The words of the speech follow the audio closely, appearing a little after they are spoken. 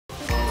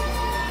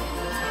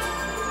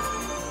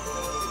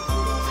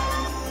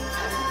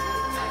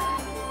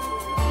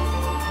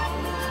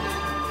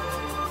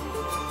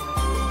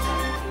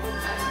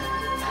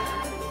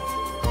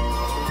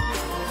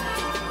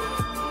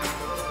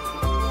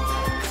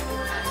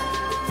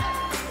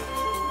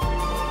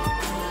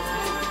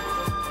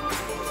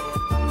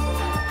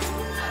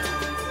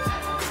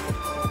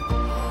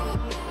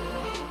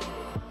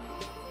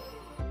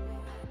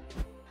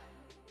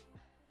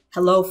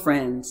Hello,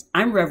 friends.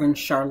 I'm Reverend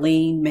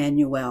Charlene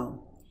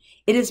Manuel.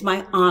 It is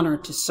my honor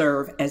to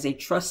serve as a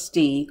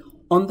trustee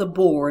on the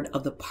board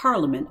of the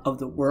Parliament of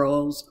the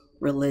World's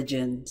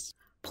Religions.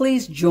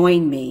 Please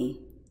join me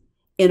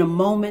in a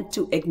moment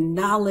to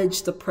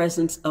acknowledge the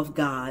presence of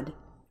God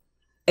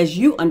as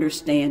you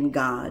understand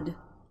God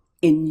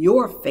in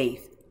your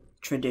faith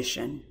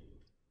tradition.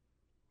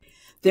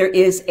 There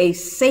is a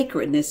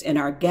sacredness in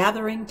our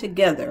gathering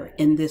together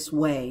in this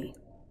way,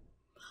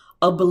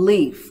 a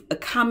belief, a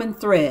common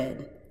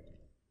thread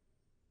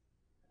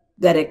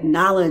that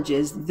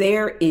acknowledges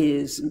there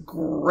is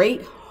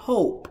great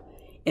hope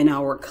in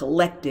our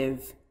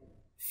collective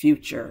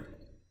future.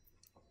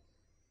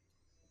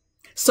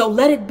 So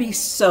let it be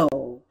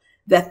so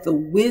that the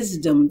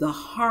wisdom, the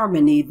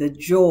harmony, the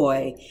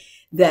joy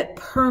that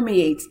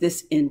permeates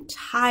this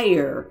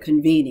entire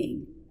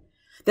convening,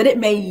 that it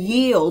may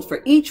yield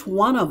for each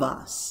one of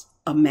us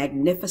a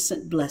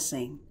magnificent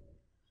blessing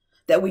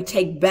that we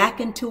take back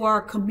into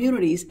our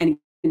communities and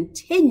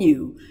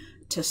continue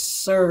to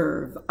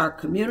serve our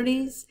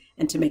communities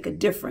and to make a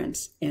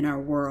difference in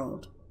our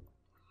world.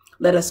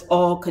 Let us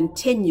all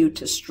continue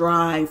to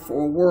strive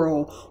for a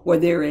world where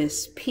there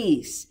is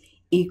peace,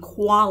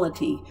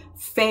 equality,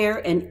 fair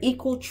and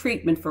equal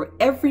treatment for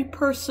every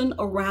person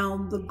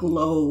around the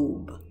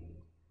globe,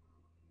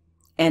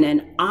 and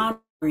an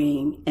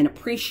honoring and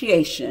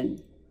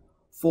appreciation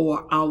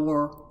for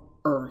our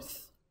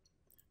earth,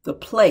 the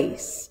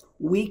place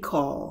we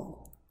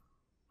call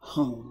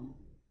home.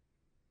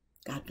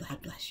 God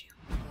bless you.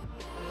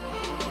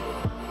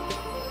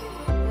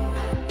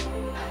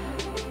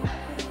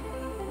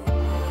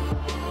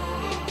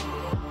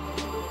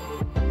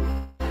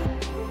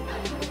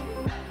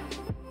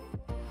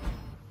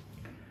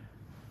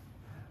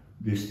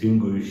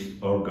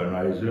 Distinguished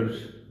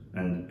organizers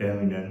and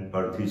eminent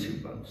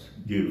participants,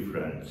 dear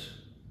friends,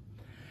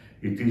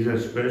 it is a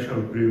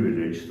special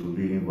privilege to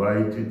be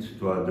invited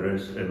to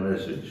address a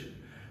message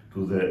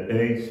to the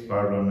 8th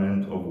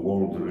Parliament of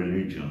World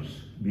Religions,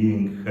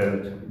 being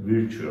held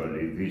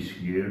virtually this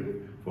year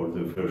for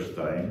the first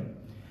time,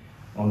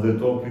 on the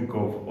topic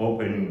of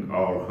opening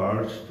our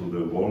hearts to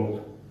the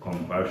world,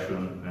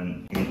 compassion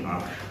and in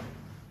action.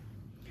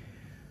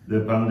 The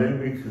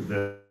pandemic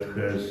that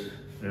has,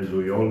 as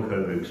we all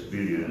have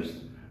experienced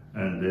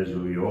and as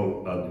we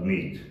all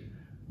admit,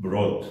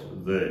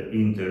 brought the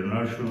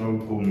international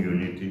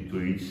community to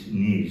its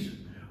knees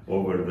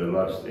over the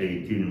last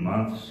 18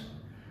 months,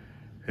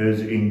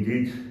 has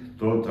indeed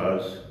taught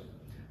us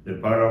the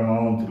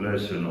paramount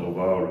lesson of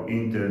our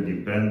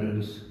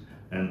interdependence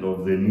and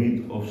of the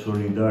need of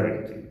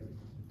solidarity,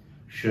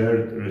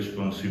 shared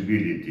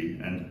responsibility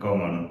and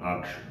common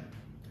action.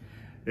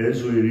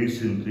 As we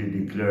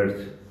recently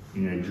declared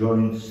in a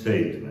joint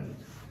statement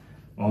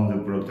on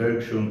the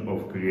protection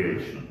of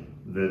creation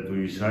that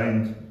we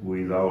signed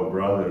with our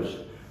brothers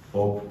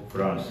Pope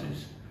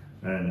Francis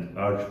and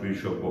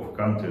Archbishop of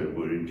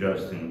Canterbury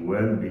Justin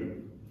Welby,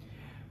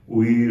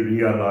 we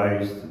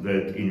realized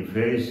that in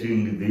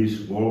facing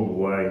this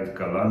worldwide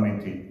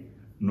calamity,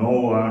 no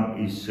one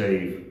is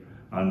safe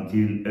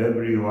until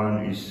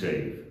everyone is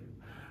safe,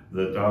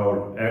 that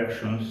our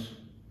actions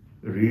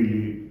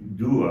really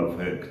do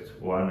affect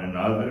one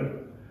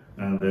another,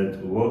 and that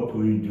what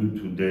we do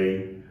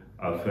today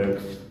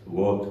affects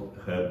what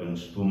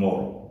happens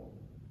tomorrow.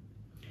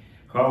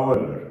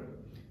 However,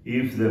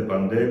 if the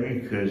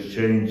pandemic has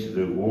changed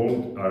the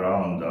world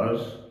around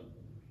us,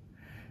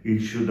 it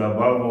should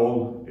above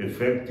all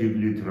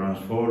effectively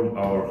transform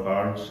our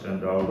hearts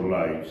and our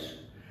lives,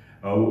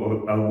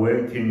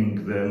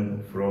 awakening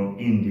them from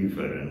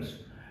indifference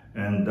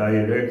and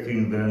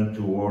directing them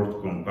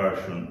toward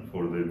compassion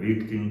for the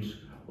victims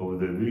of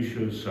the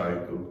vicious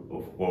cycle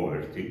of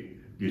poverty,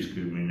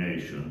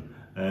 discrimination,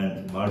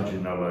 and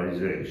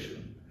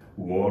marginalization,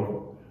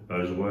 war,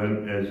 as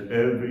well as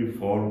every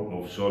form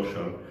of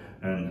social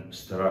and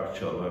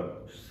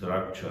structural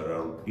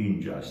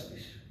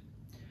injustice.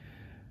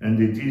 And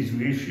it is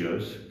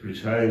vicious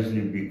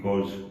precisely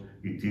because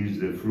it is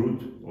the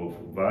fruit of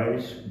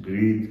vice,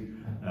 greed,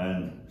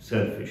 and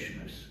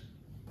selfishness.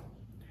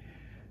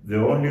 The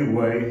only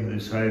way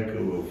the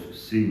cycle of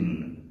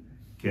sin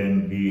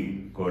can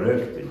be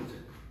corrected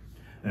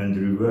and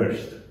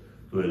reversed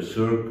to a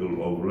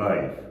circle of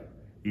life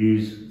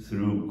is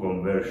through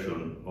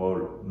conversion,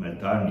 or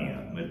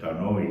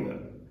metanoia,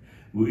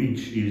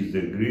 which is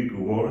the Greek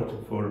word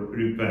for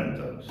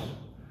repentance,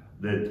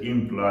 that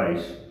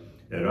implies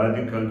a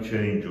radical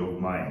change of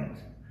mind,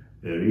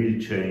 a real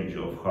change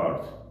of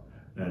heart,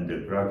 and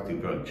a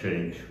practical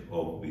change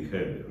of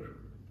behavior.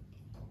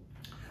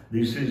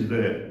 This is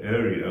the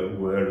area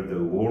where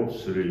the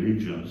world's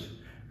religions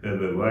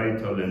have a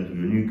vital and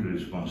unique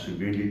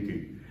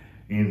responsibility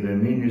in the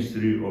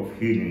ministry of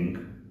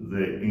healing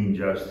the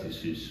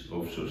injustices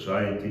of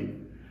society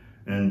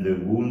and the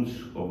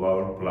wounds of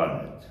our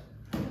planet.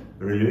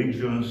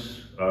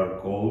 Religions are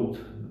called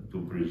to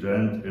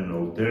present an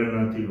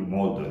alternative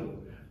model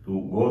to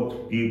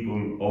what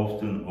people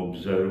often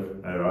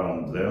observe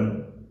around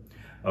them,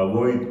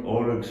 avoid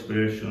all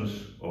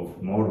expressions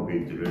of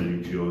morbid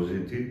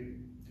religiosity,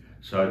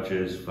 such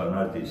as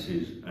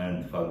fanaticism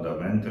and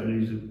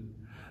fundamentalism,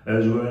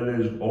 as well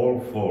as all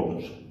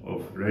forms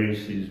of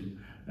racism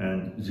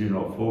and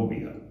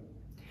xenophobia.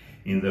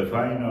 In the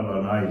final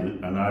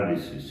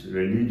analysis,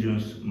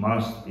 religions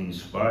must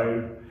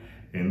inspire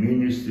a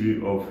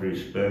ministry of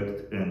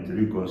respect and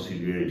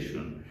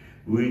reconciliation,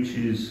 which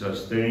is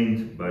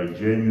sustained by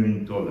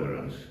genuine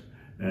tolerance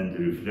and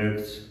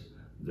reflects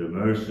the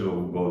mercy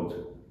of God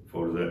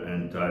for the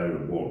entire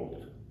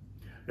world,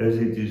 as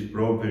it is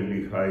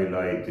properly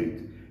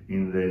highlighted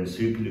in the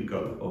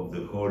encyclical of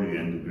the Holy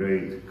and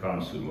Great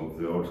Council of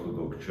the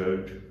Orthodox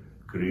Church,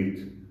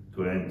 Creed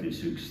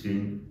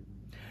 2016.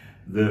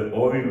 The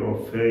oil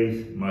of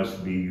faith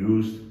must be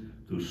used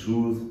to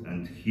soothe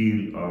and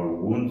heal our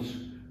wounds,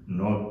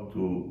 not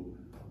to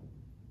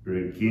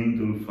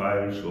rekindle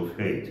fires of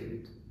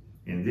hatred.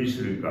 In this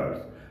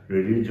regard,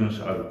 religions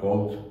are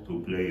called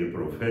to play a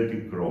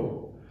prophetic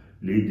role,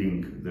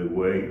 leading the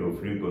way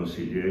of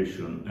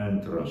reconciliation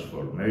and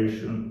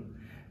transformation,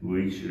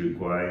 which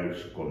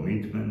requires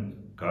commitment,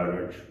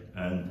 courage,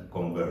 and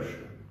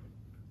conversion.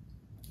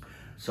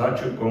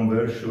 Such a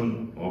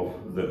conversion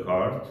of the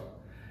heart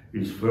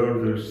is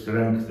further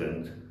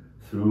strengthened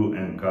through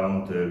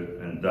encounter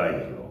and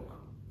dialogue.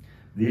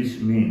 This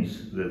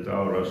means that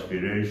our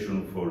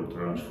aspiration for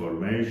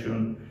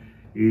transformation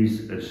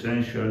is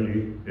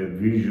essentially a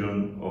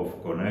vision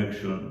of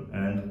connection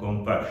and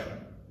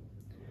compassion,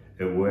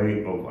 a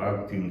way of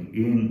acting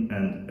in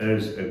and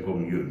as a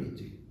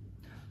community.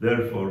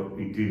 Therefore,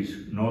 it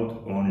is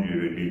not only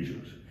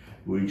religions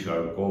which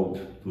are called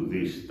to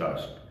this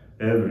task.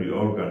 Every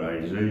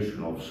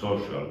organization of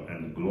social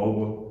and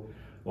global,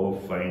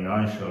 of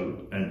financial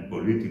and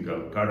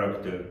political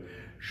character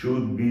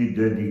should be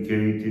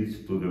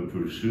dedicated to the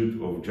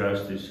pursuit of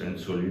justice and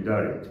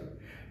solidarity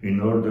in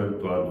order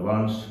to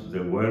advance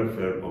the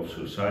welfare of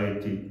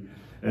society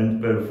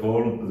and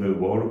perform the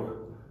work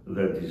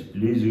that is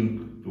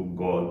pleasing to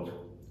God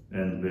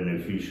and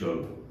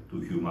beneficial to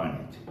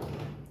humanity.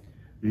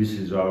 This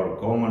is our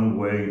common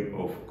way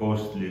of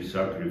costly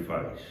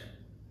sacrifice,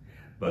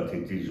 but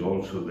it is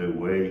also the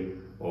way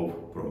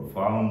of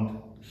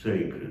profound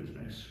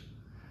sacredness.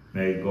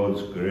 May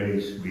God's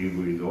grace be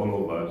with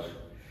all of us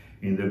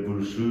in the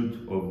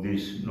pursuit of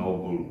this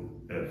noble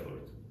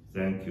effort.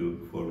 Thank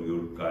you for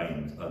your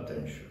kind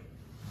attention.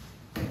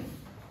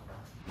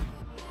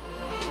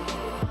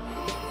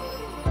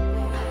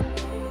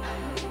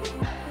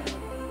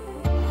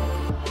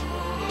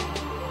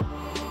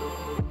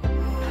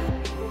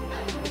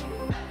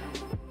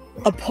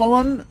 A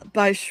poem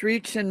by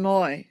Sri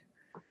Chinmoy,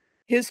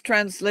 his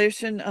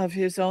translation of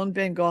his own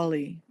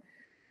Bengali.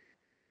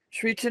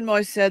 Sri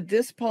Chinmoy said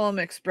this poem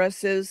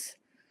expresses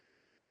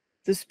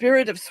the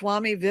spirit of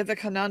Swami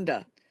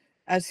Vivekananda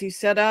as he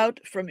set out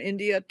from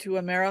India to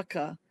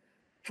America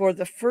for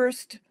the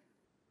first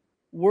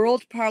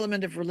World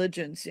Parliament of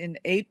Religions in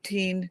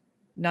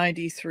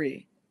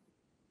 1893.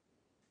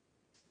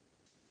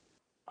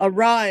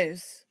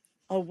 Arise,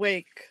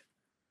 awake,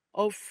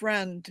 O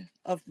friend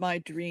of my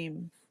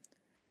dream.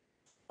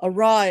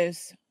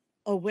 Arise,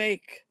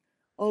 awake,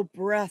 O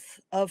breath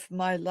of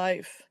my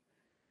life.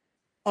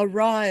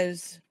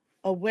 Arise,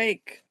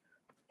 awake,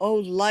 O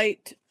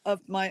light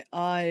of my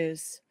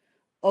eyes.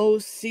 O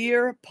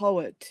seer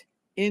poet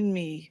in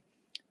me,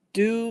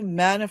 do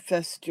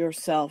manifest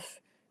yourself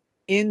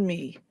in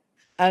me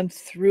and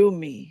through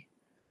me.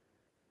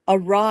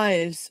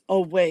 Arise,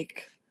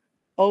 awake,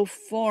 O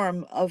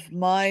form of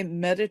my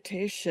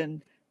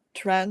meditation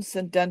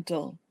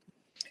transcendental.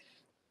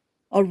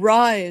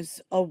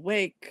 Arise,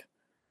 awake,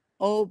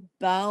 O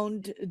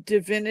bound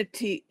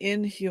divinity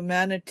in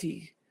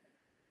humanity.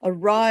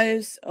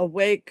 Arise,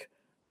 awake,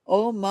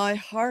 O my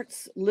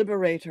heart's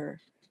liberator,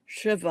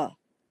 Shiva,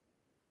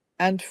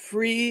 and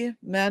free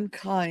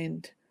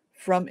mankind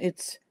from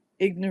its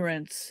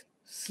ignorance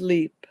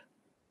sleep.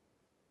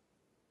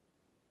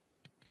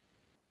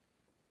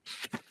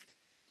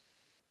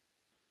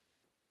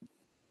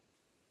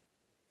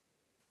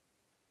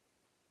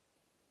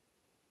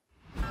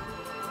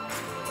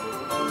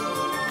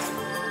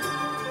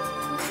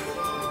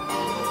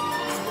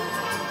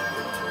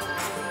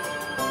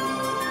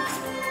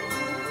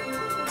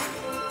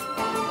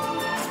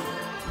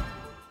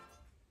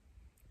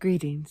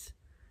 Greetings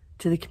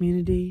to the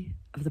community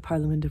of the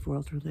Parliament of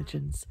World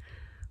Religions.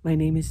 My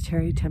name is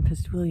Terry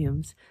Tempest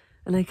Williams,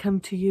 and I come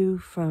to you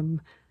from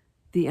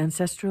the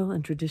ancestral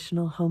and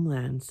traditional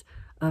homelands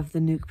of the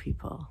Nuuk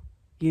people,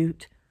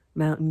 Ute,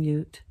 Mountain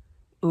Ute,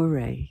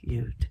 Ouray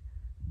Ute,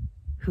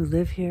 who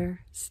live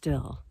here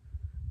still,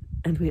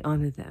 and we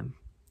honor them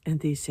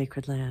and these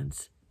sacred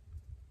lands.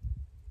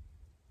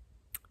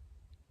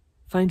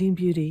 Finding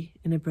beauty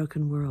in a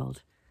broken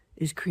world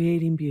is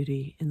creating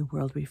beauty in the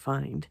world we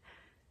find.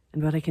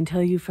 And what I can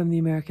tell you from the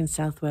American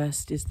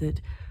Southwest is that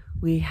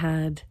we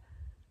had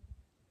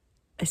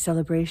a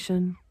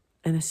celebration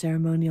and a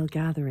ceremonial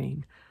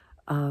gathering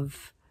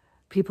of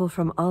people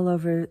from all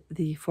over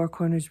the Four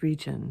Corners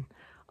region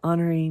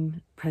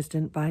honoring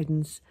President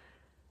Biden's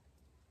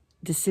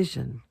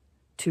decision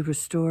to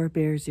restore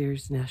Bears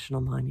Ears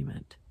National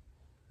Monument.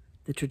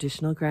 the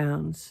traditional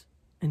grounds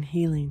and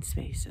healing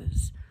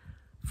spaces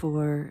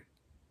for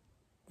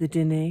the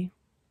Diné,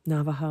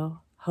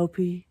 Navajo,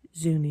 Hopi,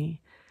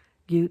 Zuni,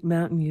 Ute,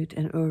 Mountain Ute,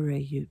 and Ouray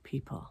Ute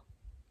people.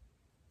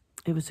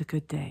 It was a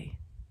good day,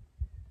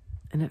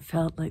 and it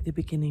felt like the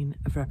beginning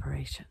of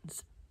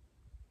reparations.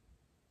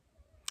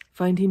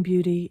 Finding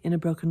beauty in a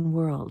broken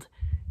world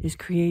is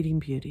creating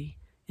beauty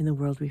in the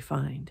world we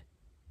find.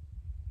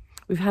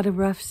 We've had a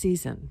rough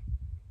season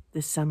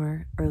this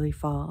summer, early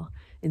fall,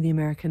 in the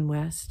American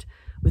West,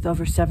 with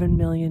over 7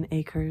 million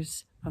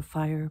acres of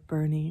fire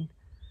burning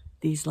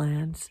these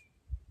lands.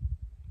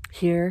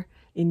 Here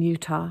in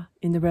Utah,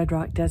 in the Red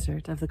Rock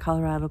Desert of the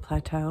Colorado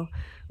Plateau,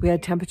 we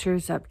had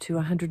temperatures up to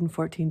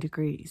 114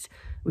 degrees.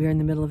 We are in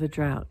the middle of a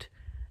drought.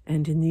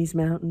 And in these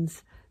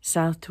mountains,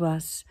 south to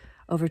us,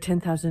 over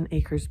 10,000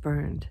 acres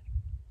burned.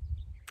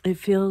 It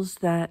feels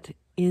that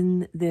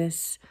in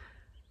this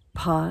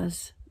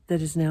pause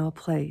that is now a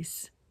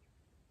place,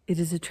 it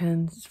is a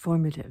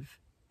transformative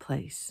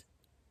place.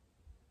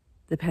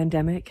 The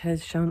pandemic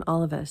has shown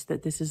all of us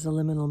that this is a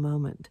liminal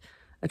moment,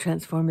 a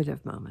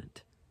transformative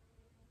moment,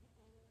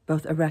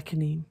 both a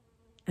reckoning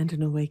and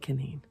an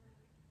awakening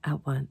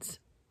at once.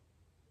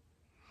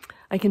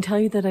 I can tell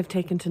you that I've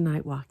taken to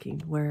night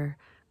walking where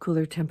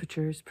cooler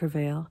temperatures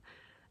prevail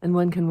and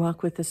one can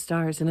walk with the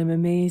stars, and I'm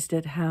amazed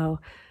at how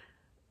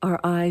our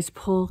eyes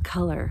pull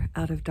color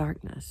out of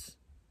darkness.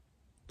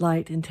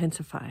 Light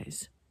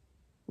intensifies.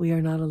 We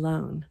are not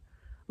alone.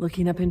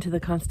 Looking up into the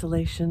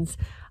constellations,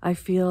 I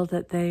feel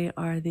that they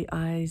are the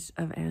eyes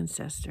of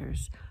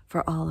ancestors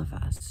for all of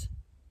us.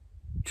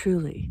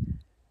 Truly,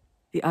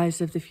 the eyes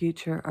of the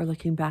future are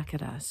looking back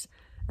at us,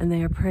 and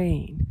they are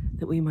praying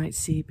that we might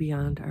see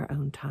beyond our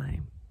own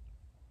time.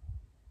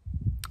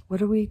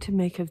 What are we to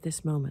make of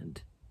this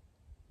moment?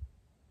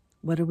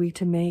 What are we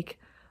to make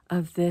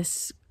of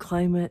this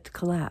climate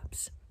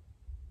collapse?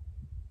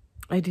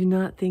 I do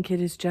not think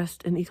it is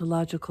just an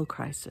ecological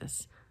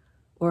crisis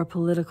or a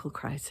political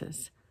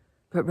crisis,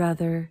 but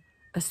rather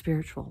a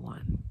spiritual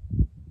one.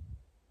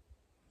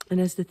 And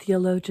as the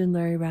theologian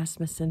Larry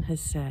Rasmussen has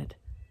said,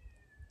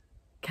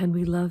 can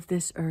we love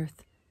this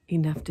earth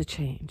enough to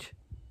change?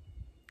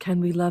 Can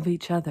we love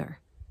each other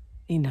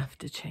enough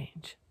to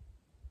change?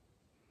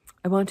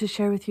 I want to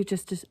share with you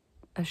just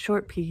a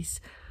short piece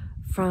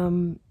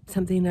from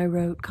something I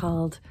wrote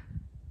called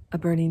A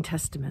Burning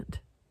Testament.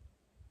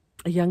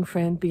 A young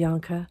friend,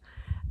 Bianca,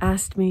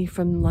 asked me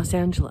from Los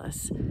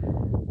Angeles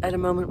at a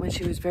moment when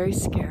she was very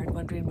scared,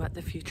 wondering what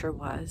the future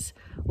was,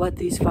 what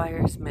these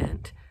fires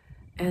meant,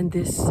 and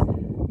this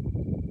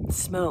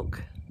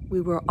smoke. We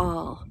were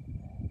all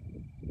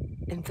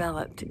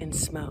enveloped in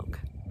smoke.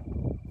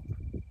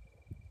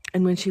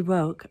 And when she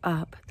woke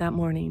up that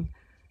morning,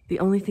 the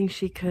only thing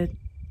she could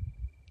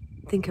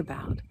think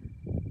about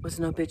was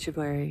an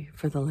obituary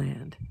for the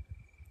land.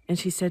 And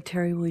she said,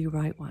 "Terry, will you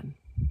write one?"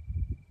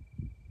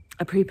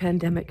 A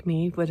pre-pandemic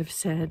me would have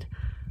said,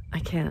 "I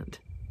can't."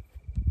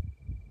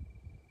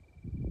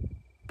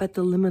 But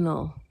the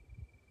liminal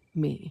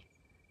me,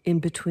 in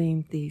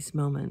between these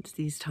moments,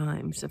 these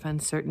times of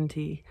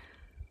uncertainty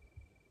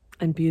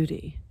and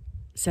beauty,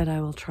 said,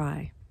 "I will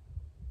try."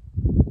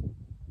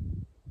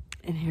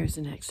 And here's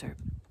an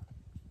excerpt.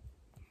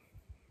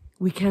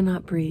 We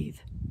cannot breathe.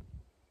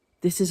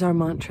 This is our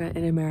mantra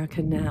in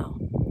America now.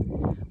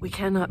 We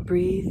cannot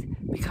breathe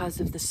because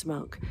of the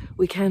smoke.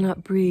 We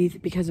cannot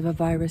breathe because of a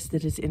virus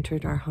that has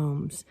entered our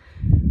homes.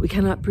 We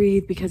cannot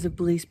breathe because of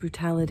police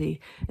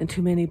brutality and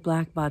too many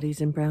black bodies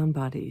and brown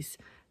bodies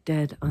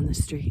dead on the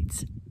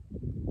streets.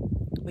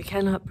 We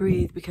cannot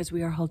breathe because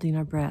we are holding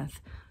our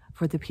breath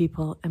for the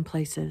people and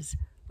places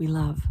we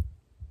love.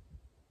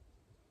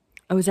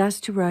 I was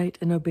asked to write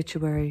an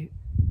obituary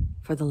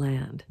for the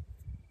land,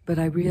 but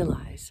I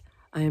realize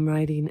I am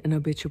writing an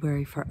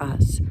obituary for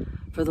us,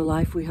 for the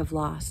life we have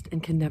lost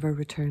and can never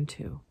return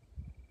to.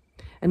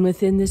 And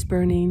within this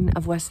burning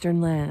of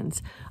Western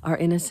lands, our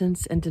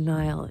innocence and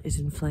denial is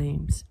in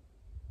flames.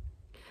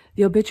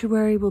 The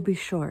obituary will be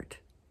short.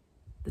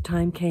 The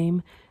time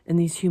came and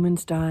these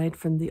humans died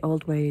from the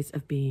old ways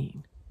of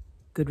being.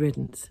 Good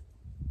riddance.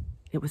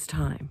 It was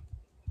time.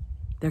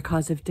 Their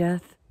cause of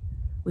death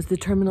was the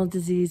terminal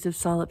disease of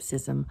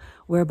solipsism,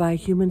 whereby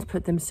humans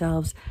put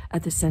themselves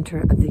at the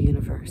center of the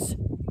universe.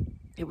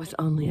 It was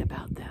only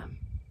about them.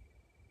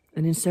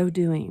 And in so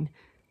doing,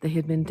 they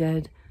had been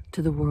dead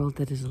to the world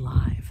that is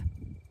alive.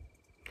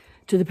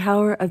 To the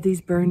power of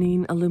these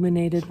burning,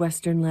 illuminated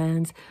Western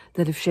lands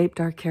that have shaped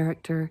our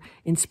character,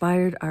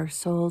 inspired our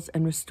souls,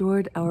 and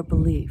restored our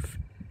belief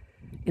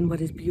in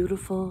what is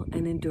beautiful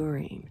and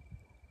enduring,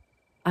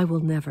 I will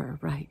never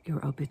write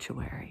your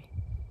obituary.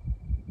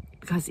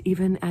 Because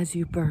even as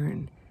you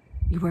burn,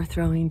 you are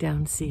throwing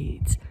down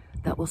seeds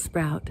that will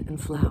sprout and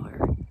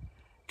flower.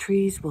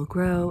 Trees will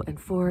grow and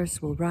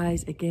forests will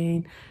rise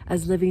again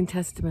as living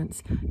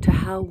testaments to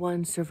how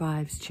one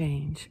survives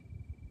change.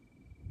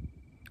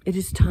 It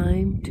is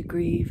time to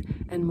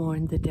grieve and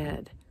mourn the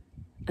dead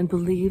and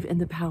believe in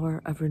the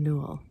power of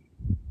renewal.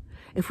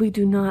 If we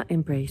do not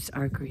embrace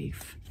our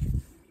grief,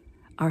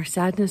 Our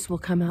sadness will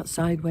come out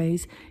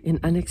sideways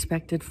in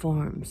unexpected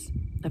forms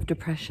of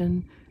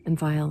depression and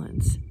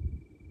violence.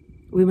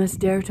 We must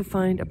dare to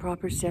find a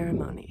proper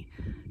ceremony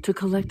to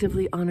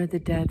collectively honor the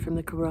dead from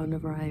the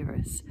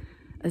coronavirus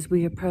as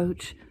we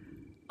approach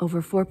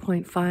over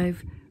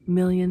 4.5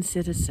 million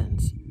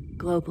citizens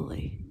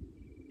globally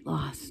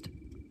lost.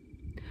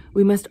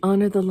 We must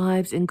honor the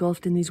lives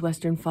engulfed in these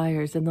Western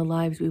fires and the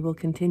lives we will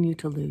continue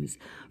to lose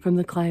from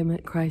the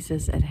climate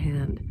crisis at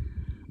hand.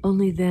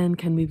 Only then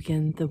can we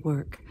begin the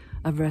work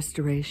of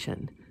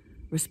restoration,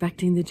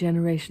 respecting the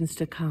generations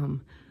to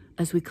come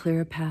as we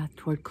clear a path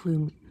toward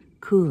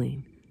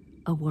cooling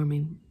a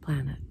warming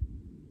planet.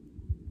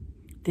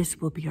 This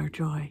will be our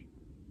joy.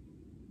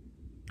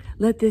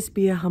 Let this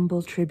be a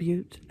humble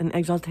tribute, an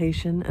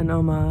exaltation, an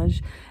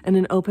homage, and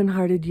an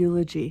open-hearted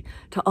eulogy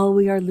to all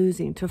we are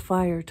losing, to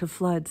fire, to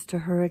floods, to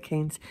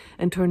hurricanes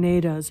and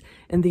tornadoes,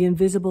 and the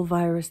invisible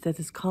virus that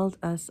has called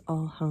us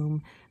all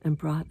home and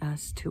brought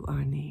us to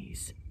our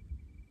knees.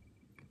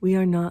 We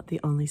are not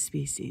the only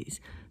species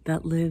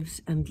that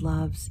lives and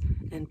loves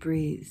and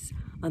breathes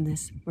on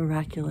this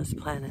miraculous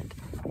planet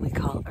we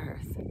call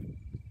Earth.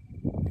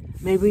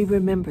 May we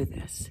remember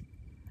this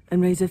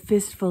and raise a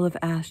fistful of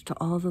ash to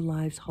all the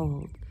lives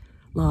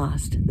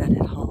lost that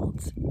it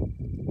holds.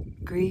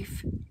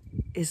 Grief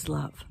is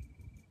love.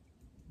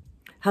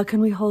 How can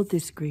we hold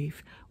this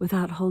grief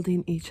without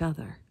holding each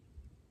other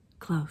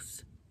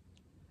close?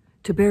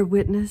 To bear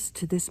witness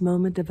to this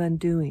moment of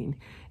undoing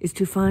is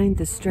to find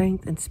the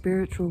strength and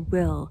spiritual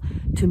will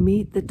to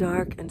meet the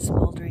dark and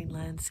smoldering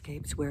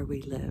landscapes where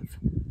we live.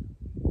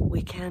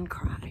 We can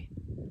cry.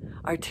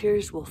 Our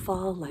tears will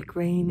fall like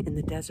rain in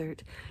the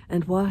desert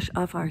and wash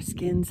off our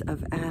skins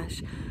of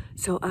ash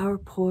so our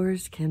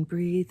pores can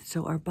breathe,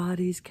 so our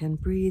bodies can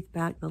breathe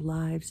back the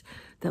lives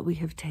that we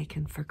have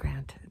taken for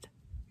granted.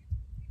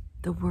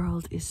 The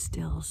world is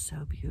still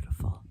so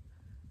beautiful.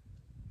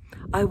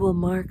 I will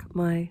mark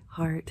my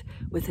heart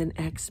with an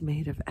X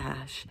made of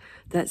ash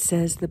that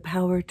says the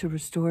power to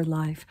restore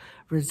life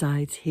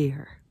resides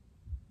here.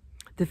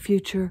 The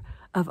future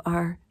of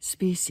our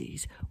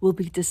species will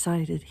be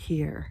decided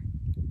here,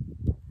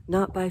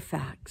 not by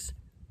facts,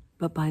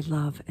 but by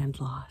love and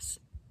loss.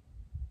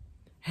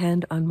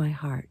 Hand on my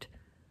heart,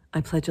 I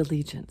pledge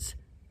allegiance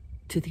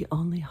to the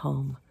only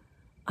home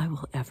I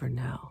will ever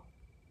know.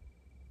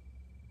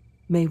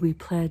 May we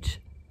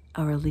pledge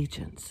our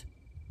allegiance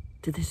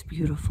to this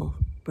beautiful,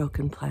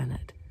 broken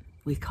planet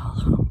we call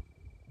home.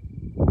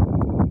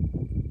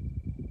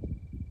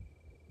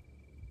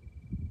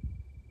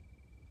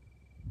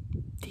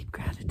 Deep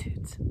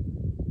gratitudes.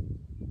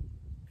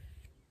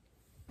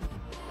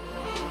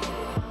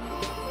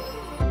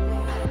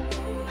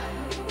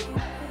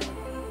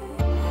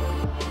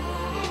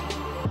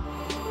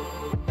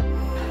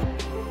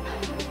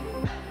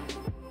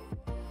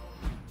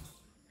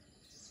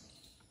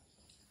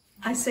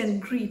 I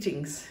send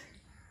greetings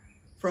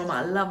from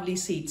our lovely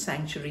seed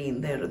sanctuary in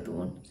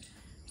Dehradun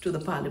to the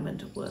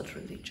Parliament of World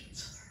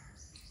Religions.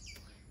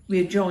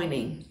 We are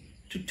joining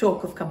to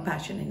talk of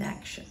compassion in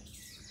action.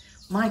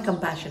 My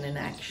compassion in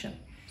action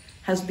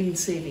has been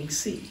saving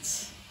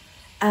seeds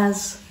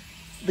as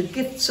the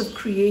gifts of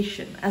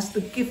creation, as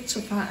the gifts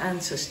of our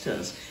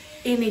ancestors.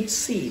 In its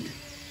seed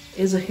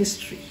is a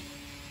history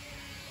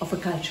of a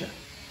culture.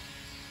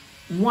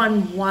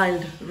 One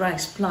wild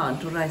rice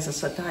plant, Rhiza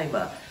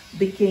sativa,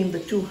 became the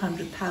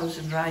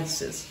 200,000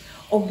 rices,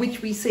 of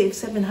which we saved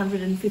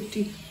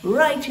 750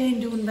 right here in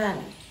Doon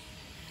Valley.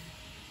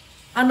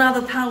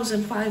 Another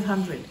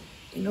 1,500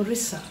 in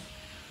Orissa.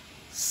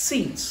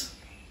 Seeds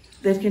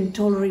that can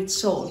tolerate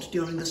salt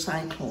during the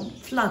cyclone,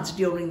 floods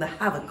during the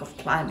havoc of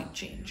climate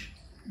change,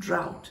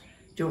 drought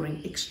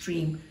during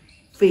extreme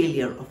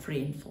failure of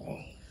rainfall.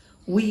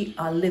 We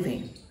are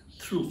living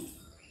through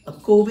a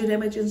COVID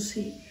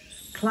emergency,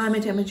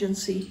 climate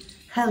emergency,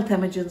 health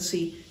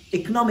emergency,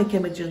 economic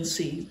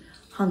emergency,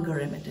 hunger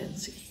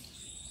emergency.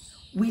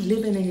 We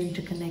live in an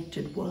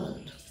interconnected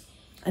world,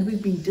 and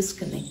we've been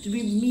disconnected.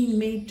 We've been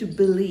made to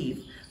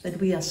believe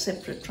that we are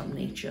separate from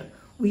nature.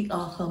 We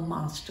are her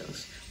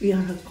masters. We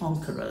are her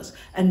conquerors.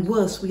 And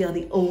worse, we are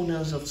the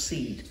owners of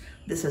seed.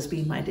 This has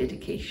been my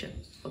dedication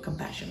for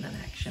compassion and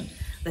action.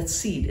 That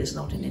seed is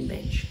not an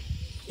invention.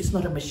 It's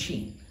not a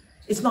machine.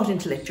 It's not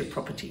intellectual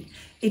property.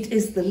 It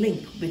is the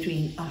link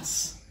between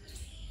us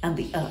and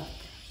the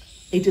earth.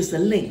 It is the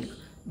link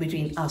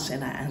between us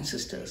and our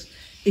ancestors.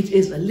 It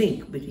is a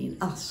link between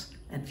us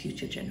and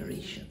future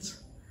generations.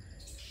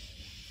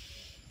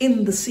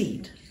 In the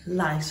seed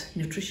lies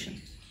nutrition.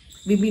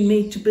 We've been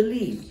made to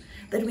believe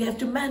that we have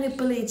to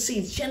manipulate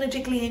seeds,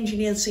 genetically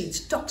engineer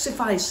seeds,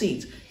 toxify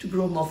seeds to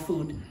grow more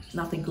food.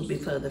 Nothing could be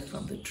further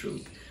from the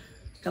truth.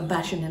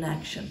 Compassion in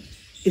action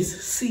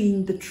is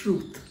seeing the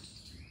truth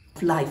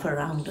of life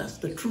around us,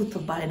 the truth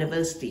of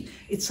biodiversity,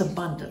 its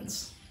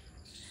abundance,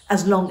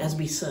 as long as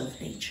we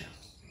serve nature.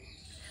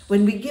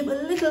 When we give a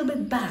little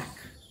bit back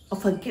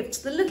of her gifts,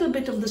 the little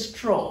bit of the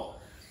straw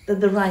that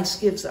the rice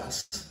gives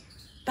us,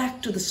 back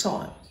to the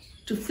soil,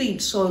 to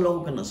feed soil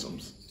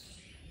organisms,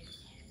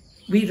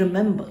 we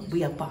remember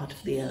we are part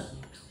of the earth.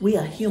 We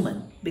are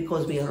human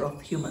because we are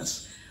of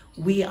humus.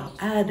 We are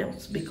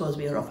Adams because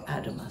we are of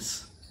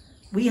Adamus.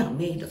 We are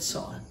made of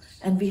soil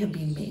and we have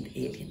been made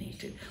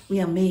alienated.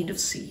 We are made of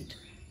seed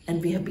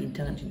and we have been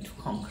turned into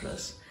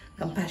conquerors.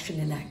 Compassion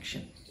in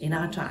action in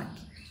our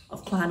times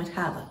of climate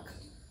havoc,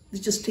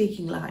 that's just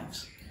taking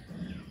lives,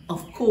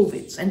 of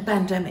COVIDs and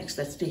pandemics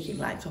that's taking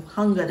lives, of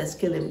hunger that's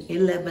killing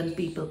 11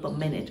 people per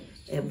minute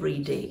every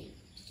day,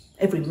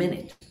 every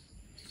minute.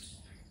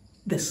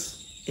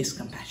 This is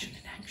compassion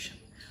in action.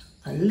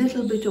 A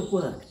little bit of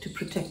work to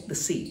protect the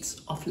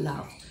seeds of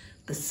love,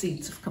 the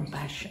seeds of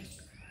compassion,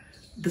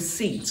 the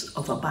seeds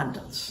of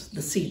abundance,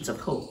 the seeds of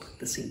hope,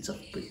 the seeds of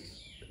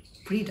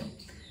freedom.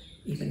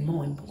 Even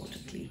more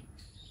importantly,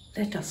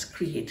 let us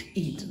create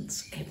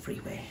Edens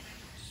everywhere.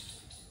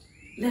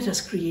 Let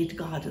us create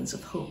gardens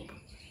of hope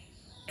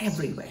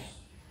everywhere.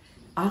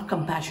 Our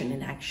compassion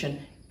in action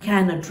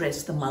can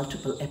address the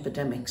multiple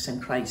epidemics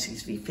and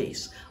crises we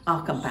face.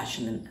 Our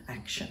compassion in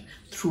action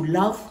through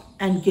love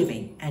and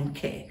giving and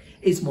care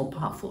is more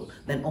powerful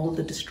than all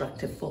the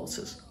destructive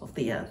forces of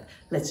the earth.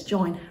 Let's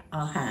join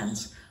our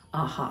hands,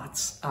 our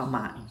hearts, our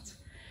minds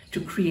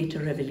to create a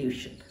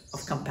revolution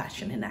of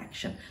compassion in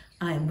action.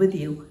 I am with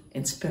you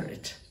in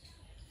spirit,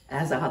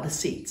 as are the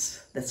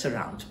seeds that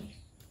surround me.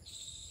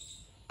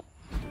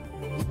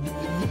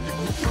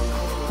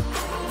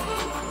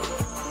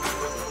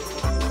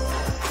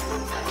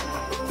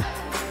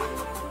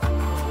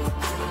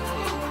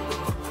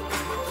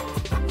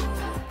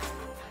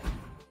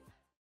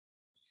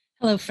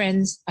 Hello,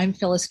 friends. I'm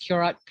Phyllis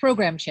Curott,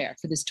 Program Chair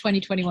for this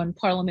 2021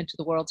 Parliament of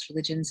the World's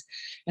Religions,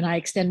 and I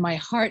extend my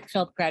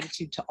heartfelt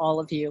gratitude to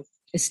all of you,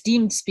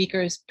 esteemed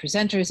speakers,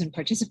 presenters, and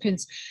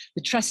participants,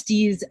 the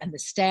trustees and the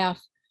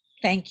staff.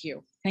 Thank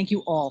you. Thank you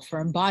all for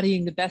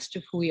embodying the best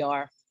of who we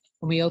are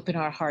when we open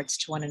our hearts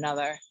to one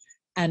another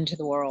and to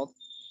the world.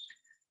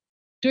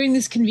 During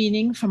this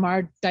convening, from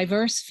our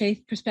diverse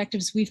faith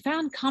perspectives, we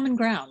found common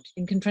ground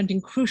in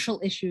confronting crucial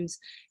issues,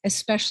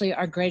 especially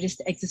our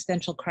greatest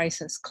existential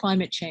crisis,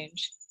 climate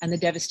change, and the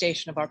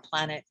devastation of our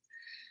planet.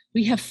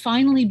 We have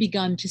finally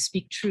begun to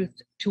speak truth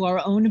to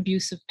our own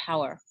abuse of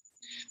power.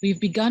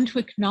 We've begun to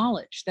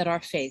acknowledge that our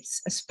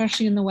faiths,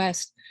 especially in the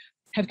West,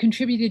 have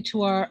contributed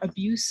to our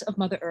abuse of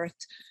Mother Earth,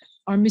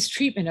 our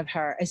mistreatment of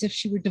her as if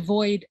she were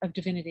devoid of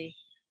divinity,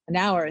 and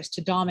ours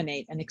to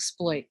dominate and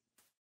exploit.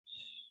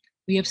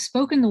 We have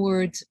spoken the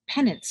words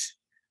penance,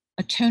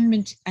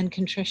 atonement, and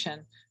contrition,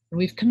 and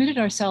we've committed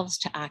ourselves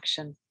to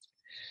action.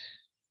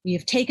 We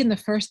have taken the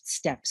first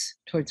steps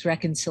towards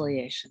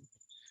reconciliation,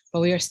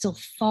 but we are still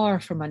far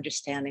from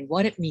understanding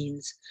what it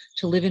means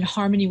to live in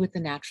harmony with the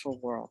natural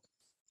world.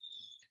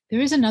 There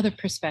is another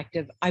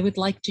perspective I would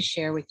like to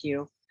share with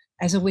you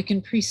as a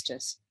Wiccan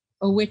priestess,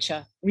 a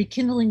witcha,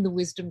 rekindling the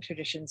wisdom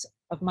traditions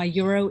of my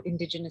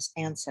Euro-Indigenous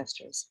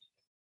ancestors.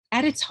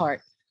 At its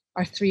heart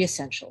are three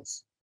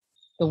essentials: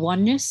 the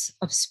oneness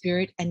of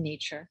spirit and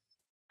nature,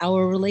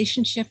 our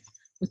relationship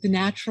with the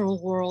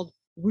natural world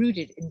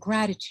rooted in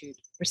gratitude,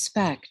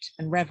 respect,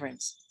 and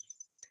reverence,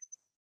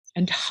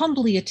 and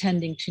humbly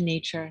attending to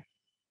nature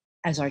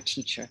as our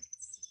teacher.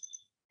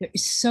 There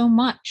is so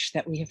much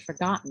that we have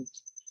forgotten,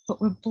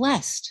 but we're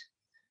blessed.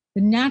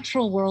 The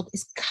natural world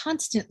is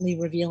constantly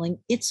revealing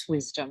its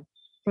wisdom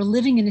for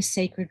living in a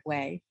sacred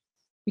way,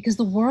 because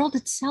the world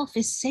itself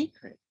is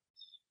sacred.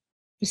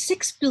 For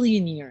 6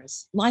 billion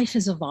years, life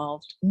has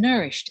evolved,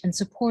 nourished and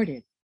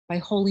supported by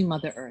Holy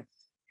Mother Earth.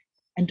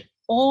 And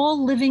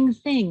all living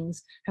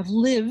things have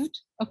lived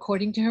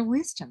according to her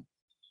wisdom.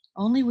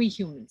 Only we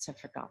humans have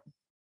forgotten.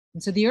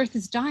 And so the earth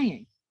is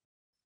dying.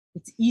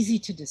 It's easy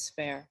to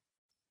despair.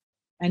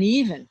 And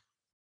even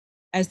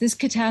as this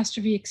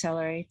catastrophe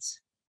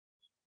accelerates,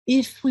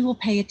 if we will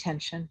pay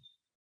attention,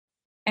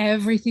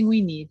 everything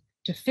we need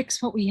to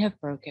fix what we have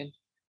broken,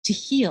 to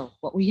heal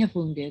what we have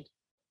wounded,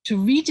 to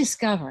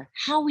rediscover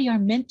how we are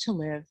meant to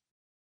live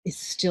is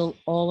still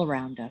all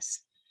around us.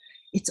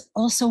 It's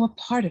also a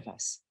part of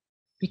us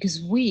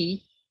because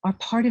we are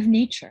part of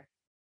nature,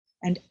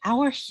 and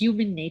our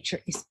human nature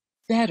is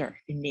better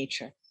in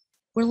nature.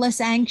 We're less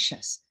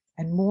anxious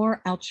and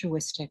more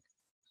altruistic.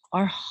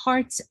 Our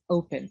hearts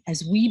open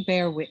as we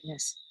bear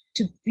witness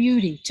to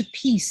beauty, to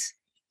peace,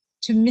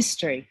 to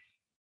mystery,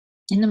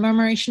 in the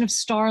murmuration of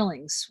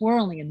starlings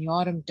swirling in the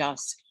autumn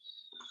dusk,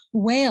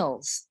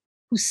 whales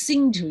who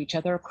sing to each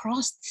other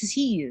across the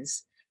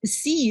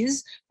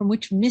seas from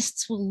which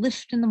mists will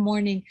lift in the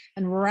morning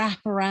and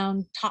wrap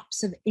around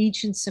tops of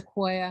ancient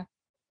sequoia,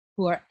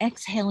 who are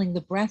exhaling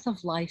the breath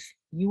of life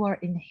you are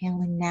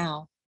inhaling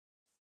now.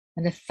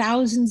 And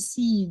 1,000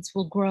 seeds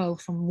will grow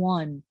from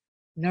one,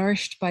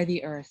 nourished by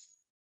the earth,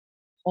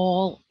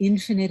 all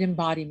infinite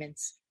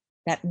embodiments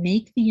that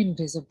make the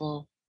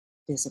invisible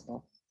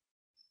visible.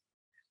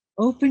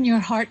 Open your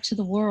heart to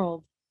the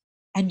world,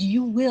 and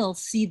you will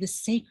see the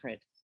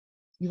sacred.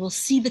 You will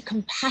see the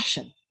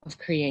compassion of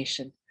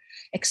creation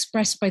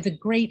expressed by the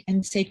great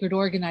and sacred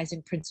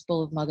organizing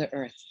principle of Mother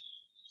Earth.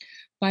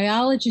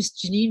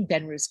 Biologist Janine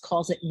Benrus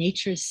calls it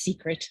nature's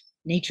secret,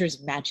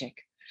 nature's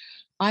magic.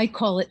 I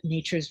call it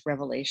nature's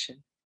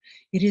revelation.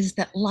 It is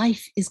that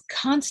life is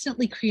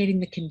constantly creating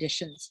the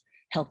conditions,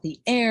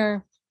 healthy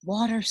air,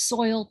 water,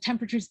 soil,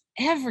 temperatures,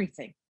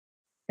 everything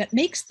that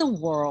makes the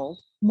world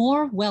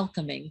more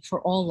welcoming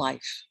for all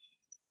life.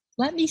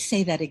 Let me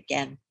say that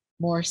again,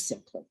 more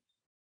simply.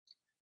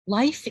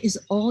 Life is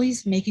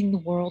always making the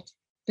world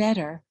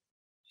better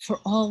for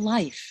all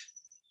life.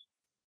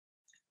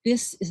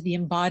 This is the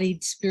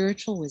embodied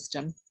spiritual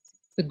wisdom,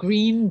 the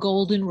green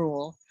golden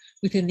rule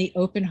within the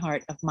open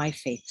heart of my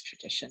faith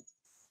tradition.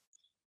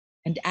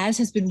 And as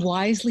has been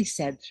wisely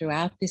said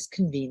throughout this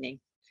convening,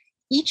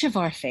 each of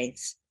our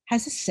faiths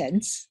has a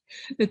sense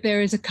that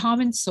there is a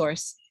common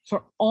source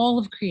for all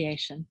of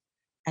creation,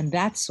 and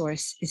that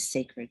source is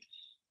sacred.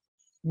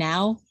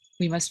 Now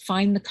we must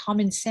find the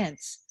common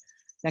sense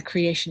that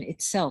creation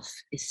itself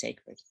is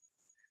sacred.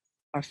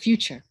 Our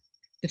future,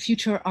 the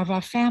future of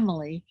our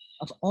family,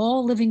 of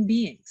all living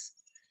beings,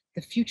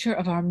 the future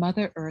of our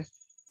Mother Earth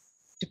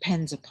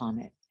depends upon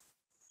it.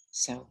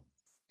 So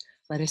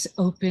let us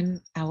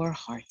open our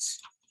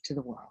hearts to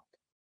the world.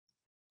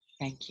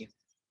 Thank you.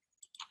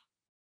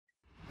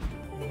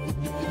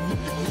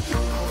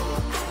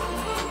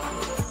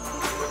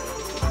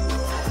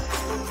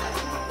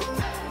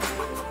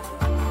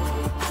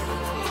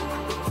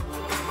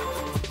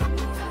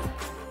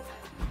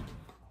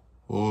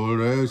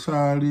 Ore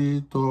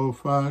sari to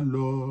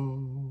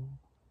falo,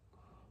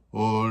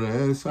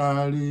 ore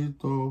sari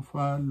to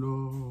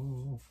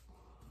falo.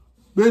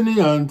 Beni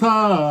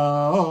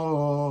anta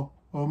o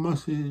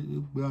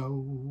masi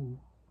gbao.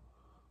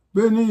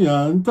 Beni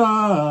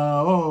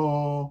anta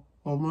o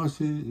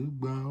masi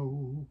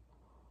gbao.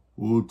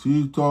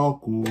 Òtítọ́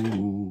kò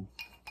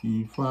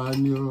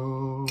ìfani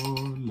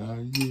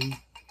láyé.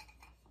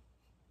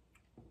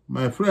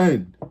 My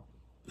friend,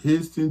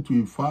 hasten to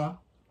Ifa.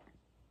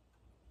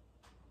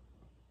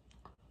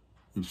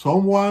 If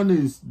someone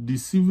is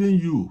deceiving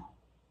you,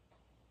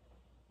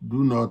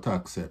 do not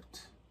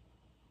accept.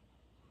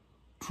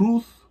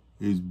 Truth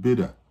is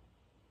bitter.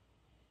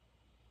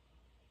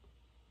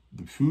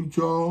 The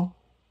future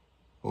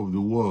of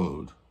the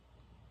world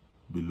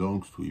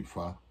belongs to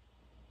Ifa.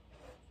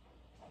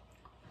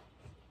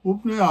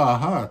 Opening our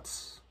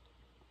hearts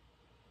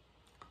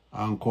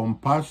and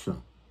compassion,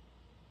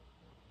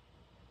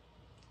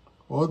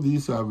 all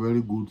these are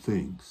very good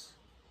things.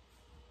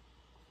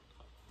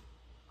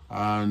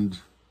 And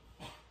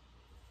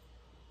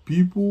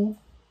people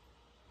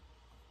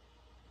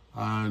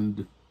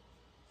and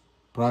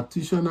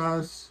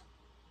practitioners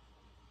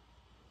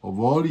of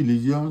all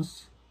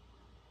religions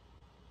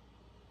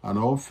and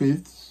all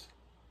faiths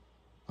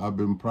have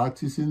been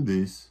practicing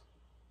this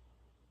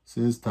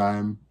since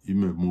time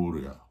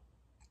immemorial.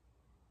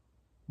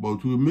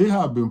 But we may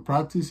have been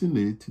practicing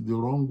it the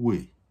wrong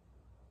way.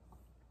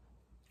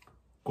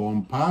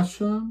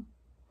 Compassion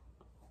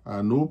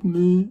and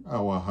opening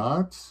our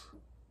hearts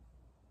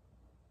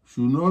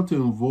should not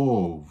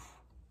involve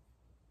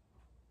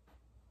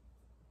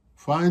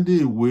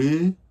finding a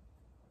way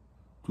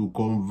to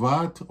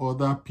convert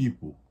other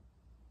people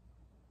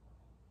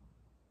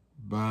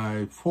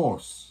by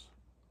force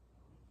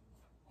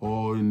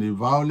or in a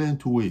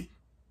violent way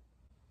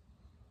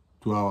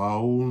to our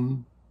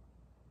own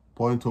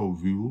point of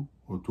view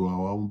or to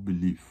our own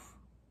belief.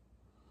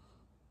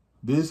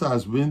 This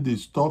has been the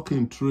stock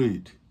in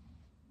trade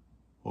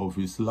of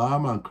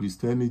Islam and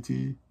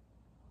Christianity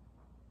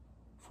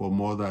for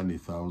more than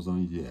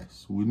 1,000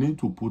 years. We need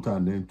to put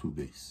an end to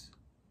this.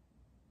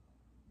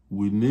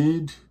 We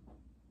need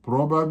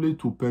probably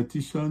to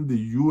petition the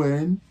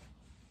UN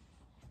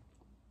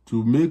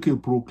to make a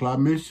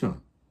proclamation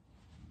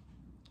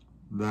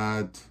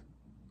that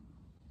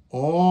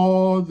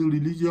all the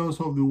religions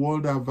of the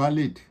world are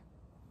valid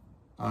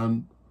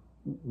and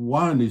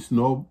one is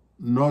not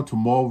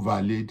more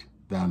valid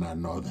than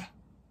another.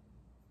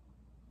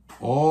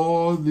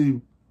 All the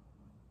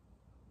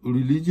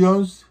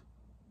religions,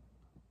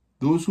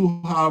 those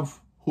who have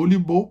holy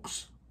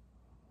books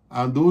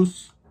and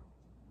those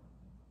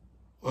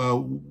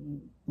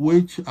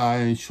which are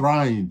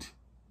enshrined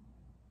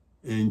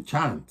in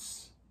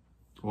chants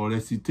or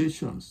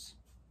recitations,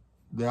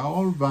 they are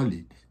all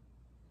valid.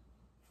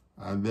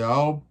 And they are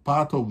all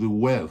part of the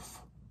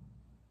wealth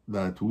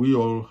that we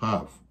all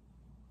have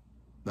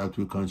that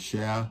we can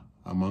share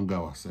among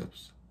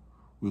ourselves.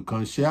 We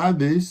can share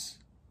this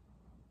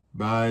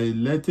by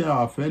letting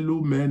our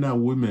fellow men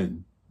and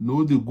women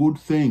know the good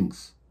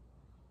things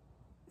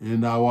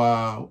in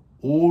our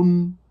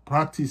own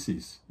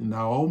practices, in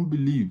our own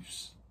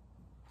beliefs,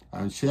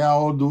 and share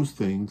all those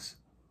things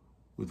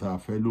with our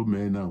fellow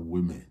men and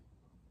women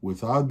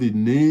without the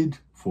need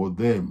for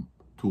them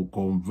to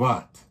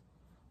convert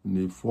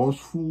in a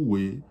forceful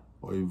way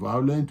or a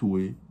violent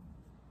way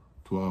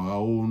to our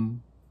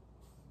own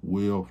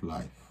way of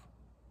life.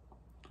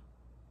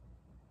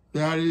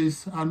 There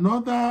is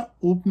another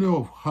opening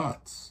of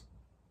hearts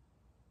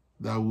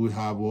that we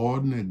have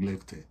all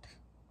neglected.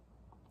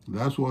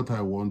 That's what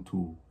I want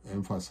to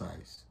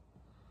emphasize.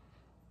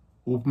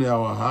 Opening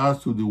our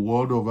hearts to the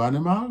world of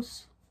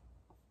animals,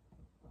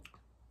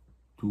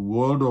 to the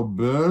world of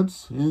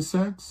birds,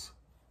 insects,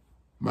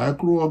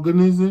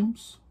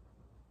 microorganisms,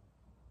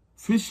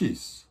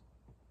 fishes,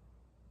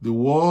 the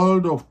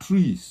world of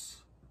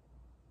trees,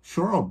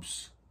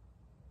 shrubs,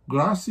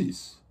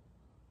 grasses,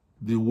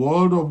 the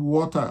world of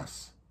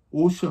waters,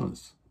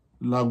 oceans,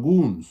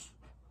 lagoons,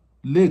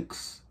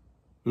 lakes,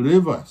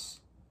 rivers,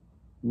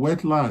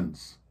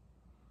 wetlands,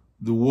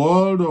 the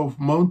world of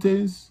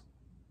mountains,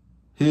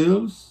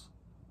 hills,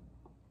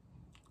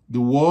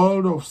 the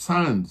world of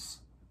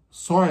sands,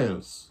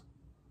 soils,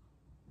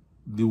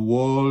 the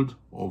world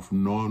of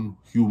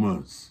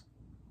non-humans.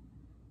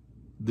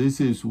 This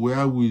is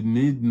where we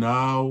need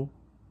now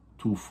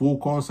to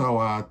focus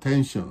our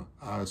attention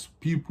as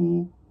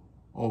people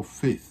of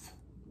faith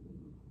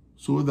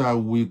so that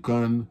we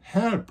can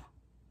help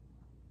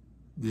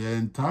the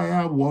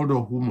entire world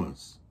of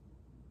humans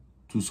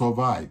to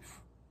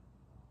survive.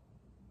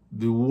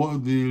 The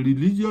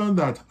religion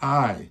that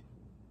I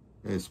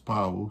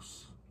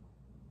espouse,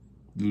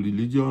 the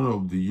religion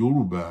of the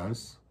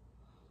Yorubas,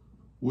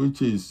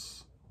 which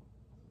is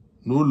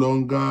no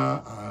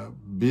longer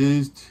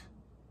based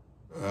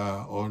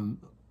on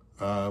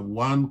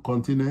one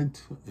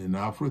continent in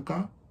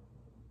Africa,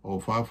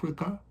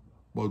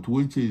 but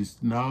which is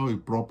now a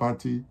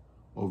property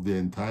of the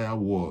entire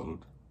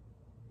world.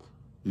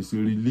 It's a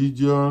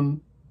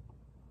religion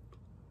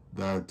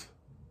that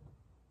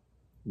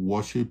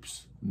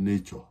worships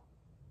nature.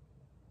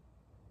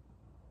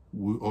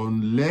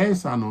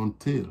 Unless and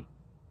until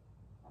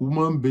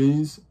human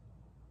beings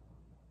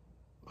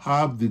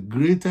have the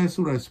greatest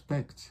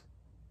respect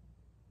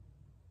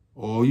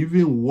or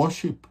even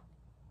worship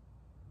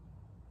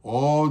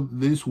all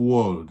this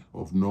world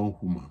of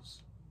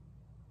non-humans,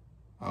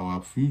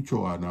 our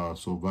future and our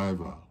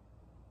survival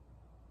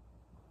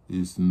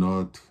is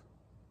not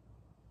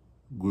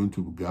going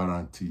to be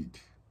guaranteed.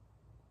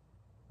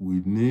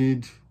 We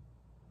need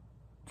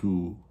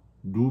to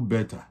do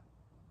better,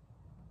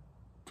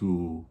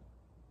 to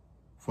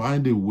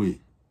find a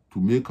way to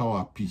make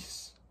our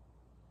peace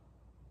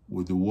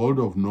with the world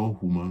of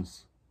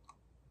non-humans,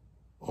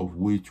 of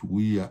which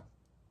we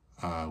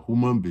are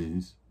human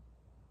beings,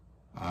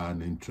 are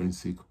an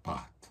intrinsic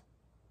part.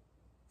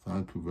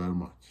 Thank you very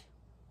much.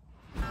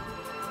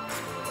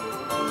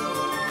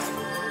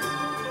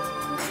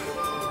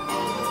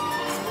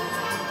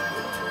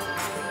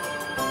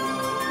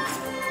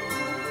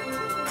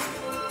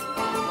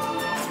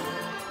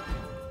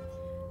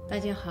大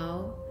家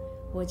好，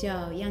我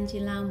叫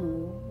Yangjin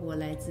Lamu，我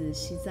来自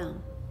西藏。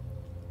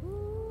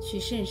去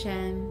圣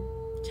山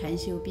禅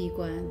修闭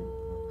关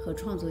和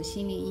创作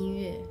心灵音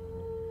乐，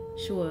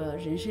是我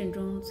人生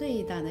中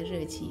最大的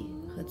热情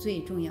和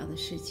最重要的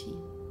事情。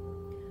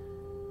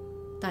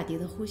大地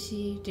的呼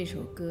吸这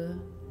首歌，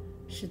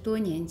是多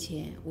年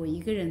前我一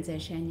个人在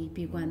山里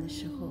闭关的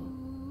时候，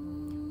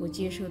我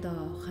接收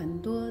到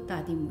很多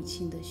大地母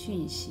亲的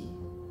讯息。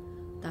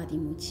大地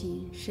母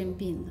亲生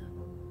病了，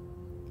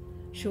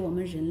是我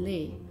们人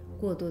类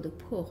过多的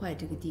破坏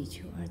这个地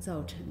球而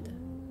造成的，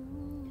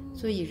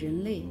所以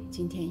人类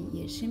今天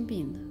也生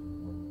病了。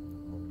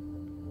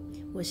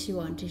我希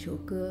望这首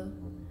歌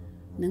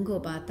能够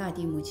把大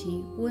地母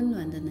亲温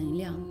暖的能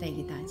量带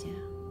给大家，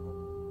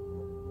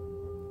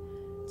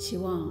期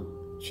望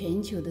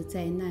全球的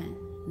灾难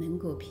能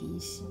够平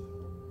息，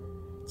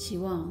期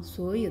望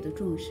所有的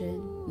众生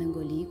能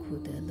够离苦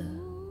得乐。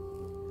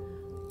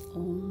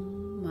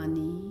Om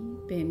Mani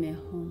Padme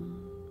Hum。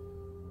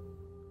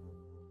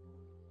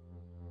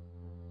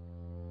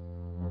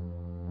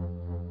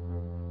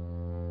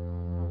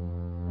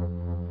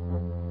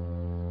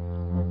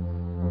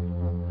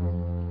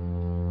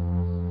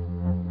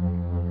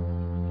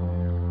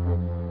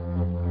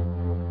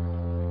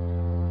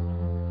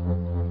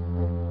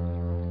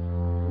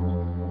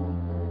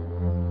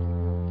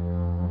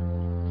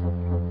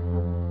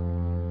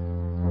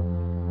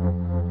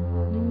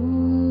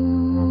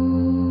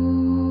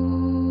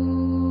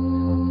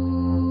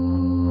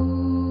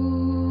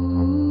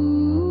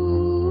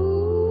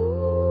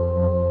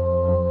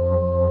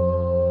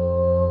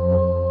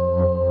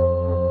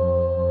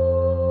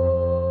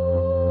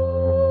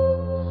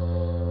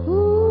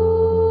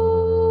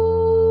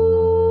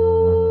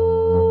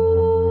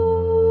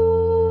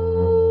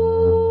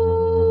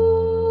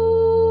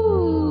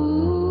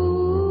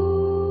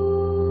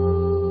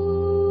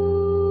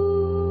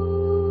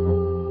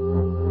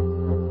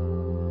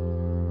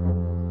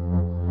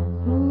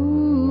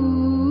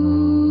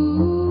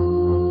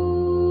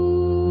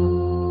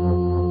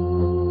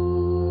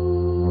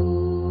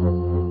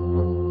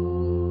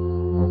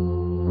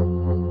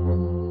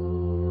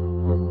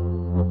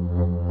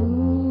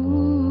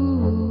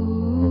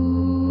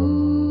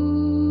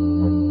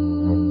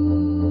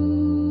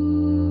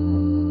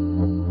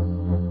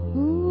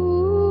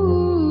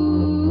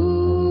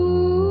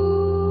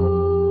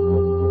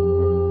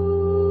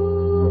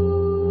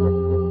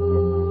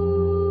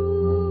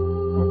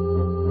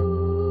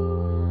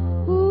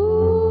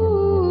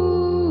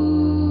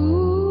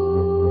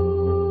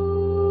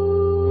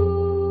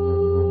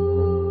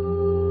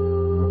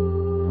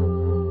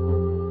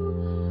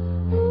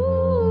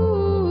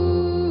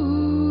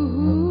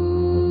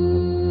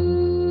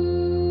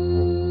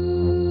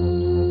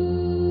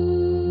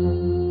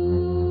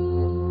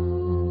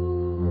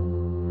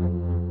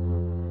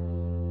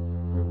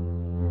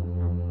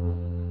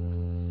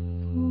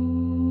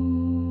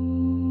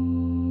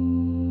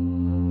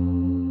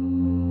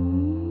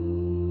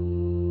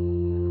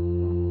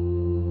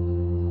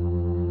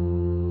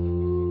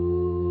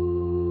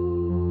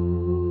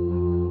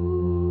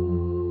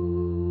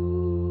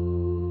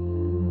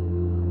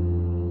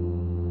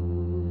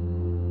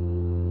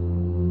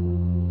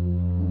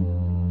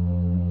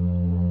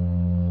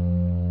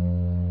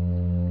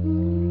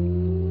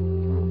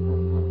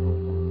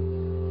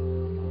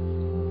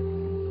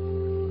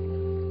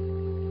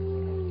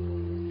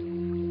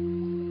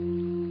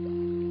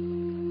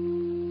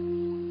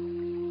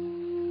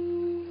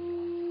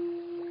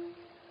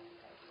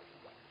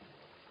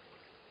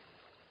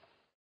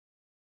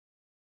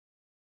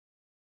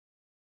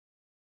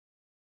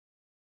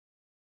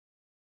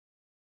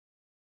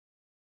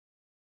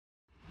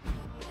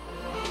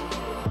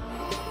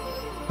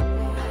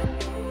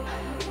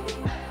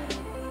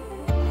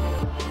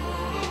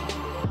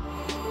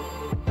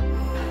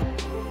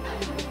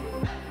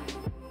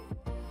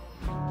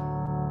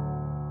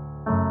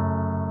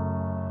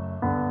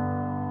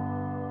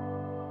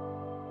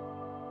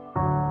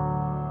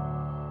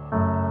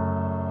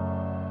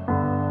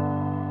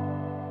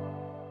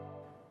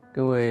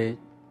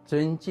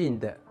尊敬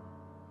的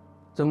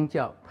宗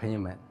教朋友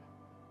们，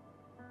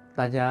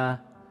大家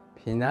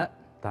平安，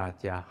大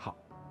家好。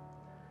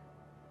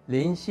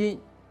灵性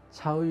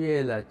超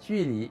越了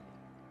距离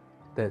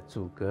的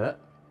阻隔，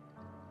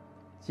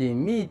紧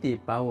密地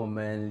把我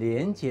们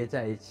连结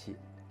在一起。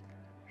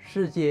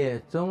世界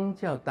宗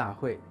教大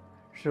会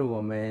是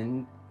我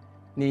们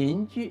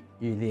凝聚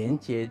与连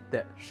结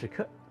的时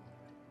刻。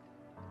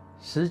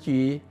时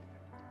局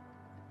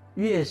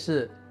越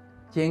是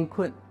艰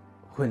困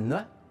混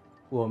乱，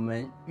我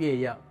们越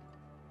要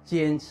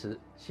坚持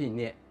信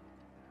念，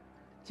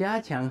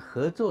加强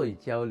合作与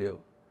交流，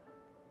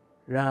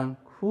让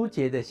枯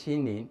竭的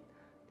心灵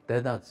得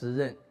到滋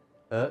润，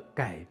而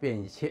改变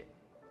一切。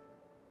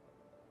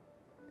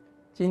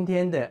今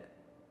天的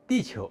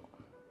地球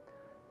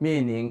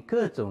面临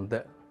各种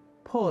的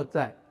迫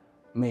在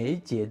眉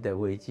睫的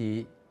危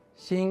机，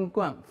新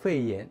冠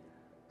肺炎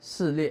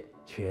肆虐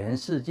全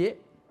世界，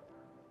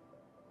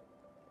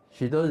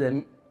许多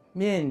人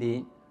面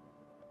临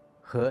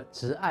和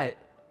挚爱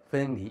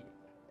分离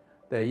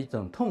的一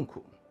种痛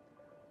苦，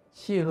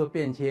气候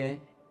变迁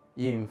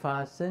引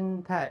发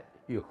生态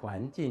与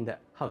环境的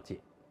浩劫，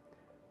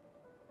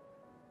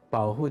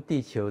保护地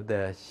球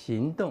的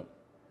行动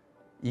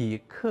已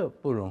刻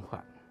不容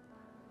缓，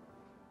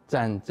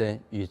战争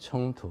与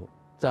冲突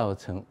造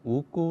成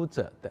无辜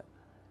者的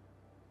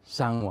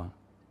伤亡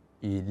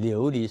与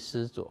流离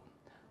失所，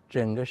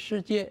整个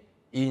世界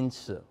因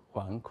此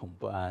惶恐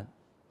不安。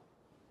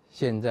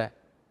现在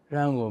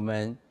让我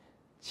们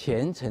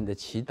虔诚的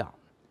祈祷，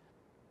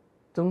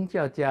宗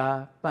教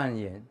家扮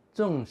演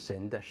众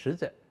神的使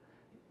者，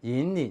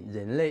引领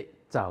人类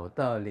找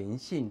到灵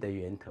性的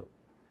源头，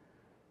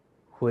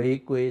回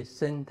归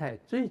生态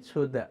最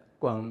初的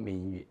光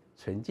明与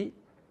纯净。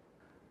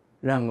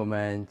让我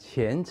们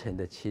虔诚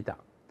的祈祷，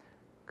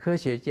科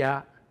学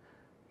家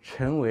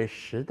成为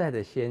时代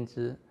的先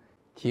知，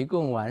提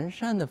供完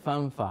善的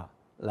方法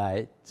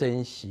来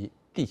珍惜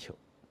地球，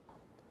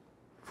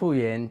复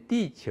原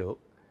地球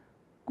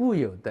固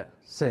有的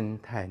生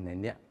态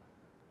能量。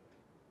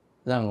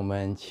让我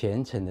们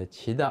虔诚的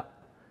祈祷，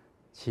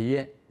祈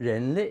愿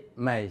人类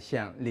迈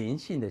向灵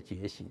性的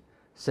觉醒，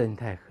生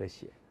态和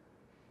谐，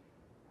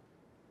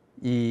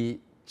以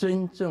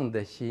尊重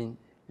的心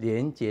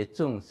连结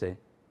众生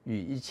与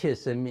一切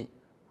生命，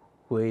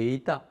回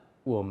到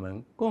我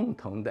们共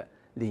同的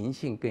灵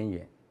性根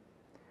源，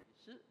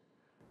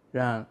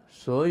让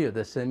所有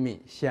的生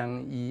命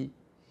相依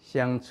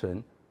相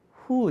存，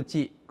互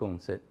济共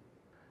生，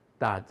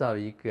打造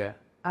一个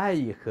爱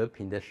与和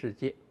平的世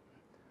界。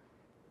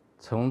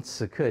从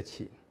此刻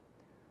起，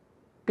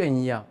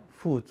更要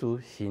付诸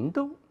行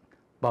动，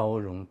包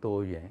容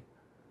多元，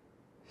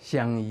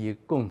相依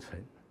共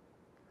存，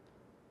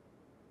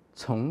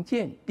重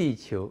建地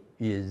球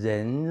与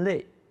人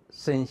类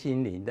身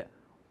心灵的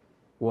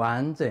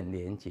完整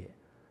连结，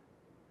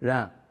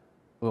让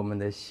我们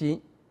的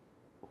心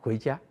回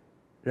家，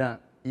让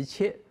一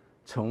切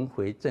重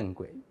回正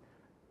轨。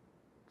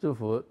祝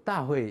福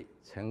大会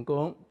成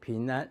功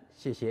平安，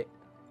谢谢，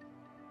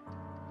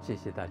谢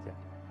谢大家。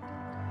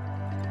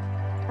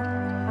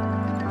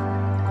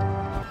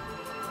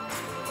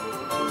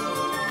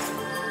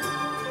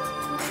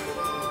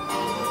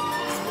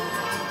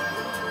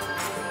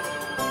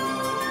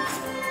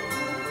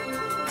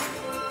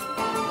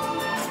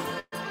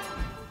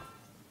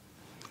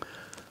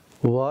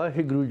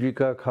Waheguru ji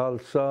का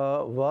खालसा,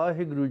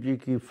 वाहिगुरु जी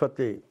की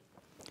फतेह.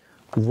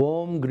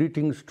 Warm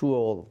greetings to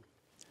all.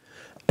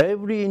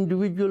 Every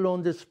individual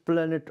on this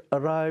planet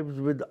arrives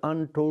with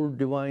untold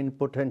divine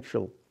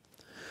potential.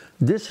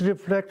 This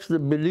reflects the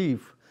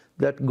belief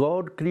that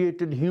God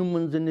created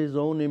humans in His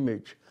own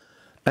image,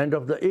 and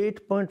of the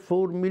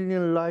 8.4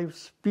 million life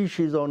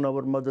species on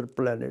our mother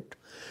planet,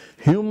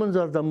 humans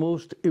are the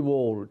most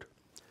evolved.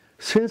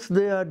 Since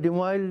they are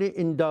divinely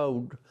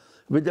endowed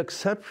with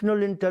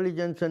exceptional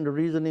intelligence and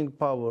reasoning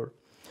power,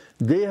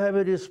 they have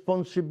a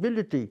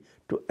responsibility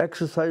to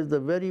exercise the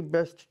very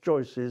best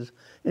choices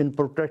in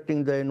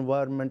protecting the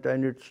environment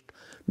and its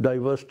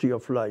diversity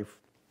of life.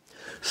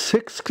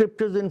 6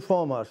 scriptures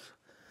inform us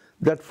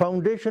that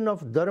foundation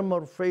of dharma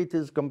or faith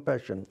is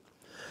compassion,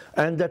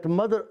 and that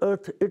Mother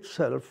Earth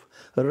itself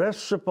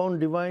rests upon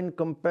divine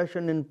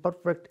compassion in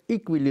perfect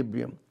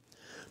equilibrium.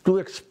 To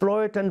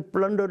exploit and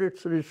plunder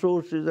its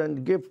resources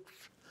and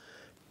gifts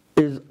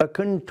is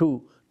akin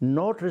to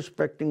not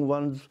respecting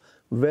one's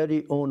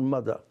very own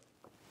mother.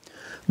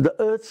 The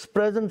earth's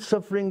present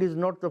suffering is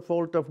not the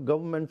fault of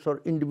governments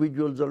or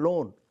individuals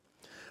alone,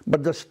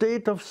 but the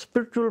state of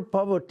spiritual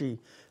poverty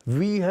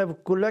we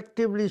have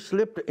collectively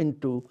slipped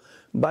into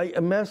by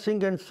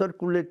amassing and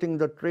circulating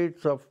the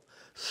traits of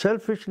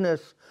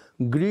selfishness,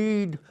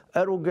 greed,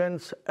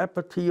 arrogance,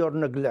 apathy, or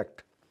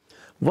neglect.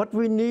 What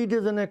we need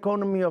is an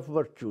economy of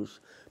virtues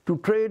to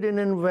trade and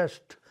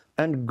invest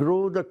and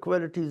grow the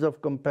qualities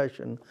of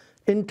compassion,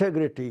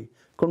 integrity,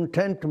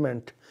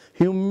 contentment,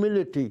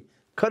 humility,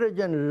 courage,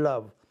 and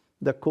love,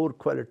 the core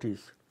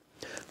qualities.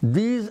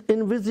 These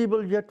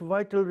invisible yet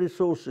vital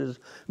resources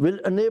will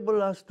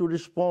enable us to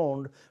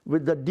respond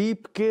with the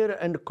deep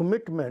care and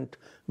commitment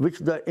which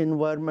the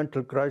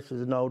environmental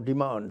crisis now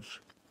demands.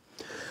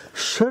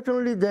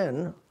 Certainly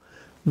then,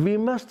 we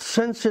must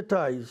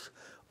sensitize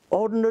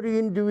ordinary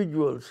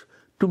individuals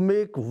to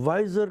make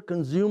wiser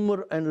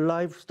consumer and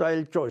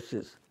lifestyle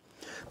choices.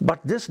 But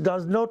this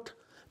does not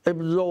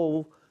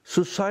absolve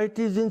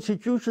societies,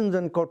 institutions,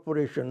 and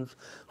corporations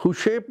who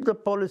shape the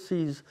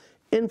policies,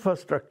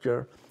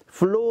 infrastructure,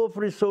 flow of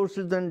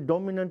resources, and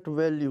dominant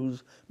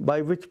values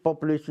by which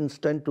populations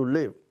tend to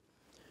live.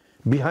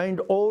 Behind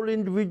all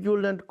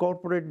individual and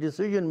corporate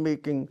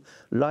decision-making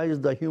lies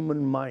the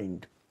human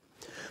mind.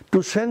 To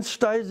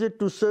sensitize it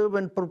to serve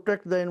and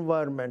protect the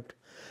environment,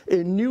 a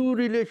new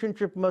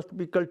relationship must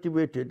be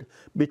cultivated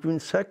between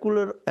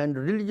secular and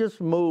religious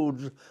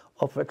modes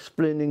of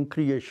explaining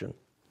creation.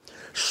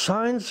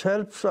 Science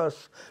helps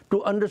us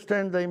to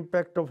understand the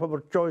impact of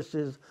our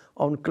choices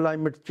on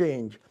climate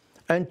change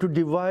and to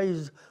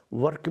devise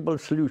workable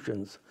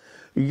solutions.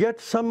 Yet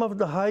some of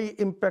the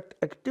high-impact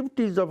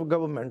activities of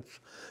governments,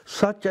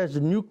 such as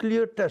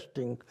nuclear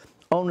testing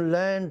on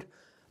land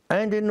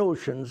and in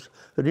oceans,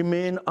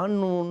 remain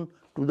unknown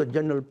to the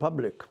general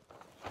public.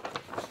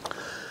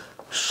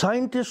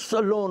 Scientists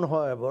alone,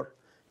 however,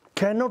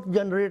 cannot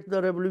generate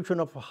the revolution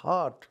of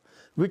heart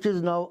which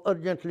is now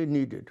urgently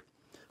needed.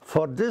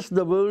 For this,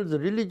 the world's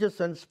religious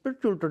and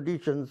spiritual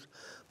traditions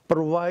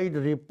provide a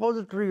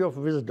repository of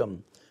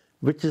wisdom,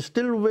 which is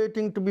still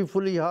waiting to be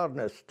fully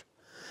harnessed.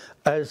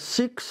 As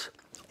Sikhs,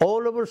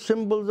 all our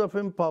symbols of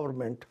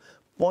empowerment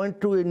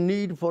point to a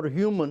need for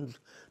humans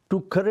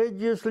to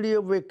courageously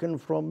awaken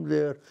from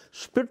their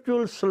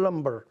spiritual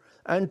slumber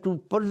and to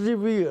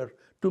persevere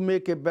to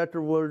make a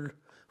better world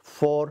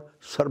for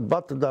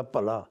Sarbat da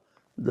Pala,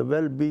 the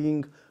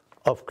well-being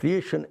of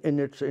creation in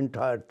its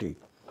entirety.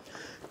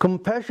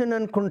 Compassion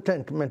and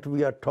contentment,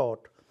 we are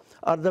taught,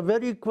 are the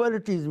very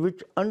qualities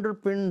which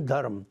underpin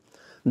Dharma,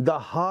 the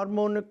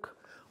harmonic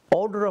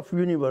order of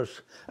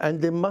universe,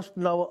 and they must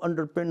now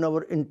underpin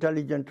our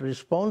intelligent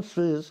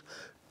responses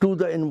to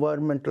the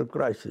environmental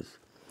crisis.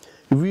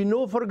 We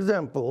know, for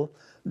example,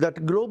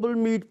 that global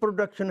meat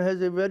production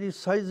has a very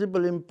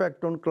sizable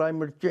impact on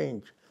climate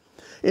change.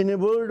 In a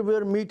world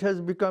where meat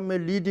has become a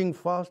leading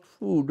fast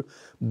food,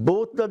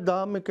 both the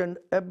Dharmic and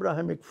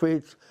Abrahamic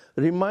faiths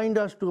remind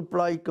us to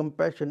apply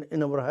compassion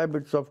in our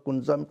habits of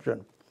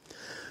consumption.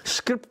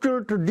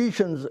 Scriptural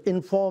traditions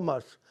inform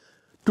us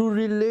to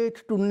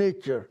relate to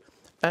nature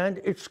and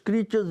its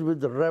creatures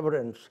with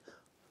reverence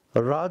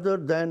rather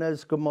than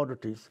as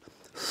commodities.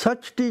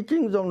 Such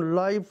teachings on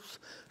life's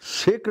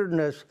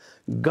sacredness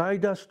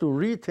guide us to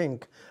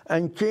rethink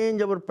and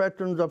change our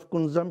patterns of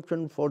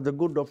consumption for the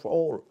good of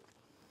all.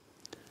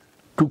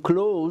 To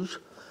close,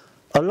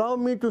 allow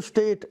me to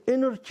state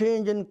inner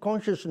change in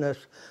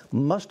consciousness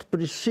must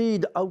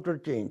precede outer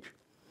change.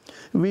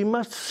 We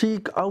must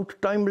seek out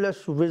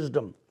timeless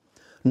wisdom,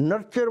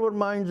 nurture our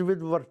minds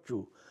with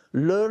virtue,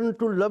 learn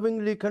to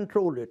lovingly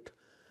control it,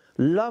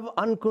 love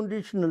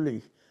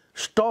unconditionally,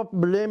 stop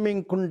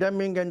blaming,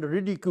 condemning, and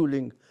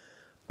ridiculing,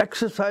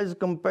 exercise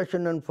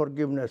compassion and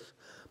forgiveness,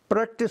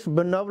 practice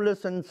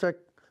benevolence and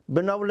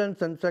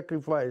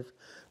sacrifice,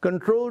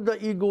 control the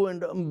ego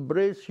and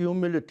embrace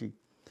humility,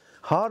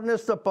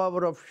 harness the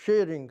power of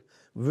sharing,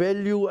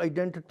 value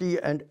identity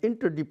and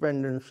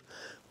interdependence,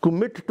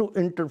 commit to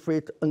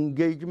interfaith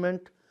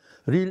engagement,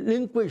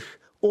 relinquish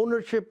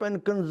ownership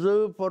and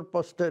conserve for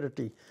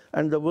posterity,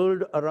 and the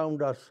world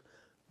around us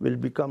will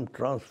become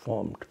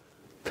transformed.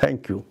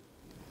 Thank you.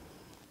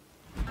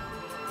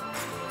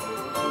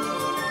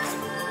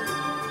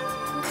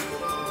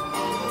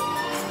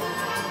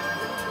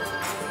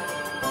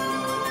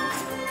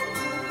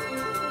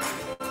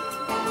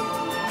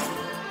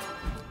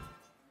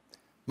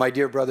 My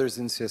dear brothers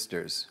and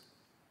sisters,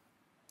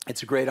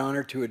 it's a great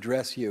honor to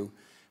address you,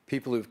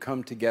 people who've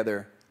come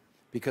together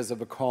because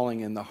of a calling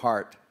in the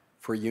heart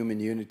for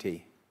human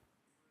unity.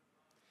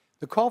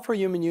 The call for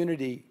human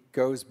unity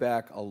goes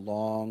back a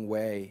long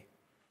way.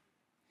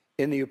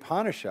 In the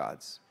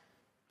Upanishads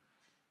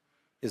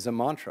is a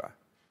mantra,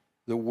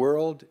 the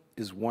world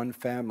is one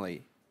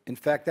family. In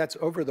fact, that's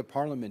over the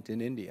parliament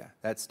in India,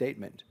 that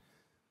statement.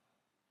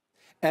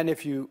 And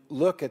if you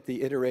look at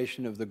the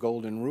iteration of the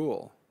Golden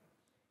Rule,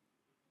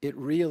 it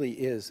really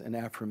is an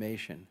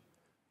affirmation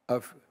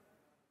of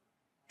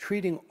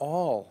treating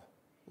all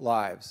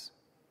lives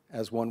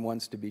as one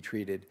wants to be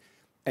treated.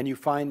 And you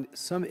find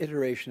some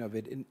iteration of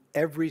it in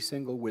every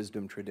single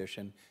wisdom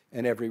tradition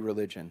and every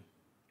religion.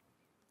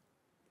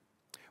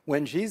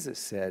 When Jesus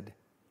said,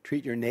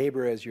 treat your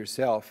neighbor as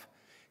yourself,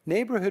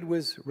 neighborhood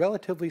was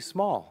relatively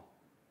small.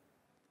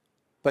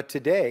 But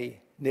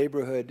today,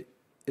 neighborhood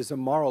is a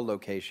moral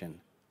location.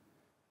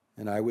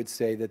 And I would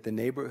say that the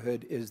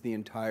neighborhood is the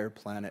entire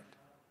planet.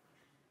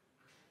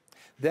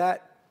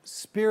 That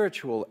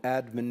spiritual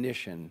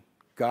admonition,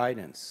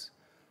 guidance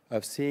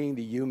of seeing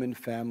the human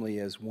family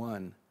as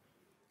one,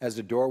 as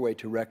a doorway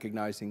to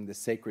recognizing the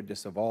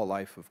sacredness of all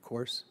life, of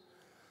course.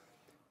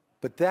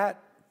 But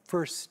that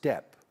first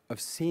step of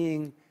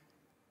seeing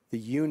the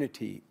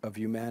unity of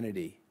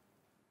humanity,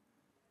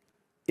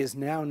 is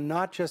now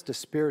not just a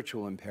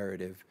spiritual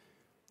imperative,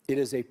 it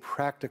is a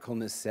practical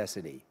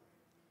necessity.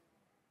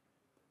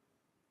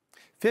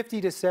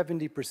 50 to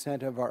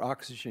 70% of our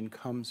oxygen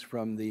comes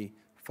from the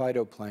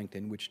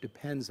phytoplankton, which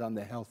depends on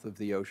the health of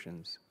the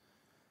oceans.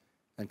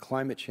 And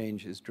climate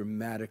change is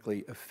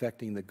dramatically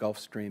affecting the Gulf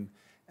Stream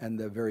and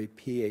the very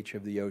pH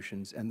of the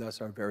oceans, and thus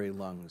our very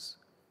lungs.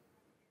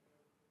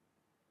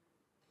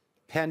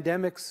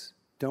 Pandemics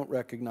don't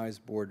recognize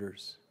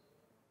borders.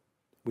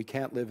 We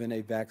can't live in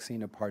a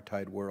vaccine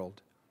apartheid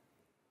world.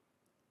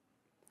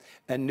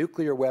 And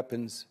nuclear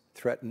weapons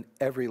threaten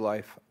every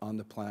life on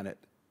the planet.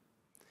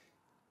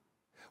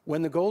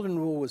 When the Golden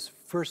Rule was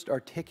first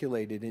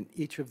articulated in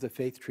each of the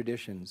faith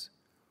traditions,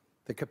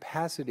 the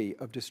capacity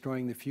of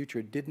destroying the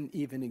future didn't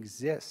even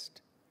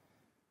exist.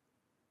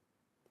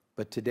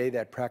 But today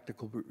that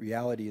practical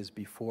reality is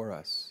before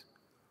us.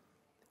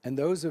 And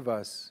those of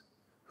us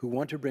who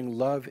want to bring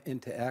love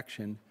into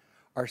action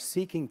are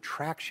seeking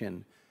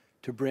traction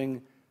to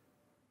bring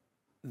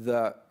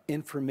the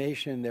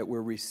information that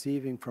we're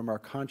receiving from our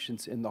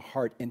conscience in the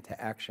heart into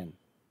action.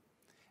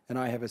 And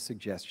I have a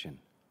suggestion.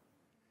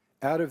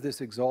 Out of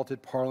this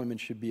exalted parliament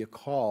should be a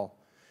call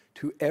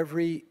to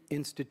every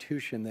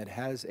institution that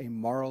has a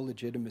moral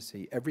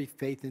legitimacy, every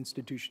faith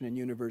institution and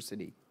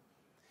university,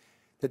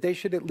 that they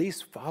should at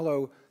least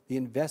follow the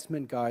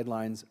investment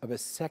guidelines of a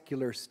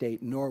secular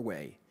state,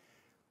 Norway,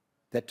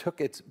 that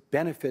took its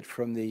benefit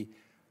from the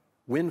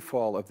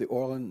windfall of the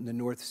oil in the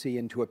North Sea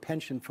into a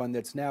pension fund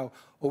that's now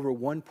over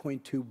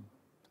 $1.2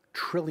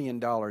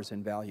 trillion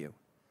in value.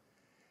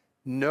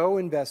 No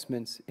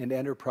investments in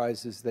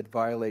enterprises that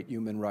violate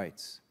human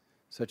rights,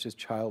 such as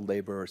child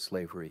labor or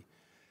slavery.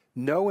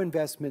 No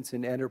investments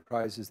in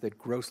enterprises that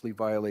grossly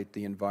violate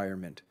the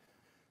environment,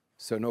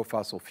 so no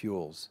fossil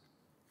fuels.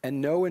 And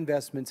no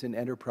investments in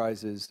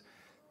enterprises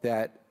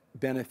that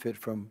benefit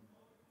from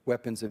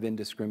weapons of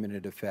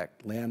indiscriminate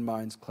effect,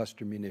 landmines,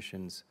 cluster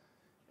munitions,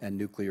 and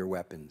nuclear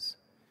weapons.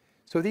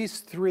 So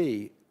these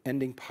three,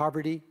 ending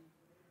poverty,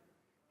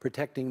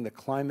 protecting the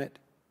climate,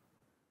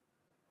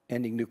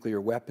 ending nuclear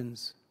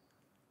weapons,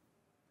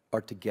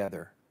 are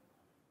together.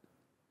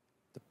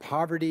 The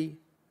poverty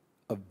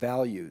of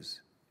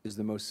values is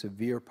the most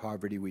severe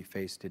poverty we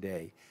face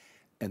today.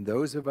 And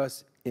those of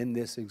us in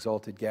this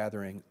exalted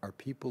gathering are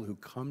people who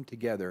come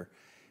together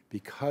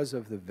because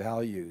of the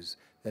values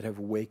that have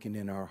awakened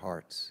in our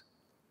hearts.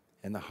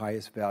 And the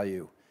highest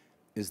value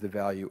is the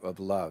value of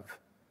love.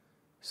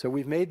 So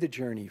we've made the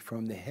journey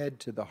from the head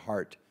to the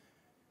heart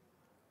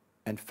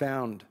and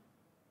found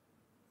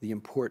the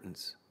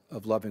importance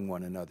of loving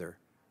one another.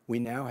 We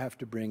now have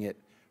to bring it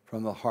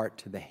from the heart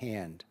to the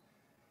hand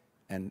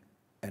and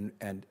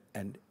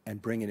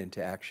bring it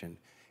into action.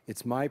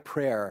 It's my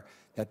prayer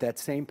that that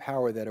same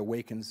power that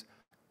awakens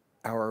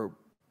our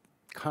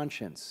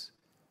conscience,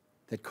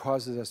 that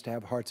causes us to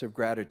have hearts of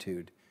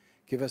gratitude,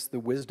 give us the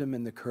wisdom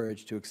and the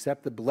courage to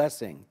accept the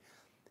blessing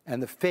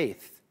and the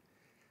faith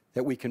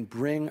that we can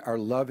bring our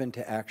love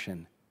into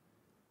action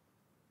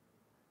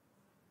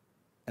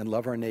and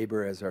love our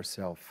neighbor as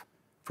ourself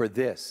for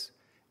this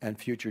and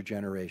future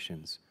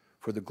generations,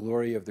 for the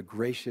glory of the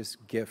gracious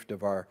gift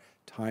of our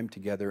time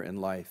together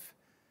in life,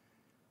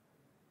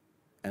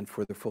 and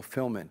for the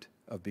fulfillment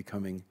of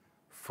becoming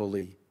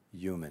fully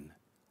human.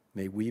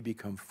 May we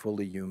become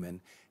fully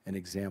human and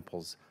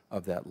examples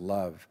of that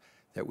love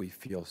that we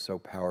feel so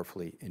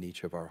powerfully in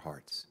each of our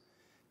hearts.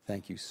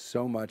 Thank you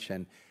so much,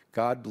 and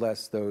God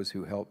bless those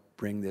who help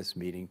bring this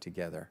meeting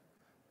together.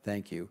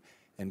 Thank you,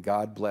 and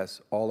God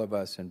bless all of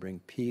us and bring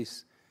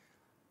peace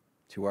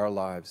to our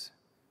lives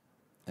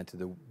and to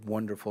the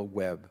wonderful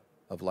web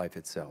of life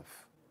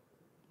itself.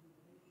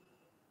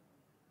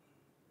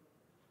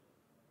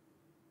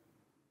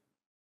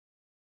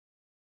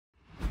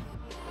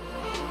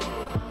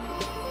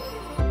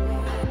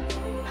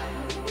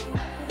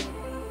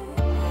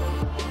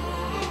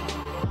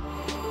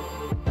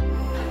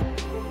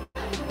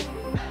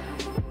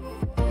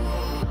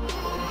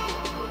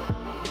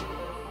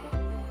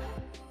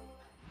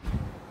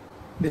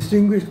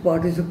 Distinguished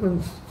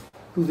participants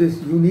to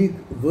this unique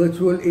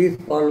virtual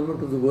 8th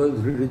Parliament of the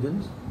world's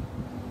religions,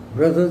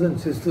 brothers and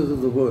sisters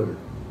of the world.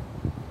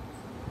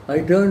 I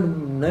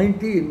turned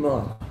 90 in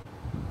March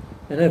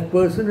and have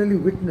personally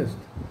witnessed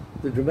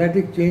the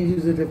dramatic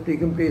changes that have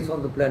taken place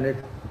on the planet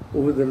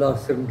over the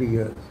last 70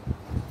 years.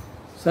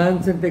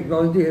 Science and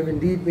technology have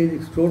indeed made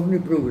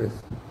extraordinary progress,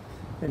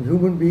 and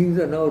human beings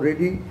are now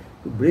ready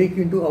to break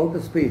into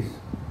outer space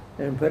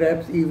and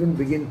perhaps even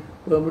begin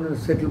permanent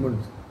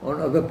settlements on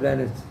other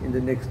planets in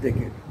the next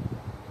decade.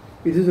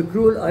 It is a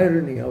cruel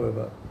irony,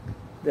 however,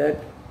 that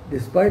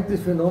despite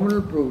this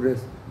phenomenal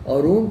progress,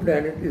 our own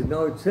planet is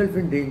now itself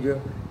in danger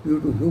due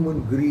to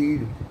human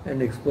greed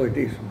and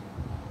exploitation.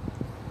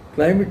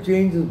 Climate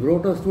change has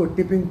brought us to a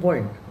tipping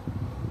point,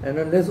 and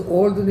unless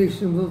all the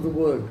nations of the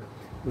world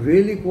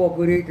really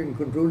cooperate in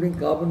controlling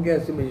carbon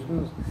gas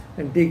emissions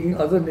and taking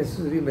other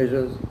necessary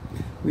measures,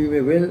 we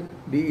may well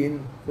be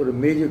in for a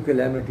major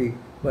calamity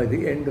by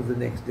the end of the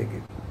next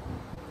decade.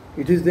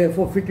 It is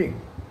therefore fitting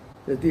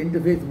that the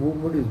interfaith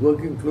movement is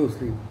working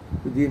closely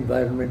with the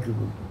environmental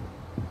movement.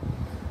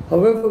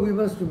 However, we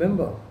must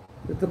remember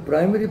that the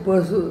primary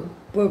purpose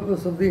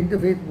of the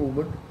interfaith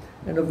movement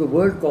and of the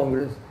World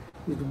Congress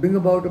is to bring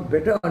about a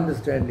better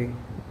understanding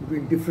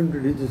between different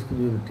religious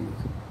communities.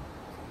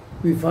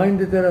 We find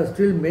that there are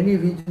still many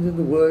regions in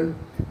the world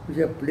which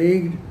are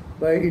plagued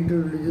by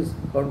interreligious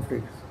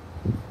conflicts,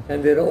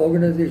 and there are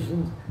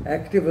organizations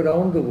active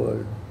around the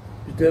world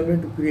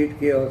determined to create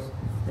chaos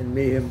and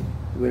mayhem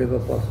wherever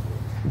possible.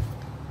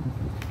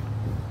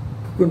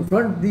 To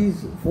confront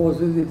these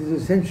forces, it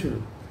is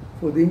essential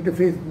for the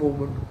interfaith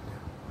movement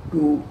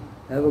to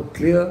have a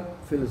clear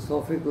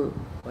philosophical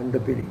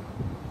underpinning.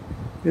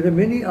 There are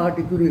many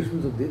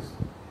articulations of this,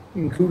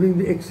 including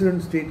the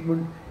excellent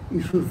statement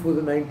issued for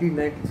the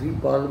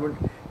 1993 Parliament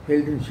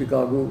held in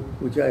Chicago,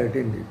 which I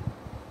attended.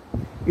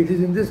 It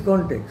is in this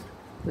context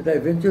that I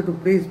venture to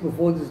place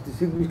before this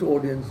distinguished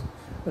audience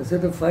a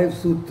set of 5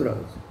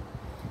 sutras,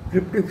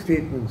 cryptic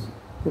statements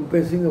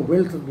compassing a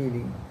wealth of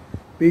meaning,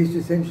 based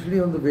essentially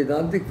on the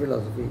Vedantic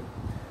philosophy,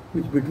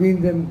 which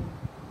between them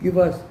give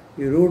us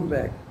a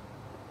roadmap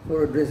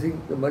for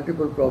addressing the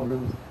multiple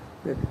problems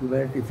that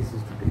humanity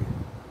faces today.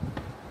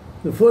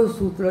 The first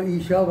sutra,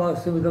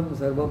 Ishavasyavidam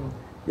Sarvam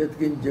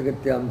Yatkin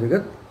Jagatyam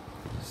Jagat,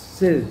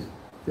 says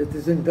that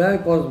this entire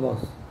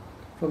cosmos,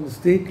 from the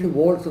stately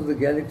vaults of the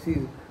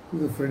galaxies to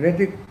the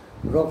frenetic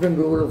rock and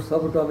roll of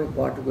subatomic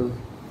particles,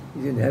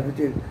 is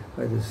inhabited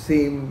by the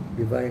same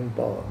divine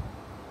power.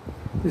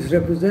 This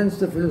represents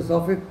the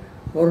philosophic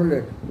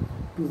correlate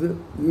to the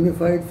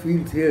unified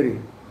field theory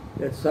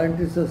that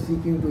scientists are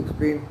seeking to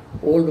explain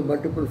all the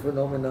multiple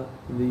phenomena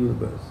in the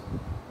universe.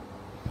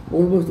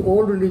 Almost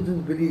all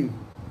religions believe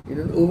in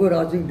an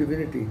overarching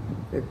divinity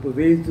that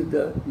pervades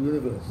the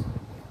universe,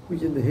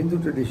 which in the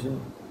Hindu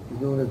tradition is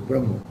known as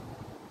Brahma.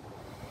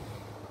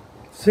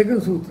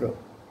 Second sutra,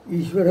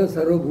 Ishvara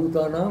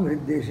Sarvabhutanam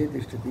Hriddeshe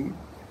Tishtati,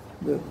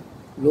 the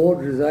Lord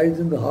resides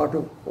in the heart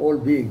of all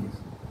beings,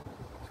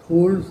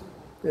 holds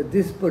that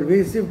this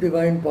pervasive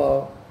divine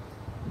power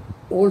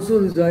also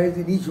resides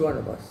in each one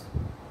of us,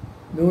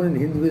 known in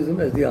Hinduism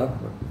as the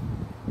Atman.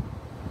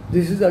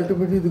 This is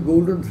ultimately the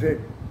golden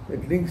thread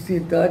that links the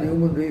entire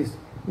human race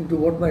into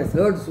what my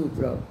third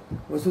sutra,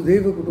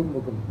 Vasudhaiva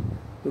Kutumbakam,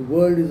 the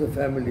world is a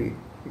family,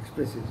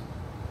 expresses.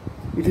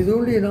 It is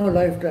only in our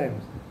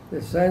lifetimes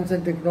that science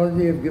and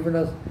technology have given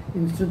us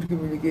instant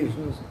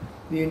communications,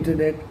 the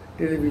internet,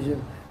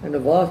 television, and a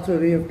vast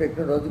array of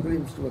technological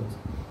instruments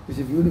which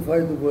have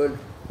unified the world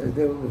as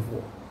never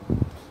before.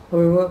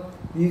 However,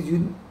 these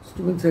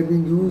instruments have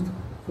been used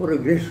for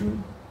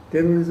aggression,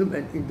 terrorism,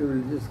 and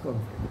interreligious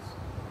conflicts.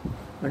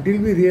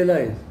 Until we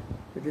realize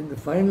that in the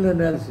final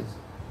analysis,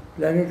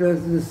 planet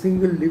Earth is a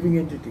single living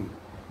entity,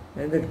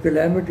 and that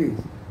calamities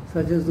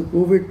such as the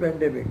COVID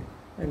pandemic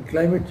and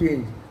climate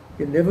change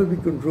can never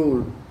be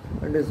controlled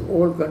unless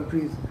all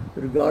countries,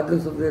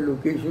 regardless of their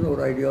location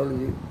or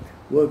ideology,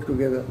 work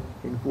together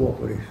in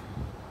cooperation.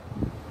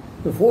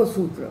 The fourth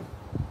sutra,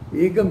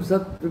 Ekam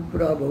Sat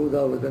Vipra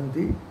Bahuda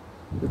Vadanti,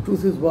 the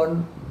truth is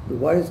one, the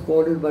wise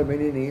call it by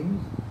many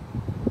names,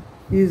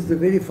 is the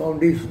very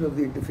foundation of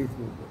the interfaith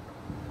movement.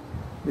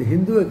 The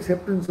Hindu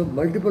acceptance of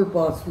multiple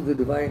paths to the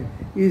divine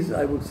is,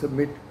 I would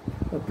submit,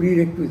 a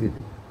prerequisite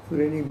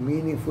for any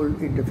meaningful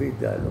interfaith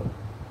dialogue.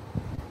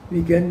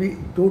 We can be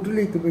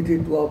totally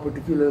committed to our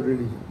particular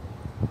religion,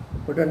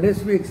 but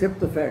unless we accept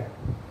the fact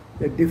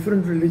that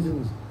different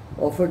religions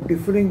offer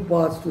differing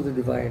paths to the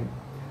divine,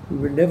 we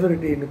will never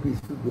attain a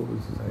peaceful global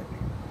society.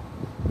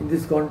 In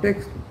this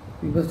context,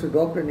 we must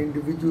adopt an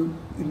individual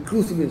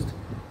inclusivist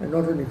and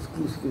not an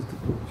exclusivist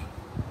approach.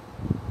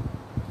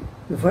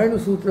 The final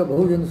sutra,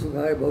 Bahujan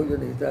Sukhaya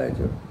Bahujan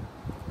Hitaya,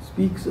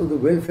 speaks of the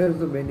welfare of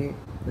the many,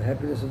 the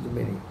happiness of the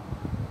many.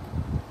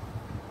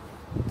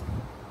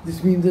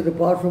 This means that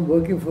apart from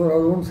working for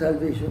our own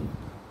salvation,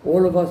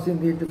 all of us in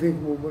the interfaith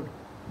movement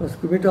must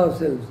commit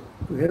ourselves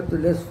to help the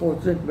less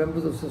fortunate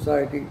members of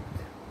society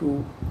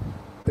to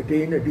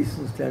attain a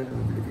decent standard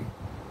of living.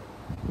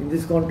 In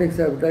this context,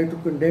 I would like to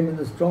condemn in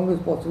the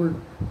strongest possible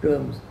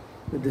terms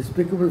the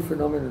despicable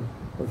phenomenon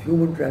of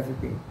human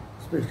trafficking,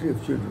 especially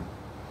of children.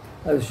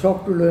 I was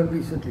shocked to learn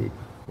recently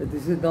that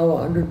this is now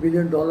a $100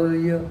 billion a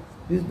year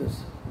business,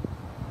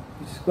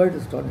 which is quite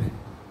astonishing.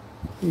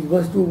 We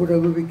must do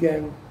whatever we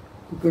can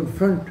to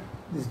confront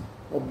this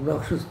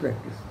obnoxious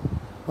practice.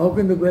 How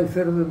can the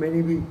welfare of the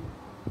many be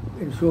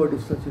ensured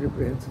if such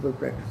reprehensible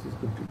practices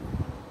continue?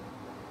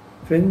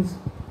 Friends,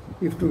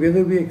 if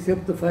together we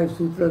accept the 5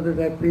 sutras that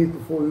I placed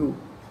before you,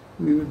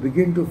 we will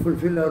begin to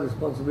fulfill our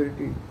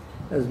responsibility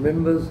as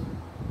members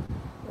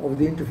of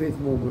the interfaith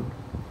movement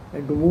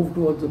and to move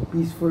towards a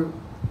peaceful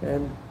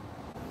and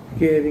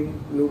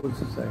caring global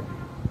society.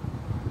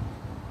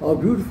 Our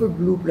beautiful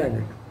blue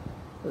planet,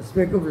 a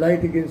speck of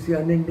light against the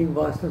unending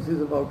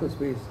vastnesses of outer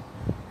space,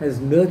 has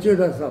nurtured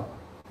us up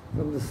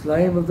from the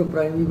slime of the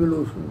primeval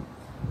ocean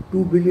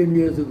 2 billion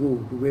years ago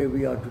to where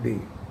we are today.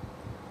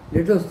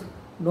 Let us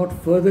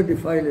not further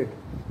defile it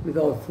with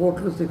our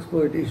thoughtless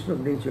exploitation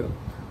of nature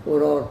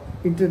or our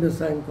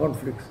internecine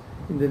conflicts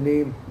in the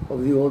name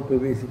of the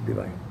all-pervasive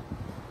divine.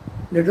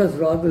 Let us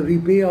rather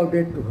repay our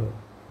debt to her,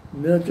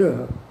 nurture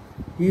her,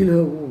 heal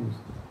her wounds,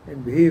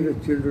 and behave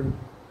as children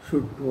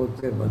should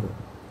towards their mother.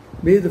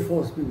 May the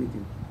force be with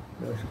you.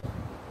 Namaskar.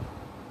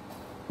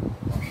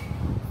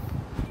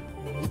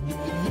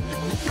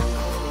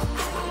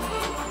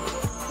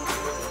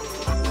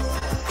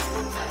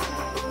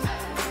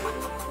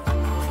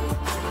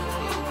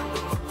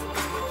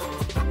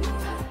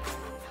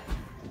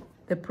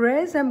 The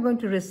prayers I'm going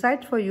to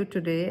recite for you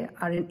today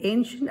are in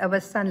ancient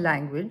Avestan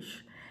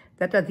language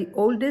that are the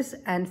oldest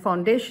and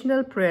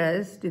foundational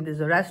prayers in the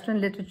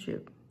Zoroastrian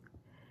literature.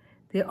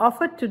 They are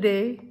offered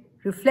today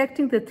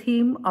reflecting the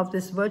theme of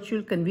this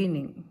virtual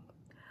convening,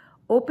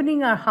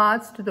 opening our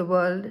hearts to the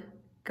world,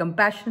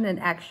 compassion and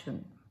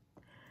action.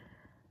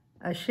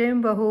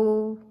 Ashem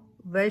Bahu,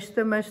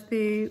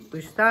 Vaishtamasti,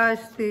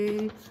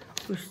 Ushtasti,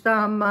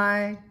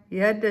 Ushtahamai,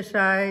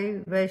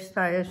 Yadashai,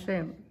 Vaishtaya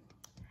Hashem.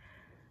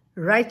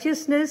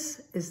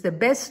 Righteousness is the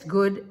best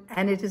good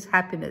and it is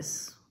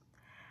happiness.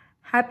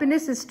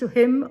 Happiness is to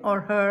him or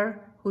her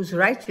who's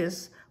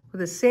righteous for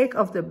the sake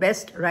of the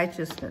best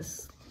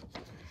righteousness.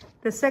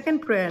 The second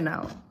prayer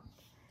now.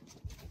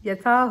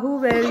 Yathahu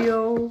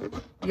Veryo,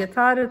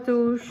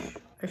 Yatharatush,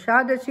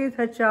 Ashadachit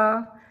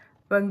Hacha,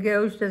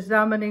 Vangeush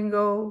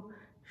Dasdamaningo,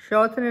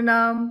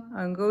 Shotranam,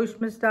 Angush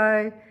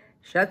Mistai,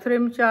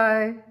 Shatrim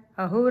Chai,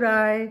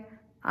 Ahurai,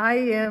 I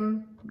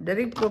am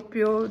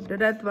Darikopyo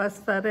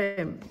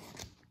Daratwastarem.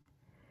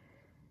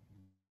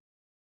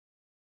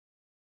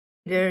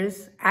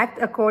 Leaders act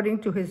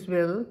according to his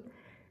will,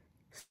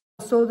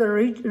 so the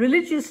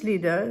religious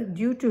leader,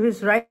 due to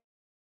his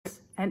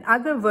righteousness and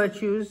other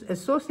virtues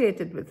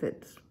associated with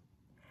it.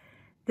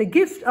 The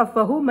gift of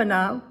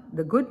Vahumana,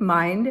 the good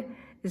mind,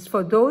 is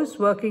for those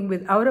working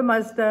with Aura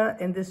Mazda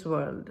in this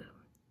world.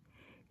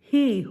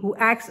 He who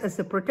acts as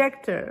the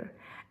protector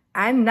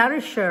and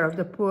nourisher of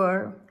the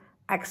poor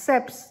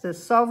accepts the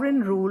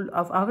sovereign rule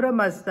of Aura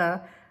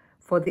Mazda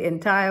for the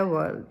entire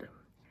world.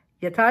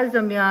 Yatha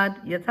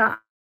Zamyad, Yatha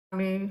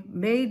Ami,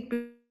 may it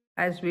be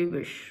as we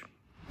wish.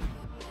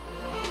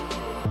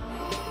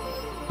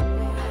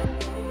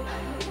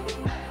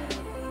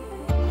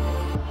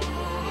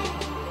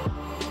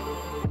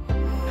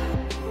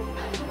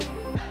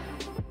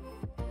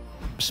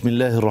 بسم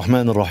الله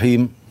الرحمن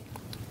الرحيم.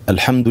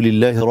 الحمد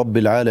لله رب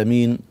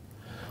العالمين،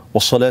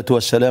 والصلاة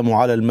والسلام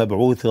على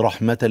المبعوث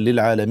رحمة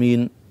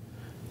للعالمين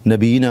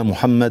نبينا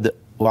محمد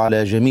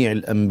وعلى جميع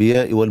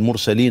الأنبياء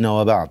والمرسلين،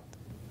 وبعد.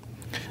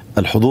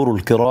 الحضور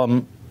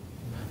الكرام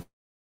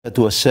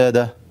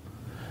والسادة،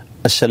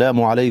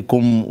 السلام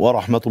عليكم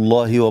ورحمة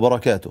الله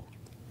وبركاته.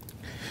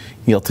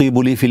 يطيب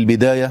لي في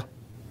البداية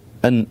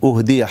أن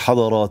أهدي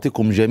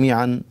حضراتكم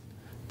جميعا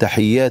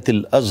تحيات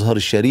الأزهر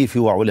الشريف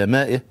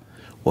وعلمائه،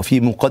 وفي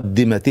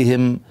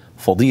مقدمتهم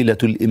فضيلة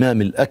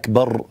الإمام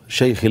الأكبر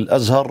شيخ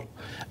الأزهر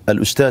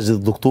الأستاذ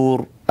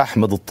الدكتور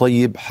أحمد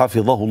الطيب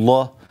حفظه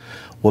الله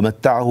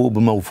ومتعه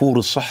بموفور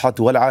الصحة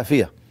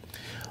والعافية،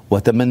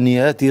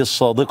 وتمنياته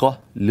الصادقة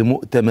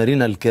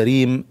لمؤتمرنا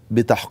الكريم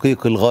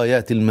بتحقيق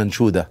الغايات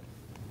المنشودة.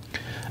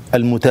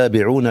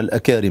 المتابعون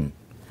الأكارم،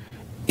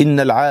 إن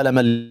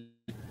العالم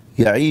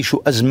يعيش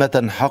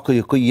أزمة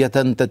حقيقية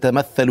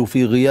تتمثل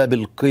في غياب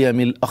القيم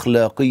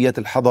الأخلاقية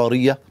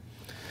الحضارية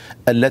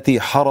التي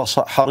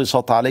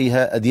حرصت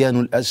عليها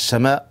أديان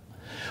السماء،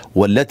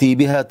 والتي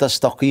بها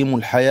تستقيم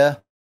الحياة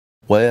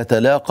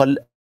ويتلاقى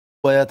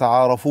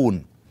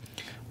ويتعارفون.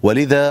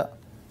 ولذا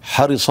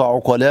حرص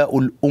عقلاء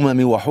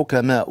الأمم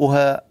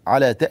وحكماؤها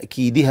على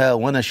تأكيدها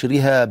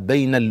ونشرها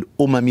بين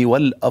الأمم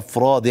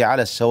والأفراد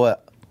على السواء.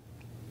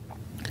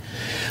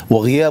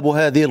 وغياب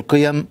هذه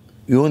القيم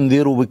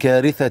ينذر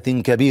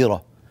بكارثة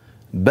كبيرة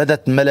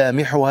بدت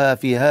ملامحها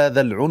في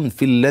هذا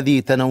العنف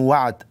الذي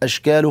تنوعت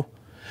أشكاله،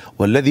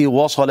 والذي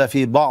وصل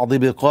في بعض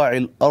بقاع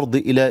الأرض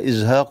إلى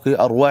إزهاق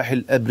أرواح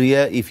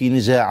الأبرياء في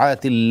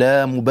نزاعات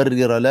لا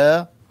مبرر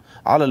لها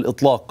على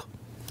الإطلاق،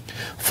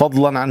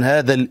 فضلا عن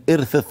هذا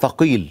الإرث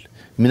الثقيل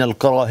من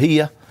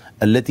الكراهية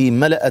التي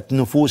ملأت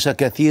نفوس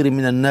كثير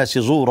من الناس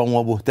زورا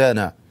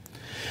وبهتانا.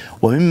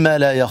 ومما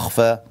لا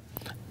يخفى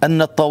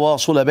أن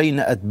التواصل بين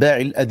أتباع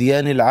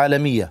الأديان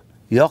العالمية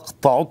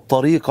يقطع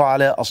الطريق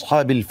على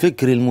أصحاب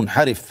الفكر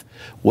المنحرف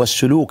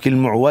والسلوك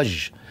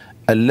المعوج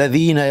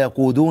الذين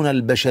يقودون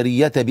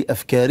البشرية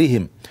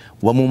بأفكارهم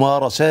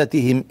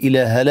وممارساتهم إلى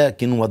هلاك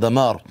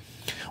ودمار.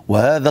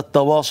 وهذا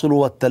التواصل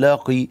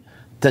والتلاقي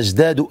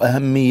تزداد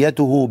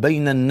أهميته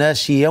بين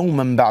الناس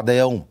يوما بعد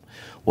يوم،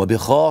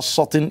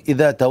 وبخاصة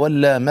إذا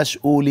تولى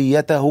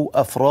مسؤوليته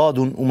أفراد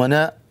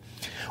أمناء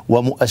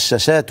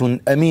ومؤسسات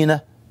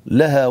أمينة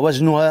لها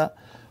وزنها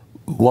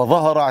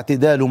وظهر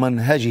اعتدال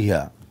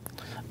منهجها.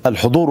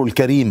 الحضور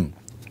الكريم،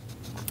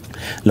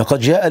 لقد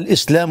جاء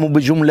الإسلام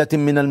بجملة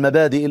من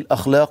المبادئ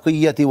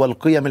الأخلاقية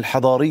والقيم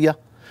الحضارية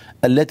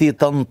التي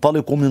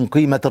تنطلق من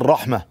قيمة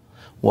الرحمة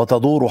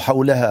وتدور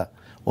حولها،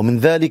 ومن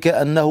ذلك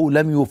أنه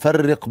لم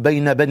يفرق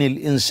بين بني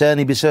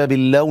الإنسان بسبب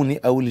اللون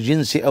أو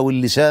الجنس أو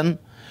اللسان،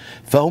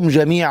 فهم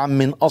جميعا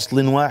من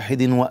أصل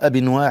واحد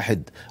وأب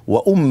واحد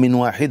وأم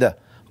واحدة.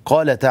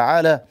 قال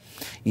تعالى: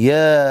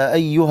 يا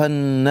أيها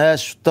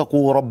الناس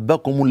اتقوا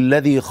ربكم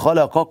الذي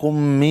خلقكم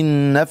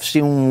من نفس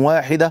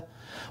واحدة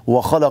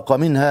وخلق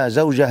منها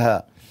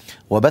زوجها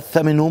وبث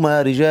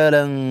منهما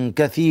رجالا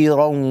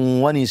كثيرا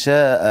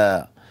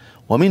ونساء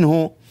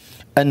ومنه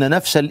أن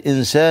نفس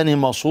الإنسان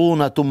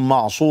مصونة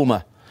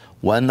معصومة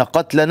وأن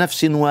قتل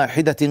نفس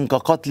واحدة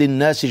كقتل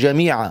الناس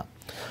جميعا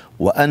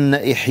وأن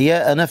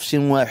إحياء نفس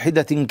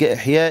واحدة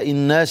كإحياء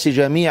الناس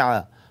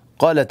جميعا.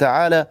 قال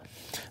تعالى: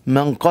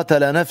 من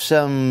قتل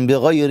نفسا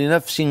بغير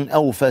نفس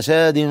أو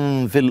فساد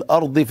في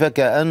الأرض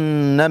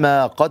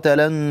فكأنما قتل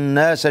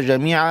الناس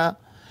جميعا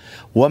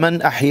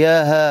ومن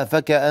أحياها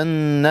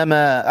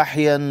فكأنما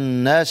أحيا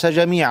الناس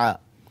جميعا.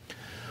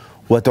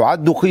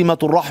 وتعد قيمة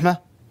الرحمة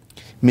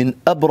من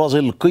أبرز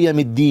القيم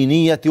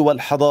الدينية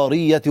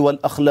والحضارية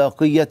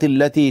والأخلاقية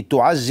التي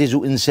تعزز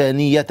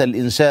إنسانية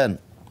الإنسان،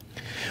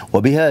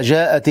 وبها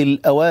جاءت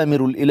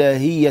الأوامر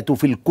الإلهية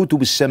في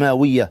الكتب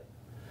السماوية.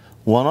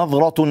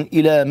 ونظرة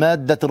إلى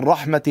مادة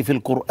الرحمة في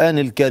القرآن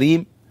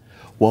الكريم،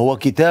 وهو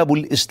كتاب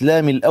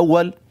الإسلام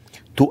الأول،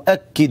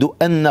 تؤكد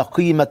أن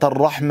قيمة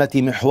الرحمة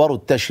محور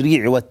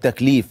التشريع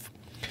والتكليف،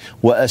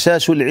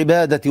 وأساس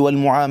العبادة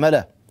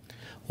والمعاملة،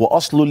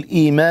 وأصل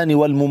الإيمان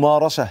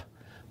والممارسة.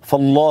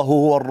 فالله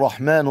هو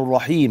الرحمن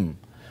الرحيم،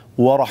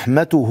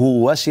 ورحمته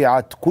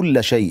وسعت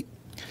كل شيء.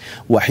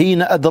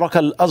 وحين أدرك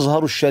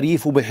الأزهر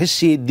الشريف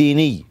بحسه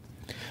الديني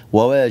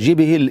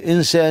وواجبه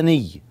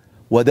الإنساني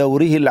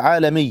ودوره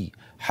العالمي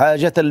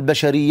حاجة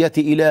البشرية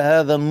إلى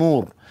هذا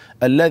النور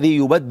الذي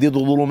يبدد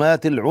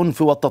ظلمات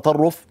العنف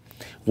والتطرف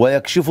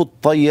ويكشف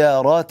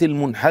الطيارات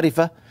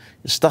المنحرفة،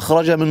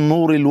 استخرج من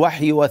نور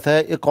الوحي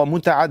وثائق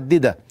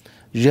متعددة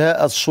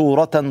جاءت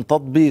صورة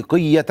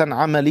تطبيقية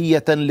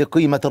عملية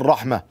لقيمة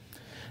الرحمة،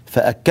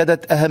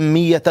 فأكدت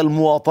أهمية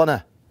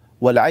المواطنة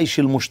والعيش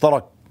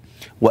المشترك،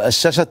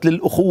 وأسست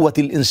للأخوة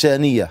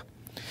الإنسانية.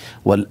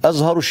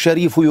 والأزهر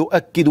الشريف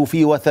يؤكد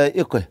في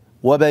وثائقه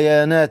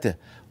وبياناته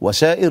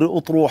وسائر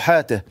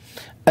أطروحاته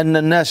أن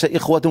الناس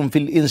إخوة في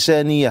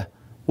الإنسانية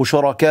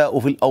وشركاء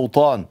في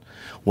الأوطان،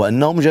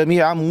 وأنهم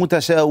جميعا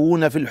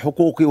متساوون في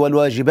الحقوق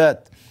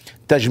والواجبات،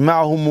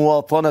 تجمعهم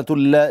مواطنة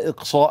لا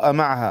إقصاء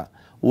معها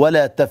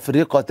ولا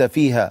تفرقة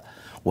فيها،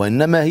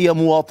 وإنما هي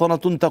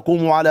مواطنة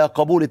تقوم على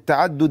قبول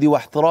التعدد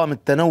واحترام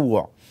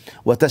التنوع،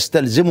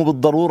 وتستلزم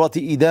بالضرورة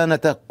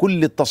إدانة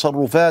كل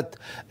التصرفات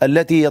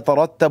التي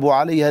يترتب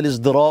عليها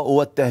الازدراء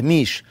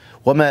والتهميش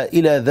وما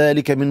إلى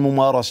ذلك من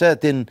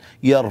ممارسات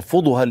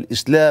يرفضها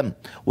الإسلام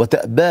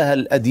وتأباها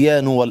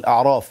الأديان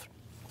والأعراف.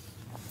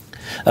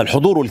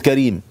 الحضور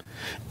الكريم،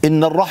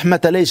 إن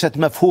الرحمة ليست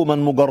مفهوما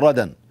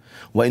مجردا،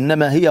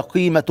 وإنما هي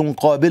قيمة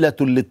قابلة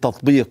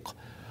للتطبيق،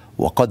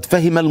 وقد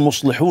فهم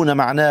المصلحون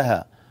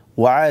معناها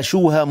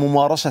وعاشوها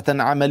ممارسة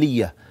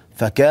عملية،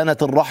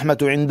 فكانت الرحمة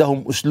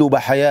عندهم أسلوب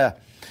حياة.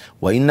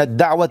 وإن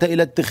الدعوة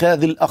إلى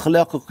اتخاذ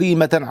الأخلاق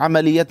قيمة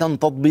عملية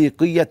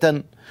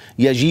تطبيقية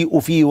يجيء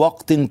في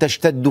وقت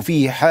تشتد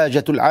فيه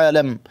حاجة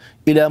العالم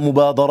إلى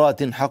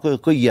مبادرات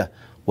حقيقية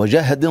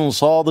وجهد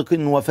صادق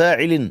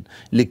وفاعل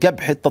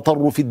لكبح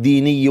التطرف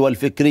الديني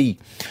والفكري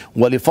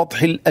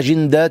ولفتح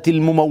الأجندات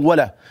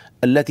الممولة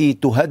التي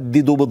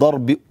تهدد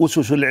بضرب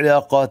أسس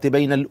العلاقات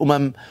بين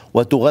الأمم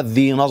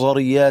وتغذي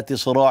نظريات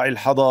صراع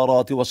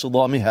الحضارات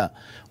وصدامها.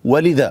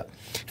 ولذا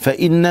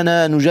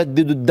فإننا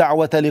نجدد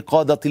الدعوة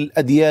لقادة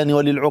الأديان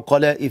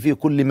وللعقلاء في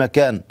كل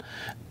مكان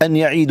أن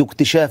يعيدوا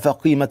اكتشاف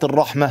قيمة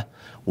الرحمة،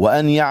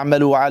 وأن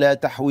يعملوا على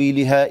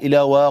تحويلها إلى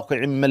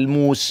واقع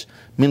ملموس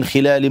من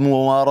خلال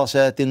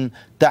ممارسات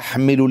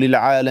تحمل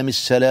للعالم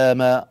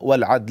السلام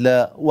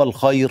والعدل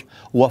والخير.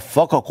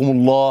 وفقكم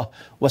الله،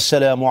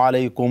 والسلام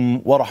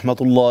عليكم ورحمة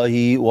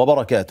الله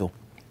وبركاته.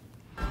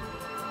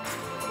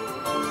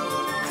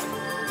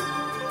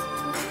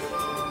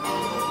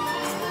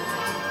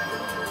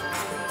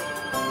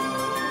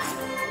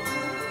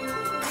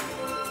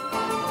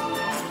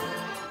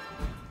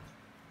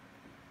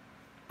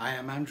 I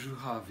am Andrew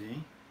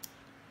Harvey,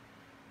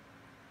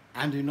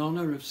 and in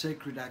honor of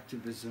sacred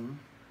activism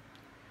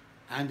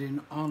and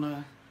in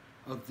honor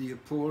of the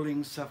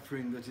appalling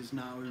suffering that is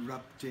now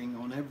erupting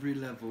on every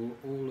level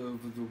all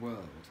over the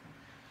world,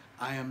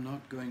 I am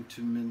not going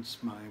to mince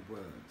my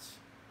words.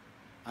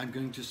 I'm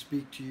going to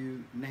speak to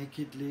you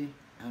nakedly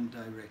and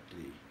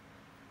directly.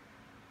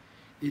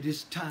 It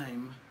is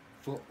time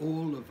for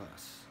all of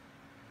us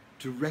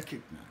to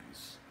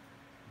recognize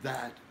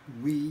that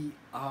we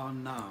are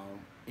now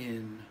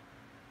in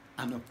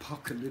an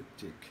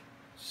apocalyptic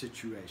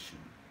situation.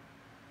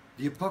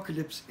 The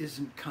apocalypse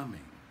isn't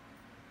coming,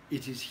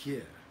 it is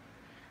here,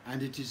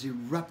 and it is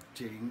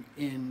erupting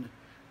in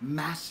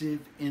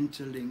massive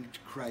interlinked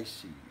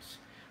crises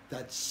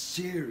that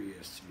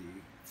seriously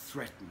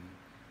threaten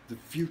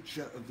the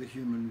future of the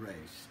human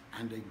race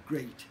and a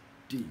great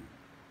deal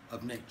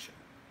of nature.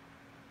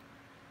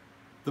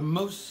 The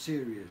most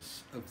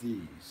serious of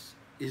these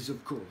is,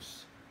 of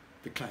course,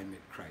 the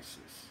climate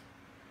crisis.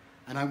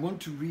 And I want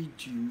to read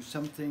to you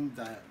something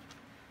that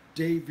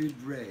David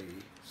Ray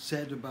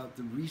said about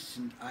the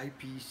recent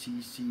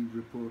IPCC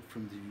report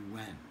from the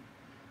UN,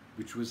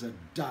 which was a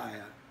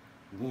dire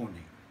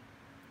warning.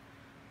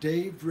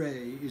 Dave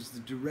Ray is the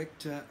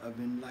director of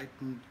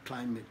Enlightened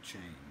Climate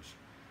Change,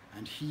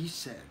 and he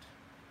said,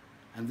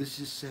 and this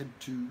is said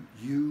to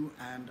you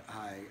and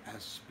I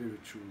as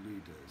spiritual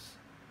leaders,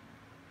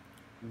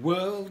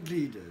 world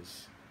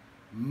leaders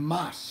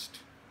must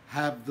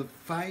have the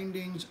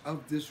findings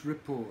of this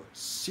report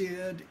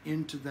seared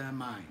into their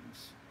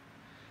minds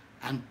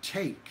and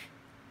take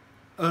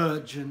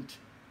urgent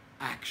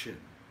action.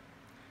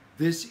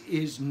 This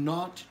is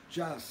not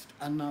just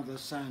another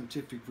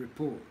scientific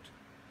report.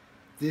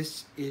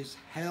 This is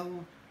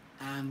hell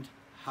and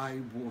high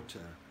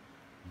water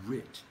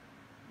writ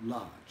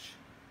large.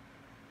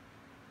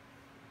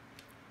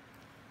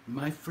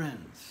 My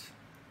friends,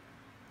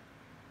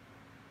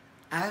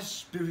 as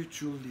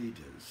spiritual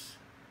leaders,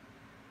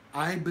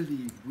 I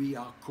believe we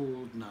are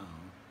called now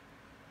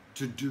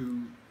to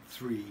do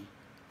three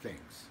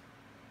things.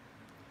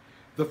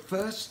 The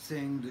first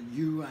thing that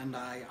you and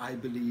I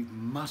believe,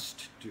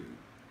 must do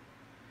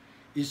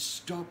is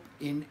stop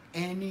in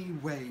any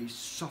way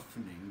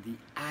softening the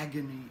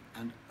agony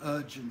and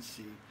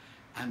urgency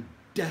and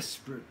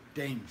desperate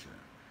danger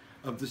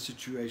of the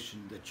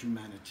situation that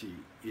humanity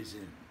is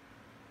in.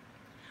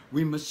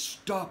 We must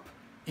stop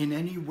in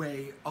any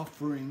way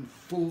offering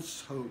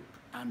false hope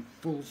and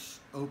false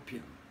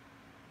opium.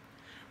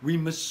 We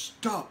must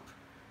stop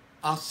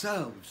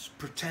ourselves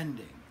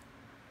pretending,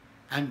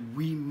 and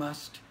we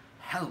must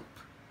help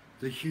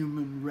the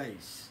human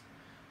race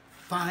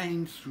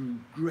find through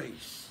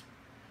grace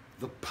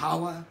the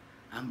power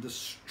and the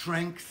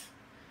strength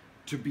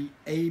to be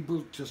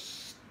able to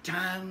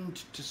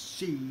stand to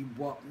see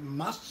what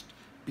must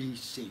be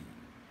seen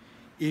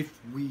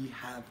if we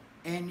have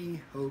any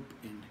hope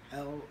in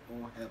hell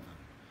or heaven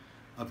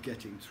of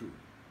getting through.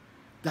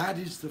 That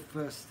is the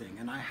first thing.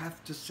 And I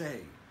have to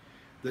say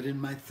that in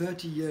my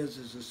 30 years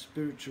as a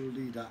spiritual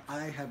leader,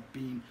 I have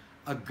been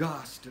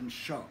aghast and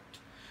shocked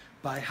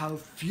by how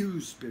few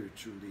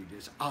spiritual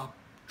leaders are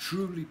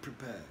truly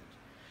prepared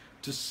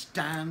to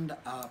stand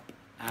up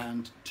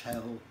and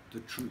tell the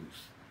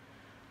truth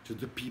to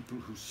the people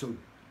who so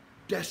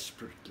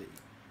desperately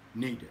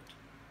need it.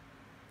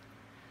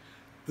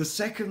 The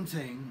second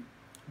thing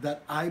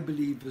that I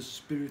believe as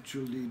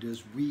spiritual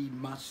leaders we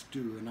must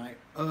do, and I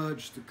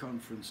urge the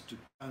conference to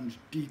plunge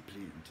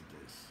deeply into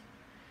this,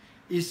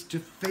 is to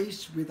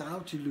face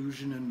without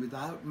illusion and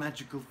without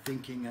magical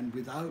thinking and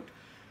without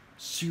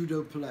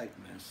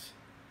pseudo-politeness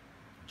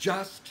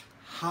just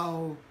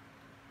how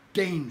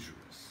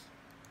dangerous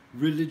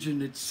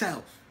religion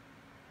itself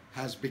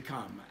has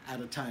become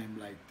at a time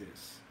like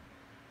this.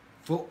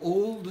 For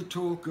all the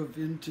talk of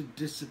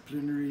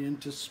interdisciplinary,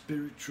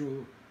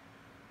 interspiritual,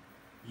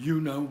 you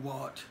know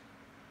what,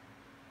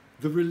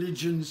 the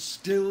religions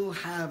still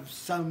have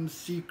some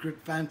secret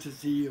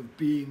fantasy of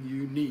being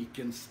unique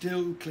and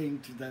still cling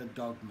to their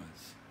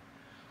dogmas.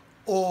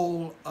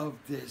 All of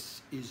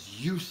this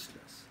is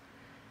useless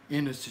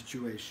in a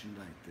situation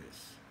like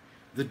this.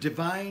 The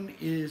divine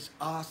is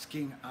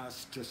asking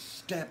us to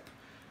step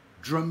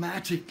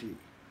dramatically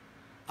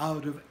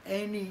out of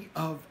any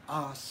of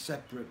our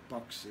separate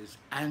boxes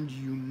and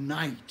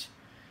unite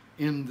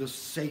in the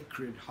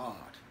sacred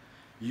heart.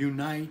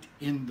 Unite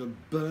in the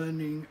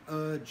burning,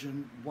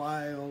 urgent,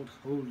 wild,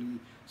 holy,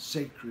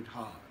 sacred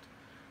heart,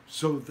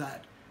 so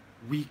that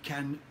we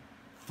can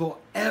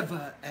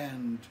forever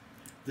end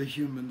the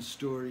human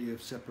story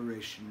of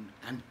separation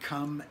and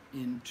come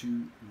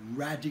into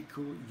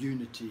radical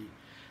unity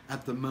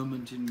at the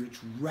moment in which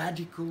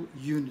radical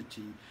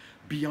unity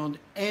beyond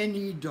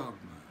any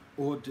dogma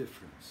or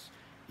difference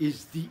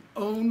is the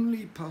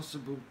only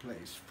possible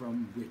place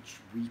from which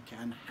we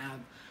can have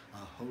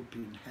a hope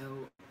in hell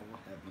or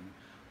heaven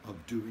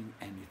of doing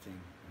anything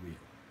real.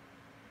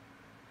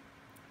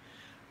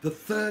 The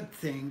third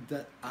thing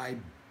that I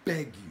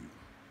beg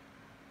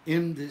you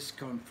in this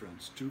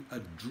conference to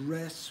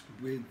address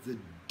with the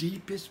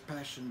deepest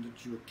passion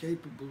that you are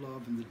capable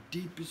of and the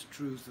deepest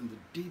truth and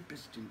the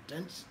deepest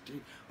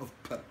intensity of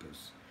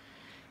purpose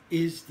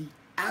is the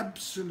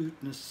absolute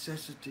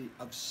necessity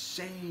of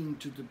saying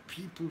to the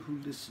people who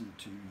listen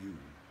to you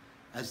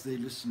as they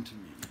listen to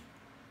me,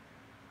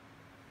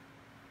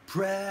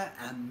 prayer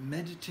and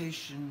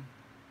meditation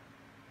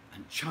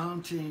and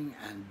chanting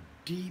and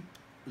deep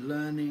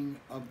learning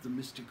of the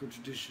mystical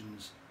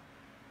traditions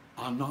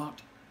are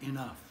not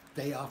enough.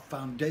 They are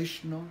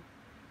foundational,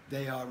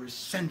 they are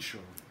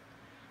essential,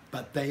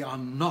 but they are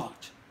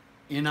not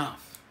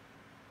enough,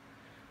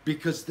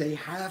 because they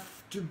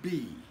have to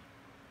be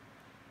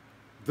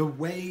the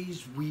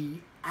ways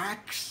we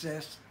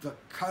access the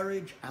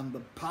courage and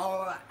the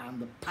power and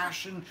the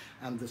passion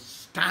and the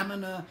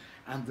stamina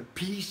and the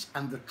peace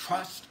and the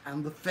trust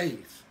and the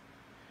faith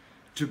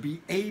to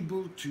be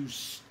able to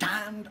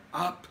stand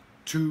up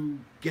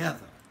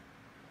together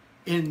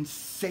in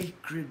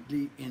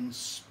sacredly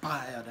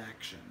inspired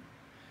action.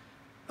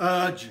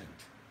 Urgent,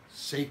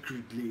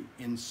 sacredly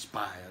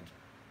inspired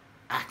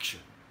action.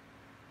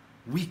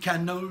 We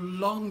can no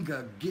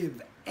longer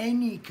give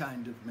any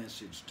kind of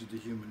message to the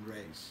human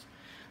race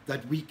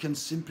that we can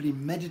simply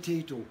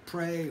meditate or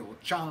pray or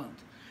chant,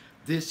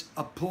 this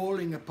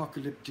appalling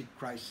apocalyptic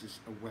crisis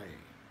away,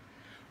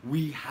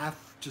 we have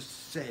to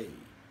say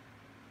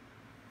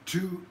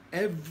to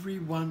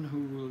everyone who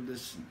will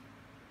listen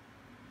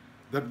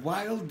that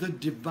while the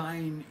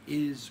divine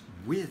is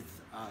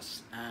with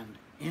us and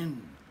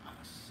in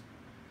us,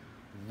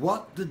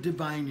 what the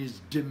divine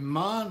is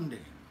demanding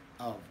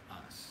of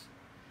us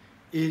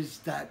is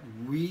that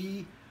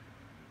we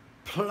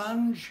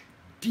plunge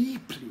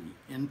deeply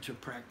into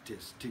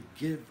practice to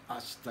give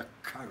us the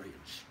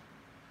courage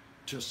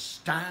to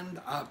stand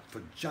up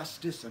for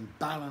justice and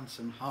balance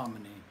and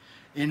harmony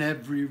in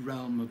every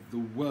realm of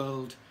the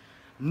world,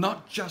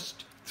 not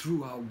just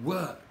through our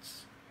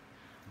words,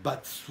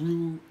 but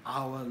through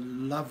our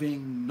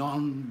loving,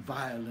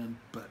 non-violent,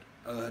 but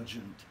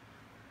urgent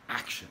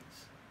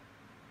actions.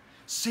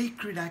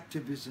 Sacred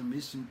activism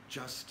isn't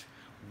just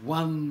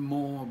one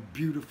more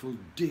beautiful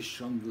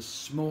dish on the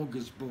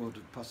smorgasbord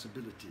of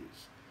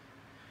possibilities.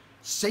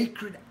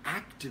 Sacred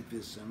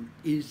activism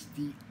is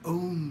the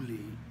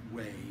only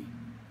way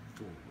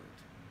forward.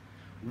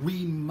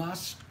 We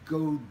must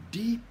go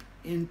deep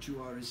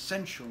into our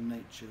essential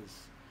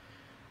natures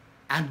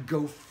and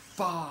go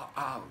far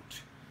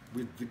out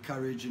with the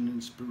courage and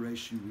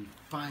inspiration we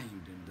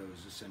find in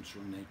those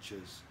essential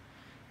natures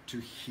to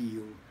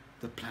heal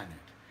the planet.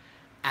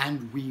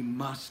 And we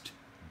must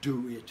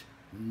do it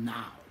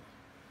now,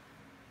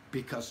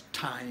 because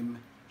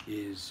time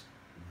is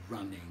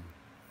running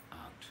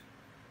out.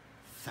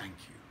 Thank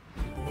you.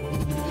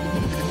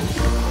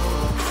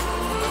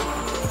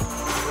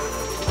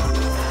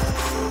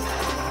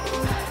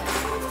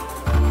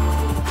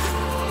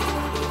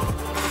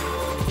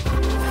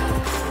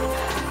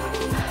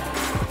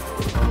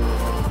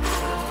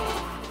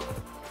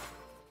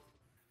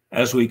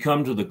 As we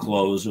come to the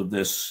close of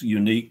this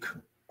unique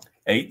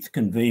 8th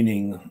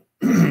convening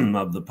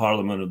of the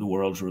Parliament of the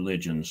World's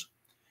Religions,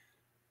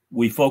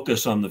 we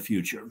focus on the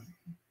future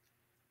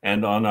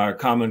and on our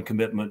common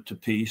commitment to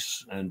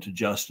peace and to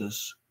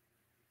justice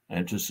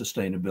and to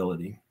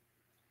sustainability.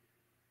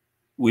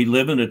 We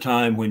live in a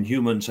time when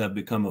humans have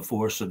become a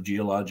force of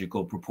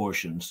geological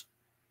proportions,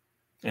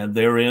 and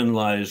therein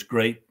lies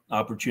great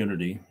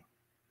opportunity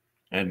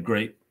and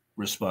great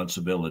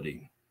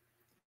responsibility.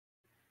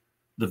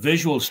 The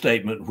visual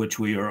statement, which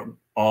we are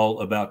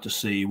all about to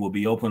see, will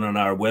be open on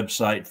our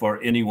website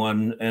for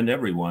anyone and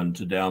everyone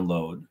to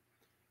download.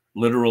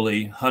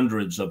 Literally,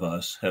 hundreds of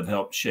us have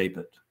helped shape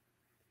it.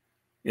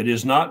 It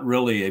is not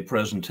really a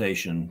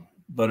presentation,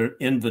 but an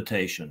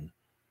invitation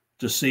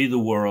to see the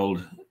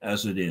world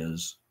as it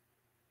is,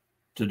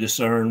 to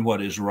discern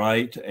what is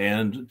right,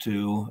 and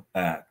to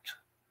act.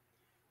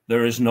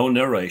 There is no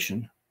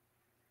narration.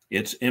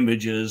 Its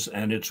images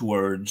and its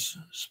words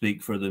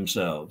speak for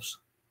themselves.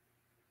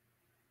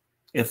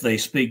 If they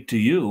speak to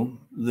you,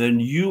 then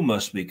you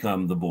must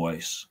become the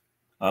voice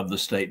of the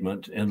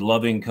statement in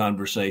loving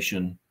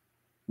conversation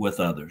with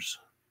others.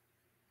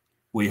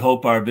 We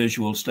hope our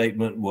visual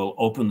statement will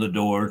open the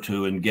door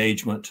to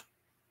engagement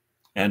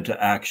and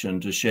to action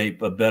to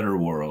shape a better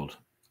world,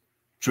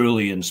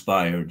 truly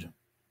inspired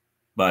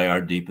by our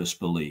deepest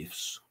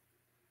beliefs.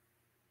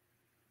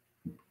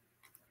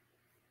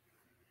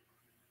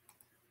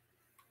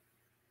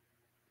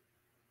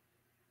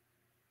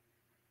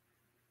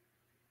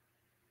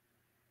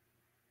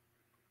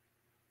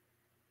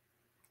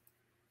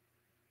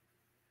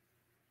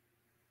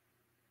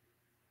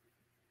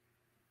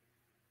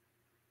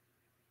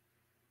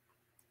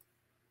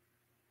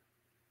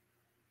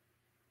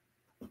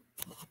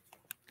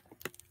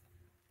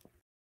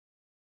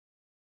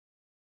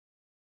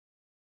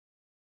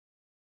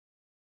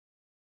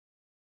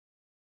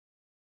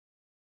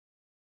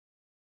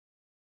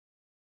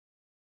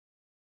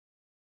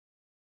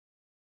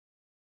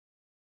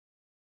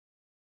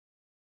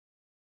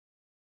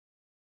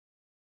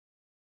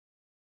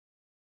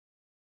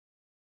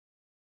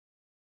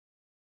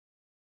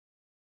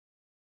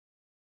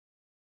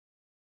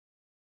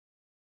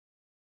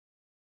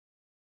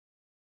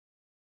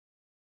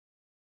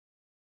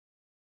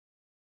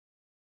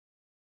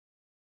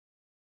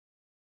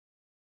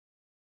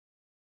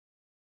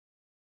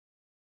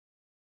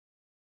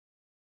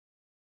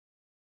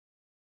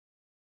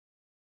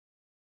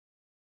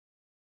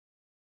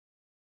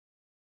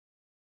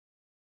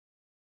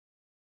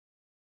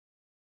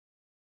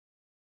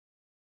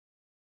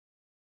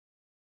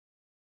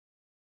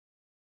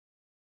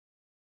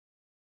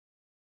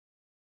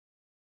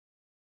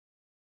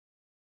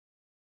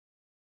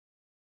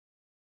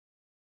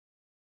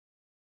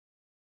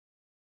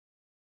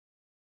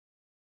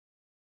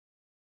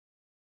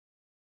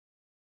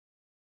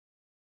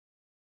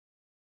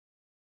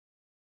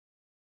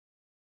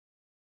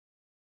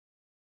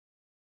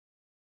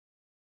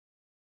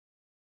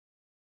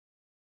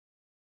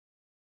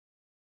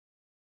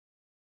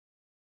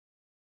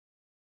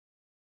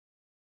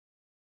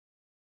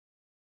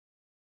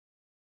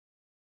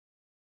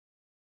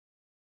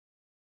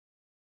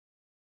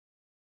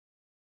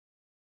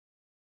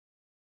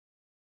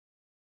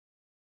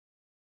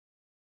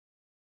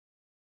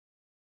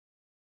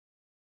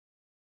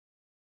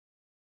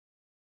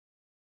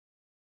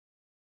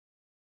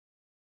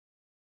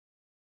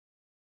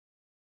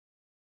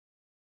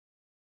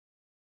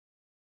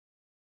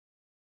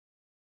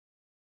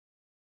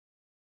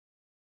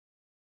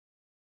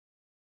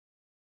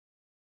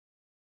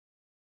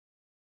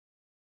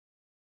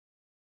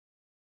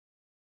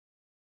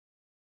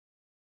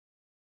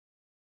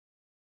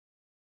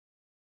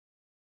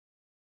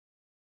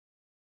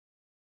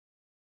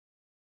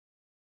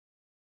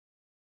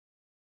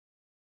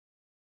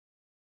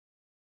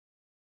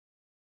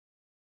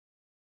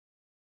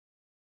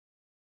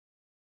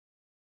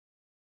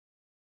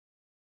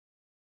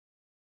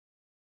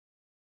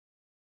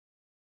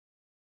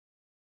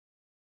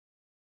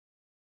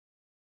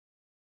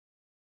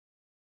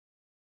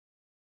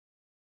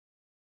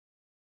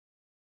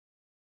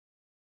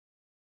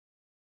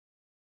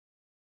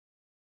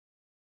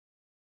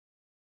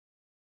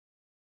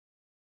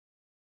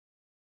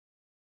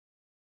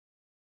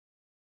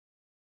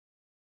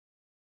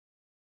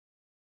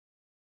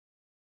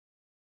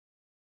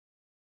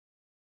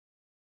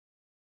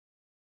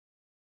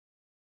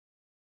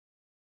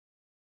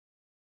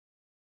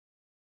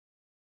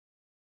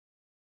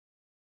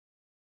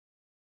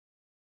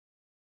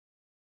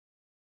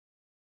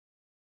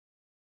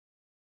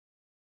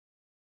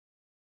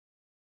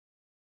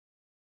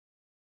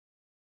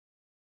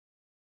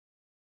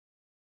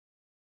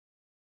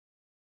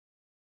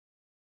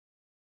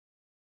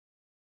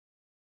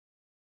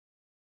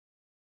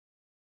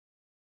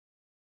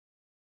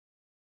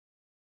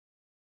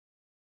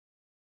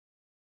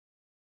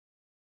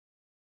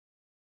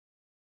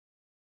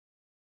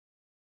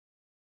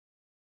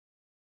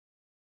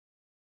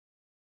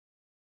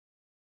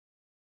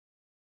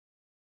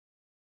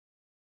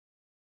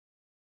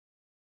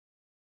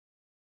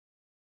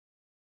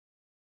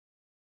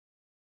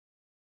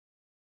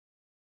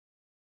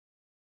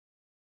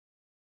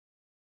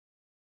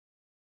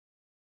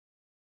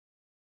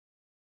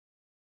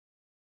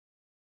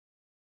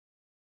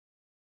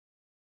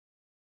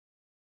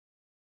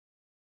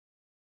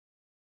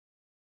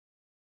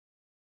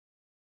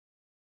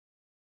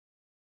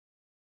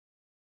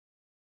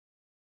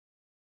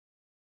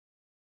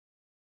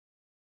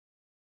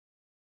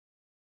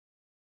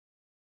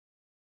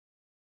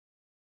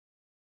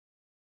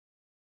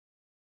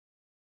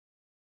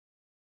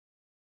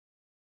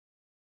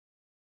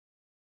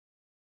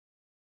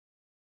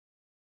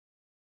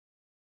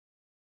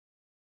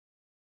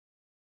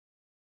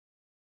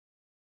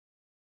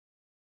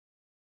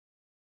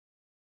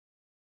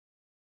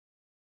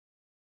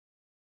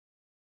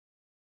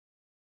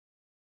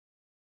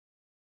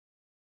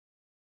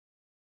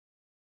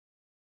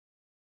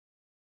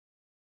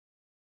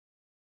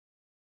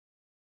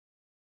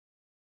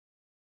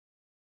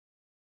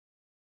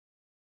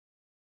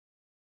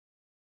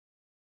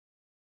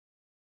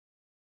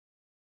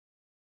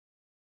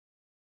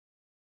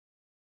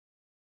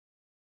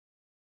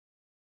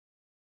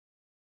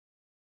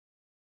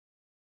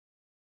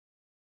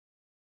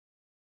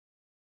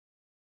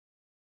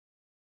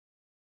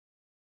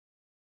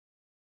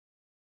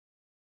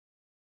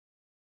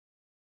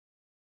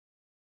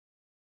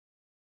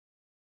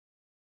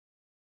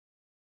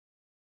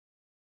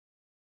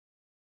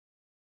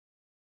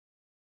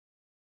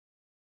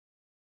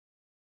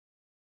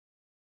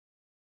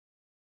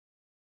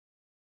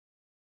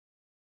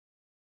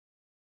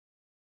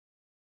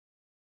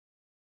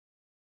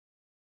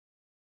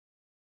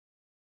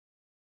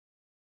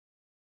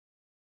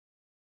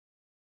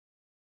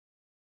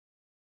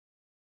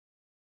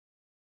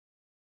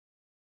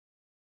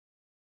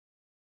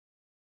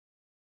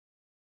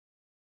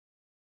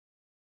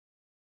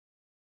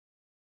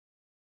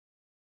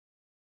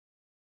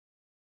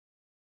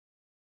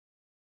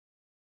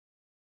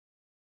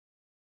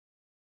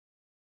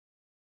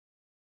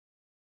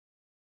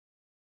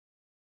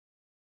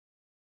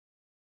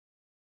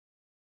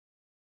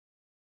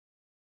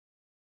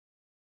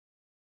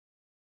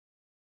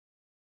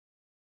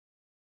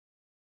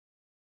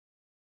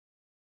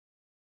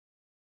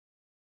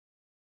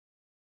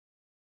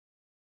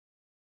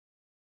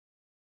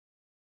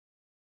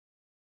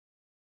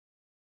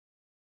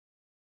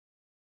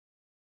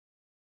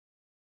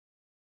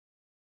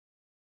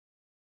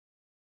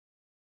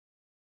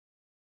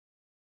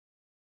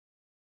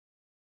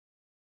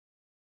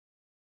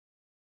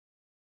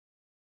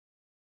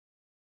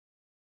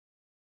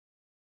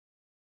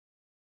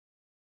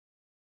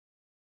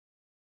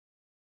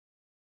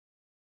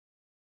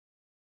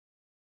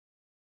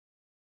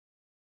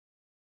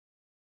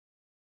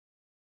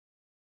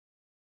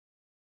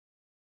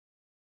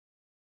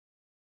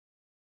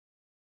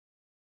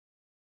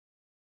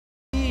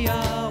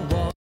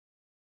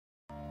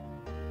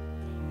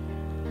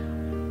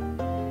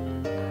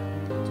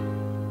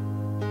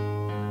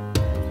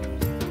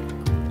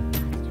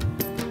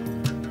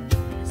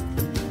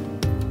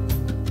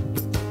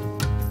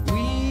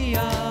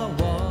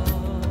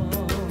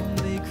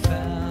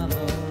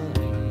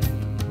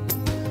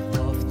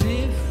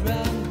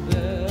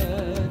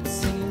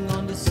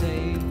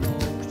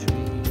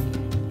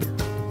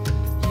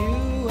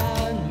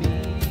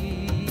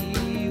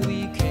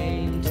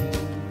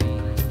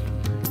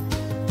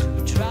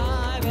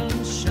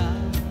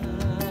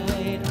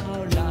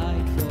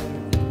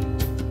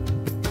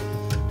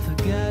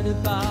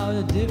 about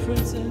the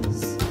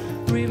differences,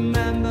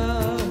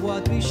 remember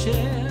what we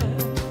share.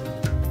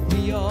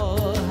 We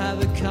all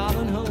have a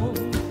common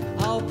home,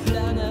 our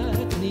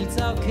planet needs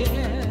our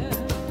care.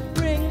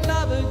 Bring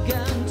love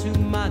again to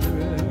Mother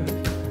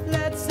Earth,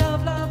 let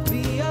self-love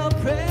be our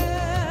prayer.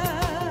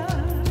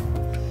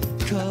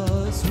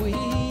 'Cause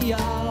we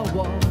are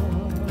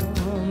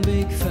one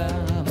big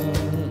family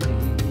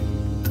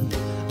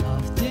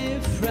of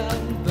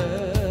different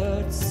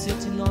birds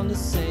sitting on the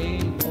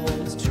same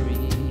old tree.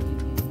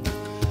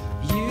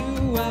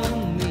 You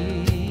and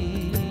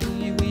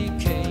me, we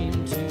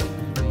came to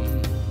be,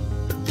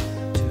 to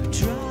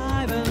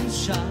drive and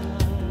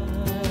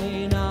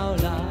shine our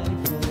light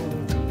for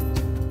you.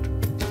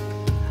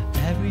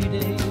 Every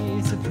day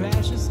is a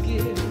precious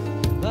gift,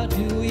 but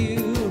do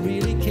you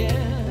really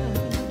care?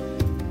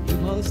 You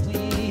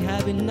mostly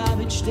have enough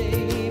each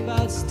day,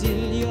 but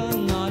still you're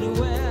not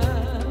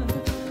aware.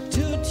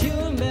 To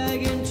tune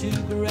back into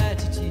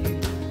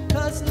gratitude,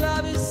 'cause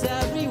love is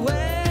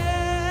everywhere.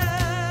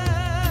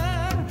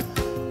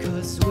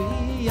 'Cause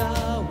we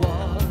are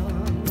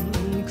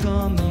one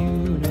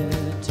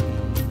community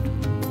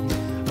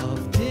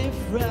of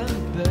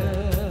different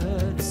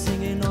birds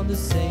singing on the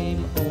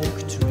same oak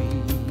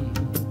tree.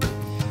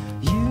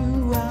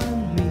 You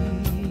and me,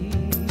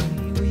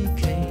 we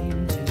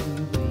came to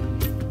be,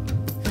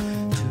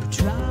 to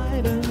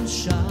drive and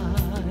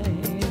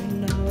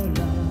shine our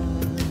light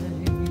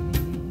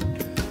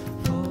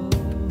for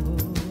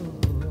thee.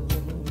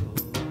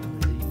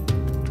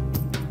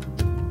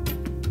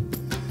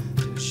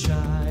 To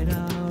shine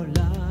our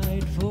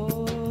light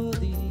for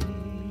thee.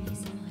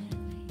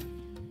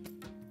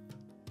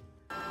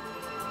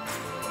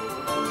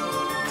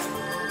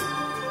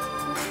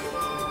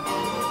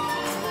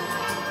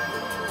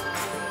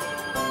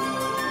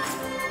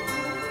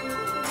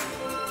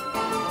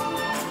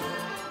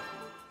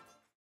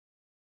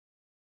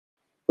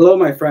 Hello,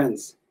 my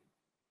friends.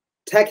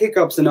 Tech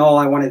hiccups and all,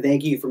 I want to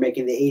thank you for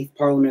making the 8th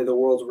Parliament of the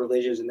World's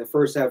Religions and the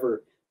first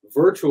ever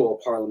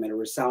virtual parliament a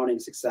resounding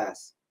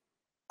success.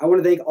 I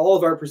want to thank all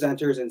of our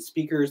presenters and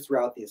speakers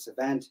throughout this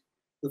event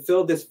who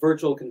filled this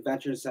virtual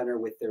convention center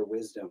with their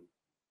wisdom.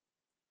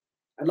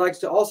 I'd like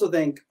to also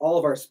thank all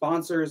of our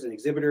sponsors and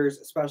exhibitors,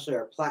 especially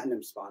our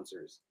platinum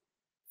sponsors,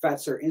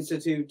 Fetzer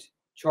Institute,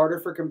 Charter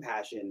for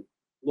Compassion,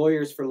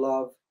 Lawyers for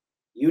Love,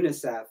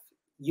 UNICEF,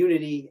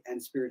 Unity,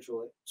 and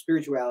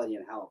Spirituality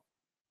and Health.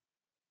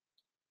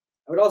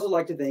 I would also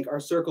like to thank our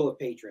circle of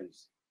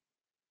patrons.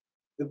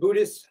 The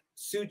Buddhist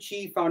Tzu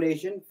Chi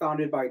Foundation,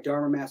 founded by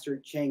Dharma Master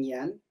Chang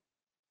Yen.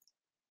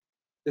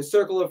 The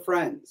Circle of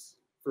Friends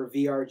for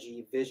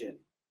VRG Vision.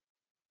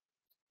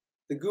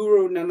 The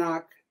Guru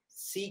Nanak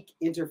Sikh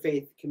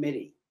Interfaith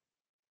Committee.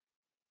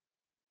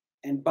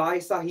 And Bhai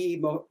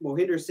Sahib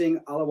Mohinder Singh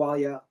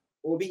Ahluwalia,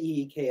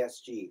 OBE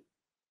KSG.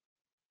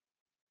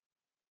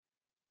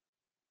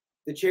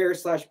 The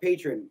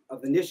chair/patron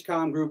of the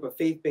Nishkam group of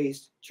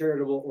faith-based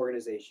charitable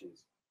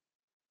organizations.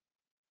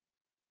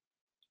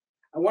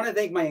 I want to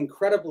thank my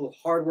incredible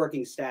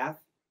hardworking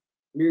staff,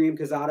 Miriam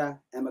Kazada,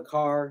 Emma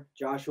Carr,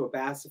 Joshua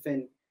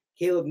Bassifin,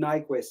 Caleb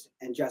Nyquist,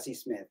 and Jesse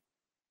Smith.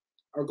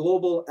 Our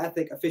global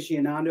ethic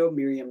aficionado,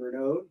 Miriam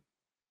Renaud.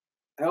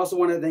 I also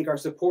want to thank our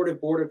supportive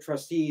board of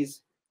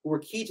trustees who were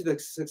key to the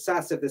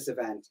success of this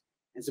event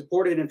and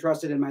supported and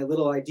trusted in my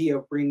little idea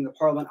of bringing the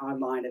Parliament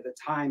online at a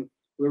time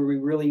where we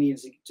really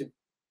needed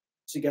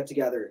to get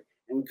together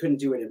and we couldn't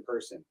do it in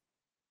person.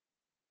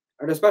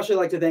 I'd especially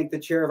like to thank the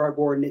chair of our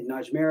board, Nitin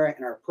Ajmera,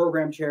 and our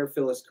program chair,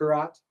 Phyllis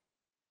Curott.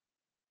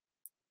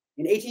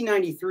 In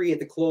 1893, at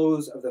the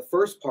close of the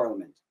first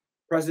Parliament,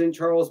 President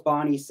Charles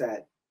Bonney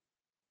said,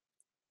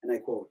 and I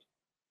quote,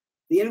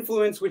 "The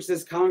influence which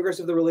this Congress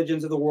of the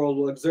Religions of the World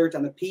will exert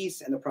on the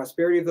peace and the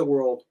prosperity of the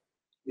world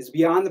is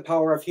beyond the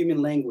power of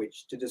human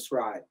language to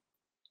describe.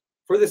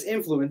 For this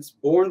influence,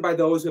 borne by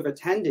those who have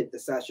attended the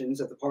sessions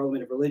of the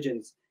Parliament of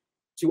Religions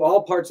to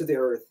all parts of the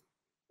earth,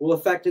 will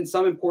affect in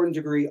some important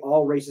degree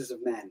all races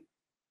of men,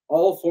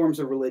 all forms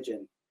of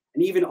religion,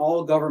 and even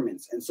all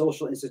governments and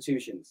social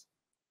institutions.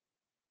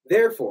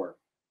 Therefore,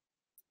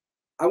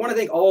 I want to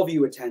thank all of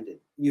you who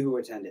attended.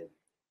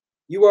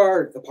 You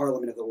are the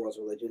Parliament of the World's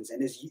Religions,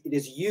 and it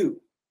is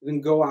you who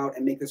can go out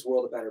and make this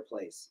world a better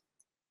place.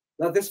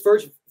 Let this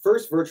first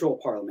virtual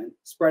Parliament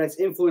spread its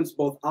influence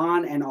both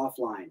on and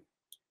offline.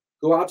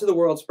 Go out to the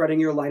world spreading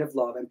your light of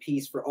love and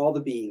peace for all the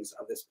beings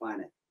of this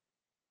planet."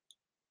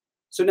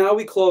 So now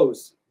we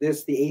close the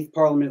 8th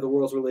Parliament of the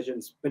World's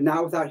Religions, but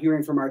not without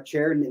hearing from our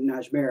chair, Nitin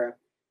Ajmera,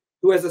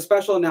 who has a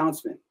special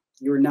announcement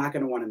you are not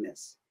going to want to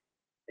miss.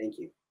 Thank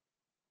you.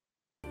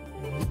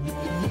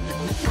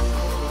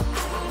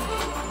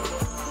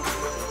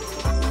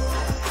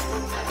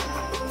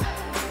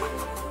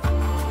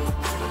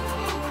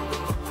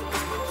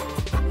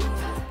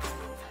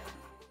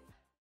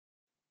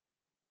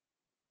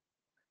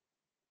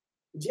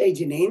 Jai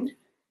Janine,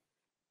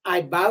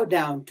 I bow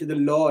down to the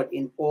Lord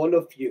in all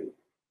of you.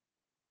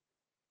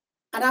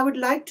 And I would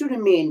like to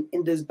remain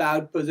in this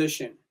bowed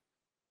position,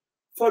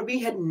 for we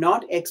had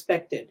not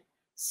expected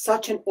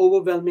such an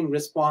overwhelming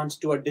response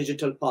to our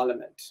digital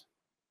parliament.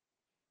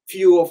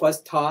 Few of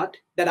us thought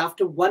that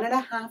after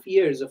 1.5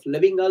 years of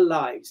living our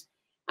lives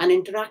and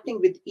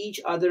interacting with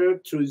each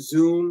other through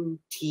Zoom,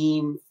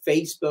 Team,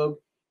 Facebook,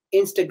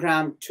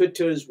 Instagram,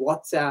 Twitters,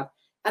 WhatsApp,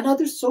 and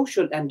other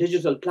social and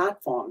digital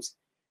platforms,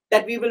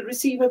 that we will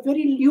receive a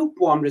very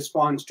lukewarm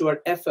response to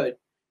our effort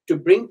to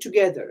bring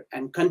together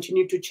and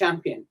continue to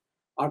champion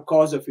our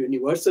cause of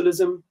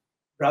universalism,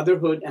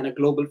 brotherhood, and a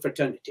global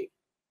fraternity.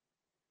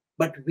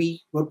 But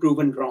we were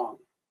proven wrong.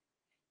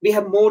 We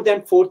have more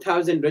than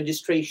 4,000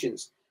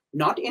 registrations,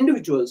 not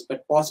individuals,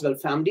 but possible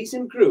families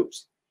and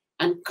groups,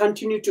 and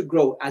continue to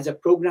grow as our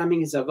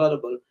programming is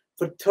available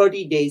for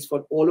 30 days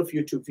for all of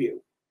you to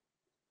view.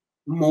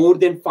 More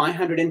than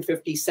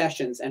 550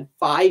 sessions and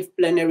 5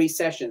 plenary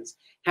sessions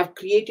have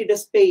created a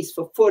space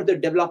for further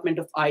development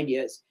of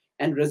ideas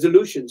and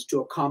resolutions to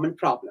our common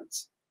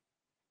problems.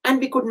 And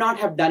we could not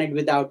have done it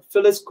without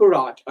Phyllis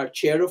Curott, our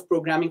chair of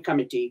programming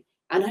committee,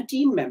 and her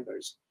team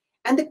members,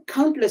 and the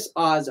countless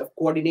hours of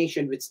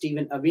coordination with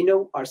Stephen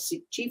Avino, our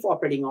chief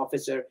operating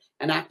officer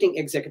and acting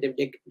executive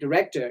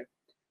director,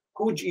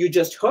 who you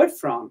just heard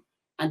from,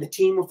 and the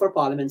team of our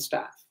parliament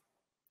staff.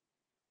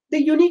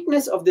 The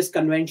uniqueness of this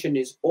convention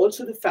is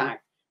also the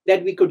fact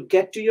that we could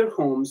get to your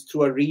homes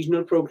through our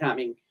regional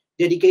programming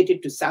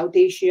dedicated to South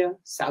Asia,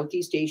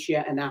 Southeast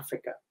Asia, and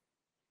Africa.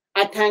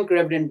 I thank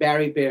Reverend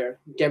Barry Bear,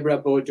 Deborah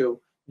Bodo,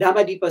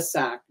 Dhamadipa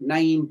Sak,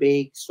 Naeem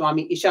Beg,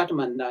 Swami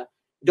Ishatamanda,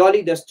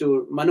 Dolly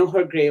Dastur,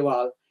 Manohar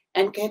Grewal,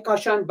 and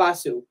Kehkashan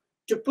Basu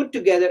to put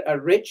together a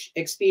rich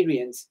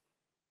experience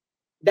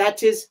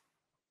that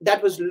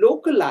was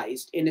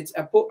localized in its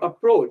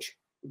approach,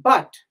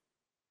 but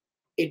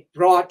it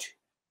brought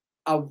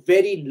a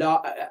very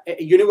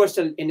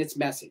universal in its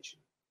message.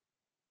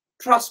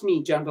 Trust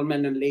me,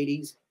 gentlemen and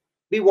ladies,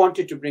 we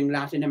wanted to bring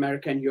Latin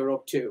America and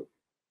Europe too.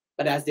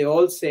 But as they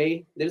all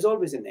say, there's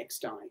always a next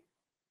time.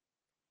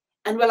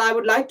 And well, I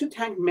would like to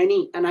thank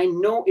many, and I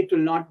know it will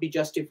not be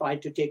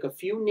justified to take a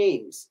few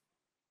names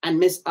and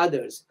miss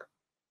others.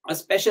 A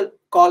special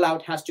call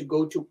out has to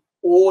go to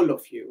all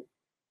of you,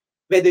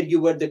 whether you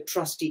were the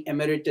trustee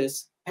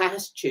emeritus,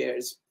 past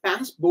chairs,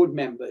 past board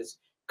members,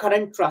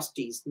 current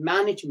trustees,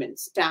 management,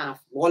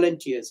 staff,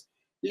 volunteers,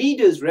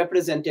 leaders,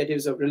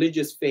 representatives of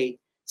religious faith,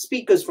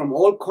 speakers from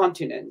all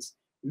continents,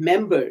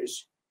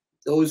 members,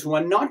 those who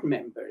are not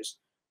members,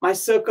 my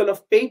circle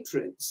of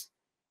patrons,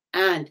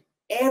 and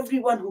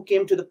everyone who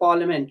came to the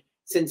parliament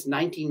since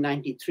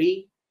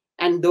 1993,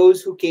 and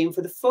those who came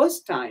for the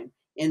first time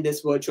in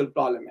this virtual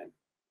parliament.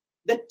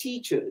 The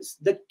teachers,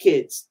 the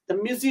kids, the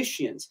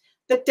musicians,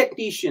 the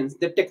technicians,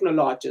 the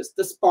technologists,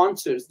 the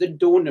sponsors, the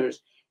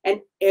donors, and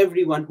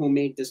everyone who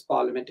made this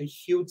parliament a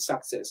huge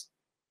success.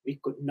 We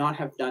could not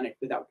have done it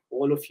without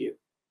all of you.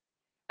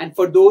 And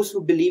for those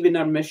who believe in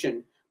our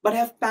mission, but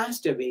have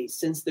passed away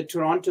since the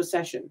Toronto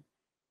session,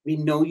 we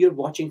know you're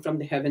watching from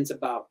the heavens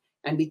above,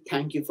 and we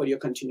thank you for your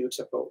continued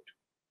support.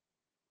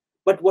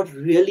 But what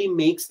really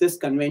makes this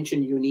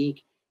convention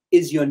unique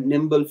is your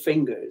nimble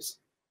fingers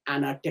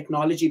and our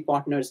technology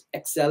partners,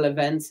 Excel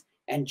Events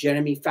and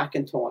Jeremy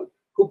Fackenthal,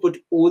 who put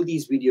all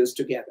these videos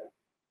together.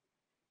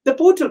 The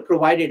portal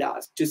provided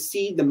us to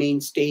see the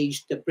main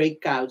stage, the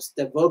breakouts,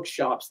 the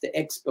workshops, the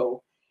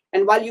expo,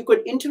 and while you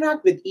could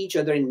interact with each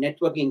other in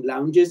networking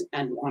lounges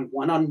and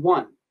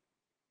one-on-one,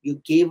 you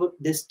gave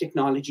this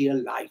technology a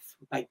life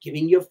by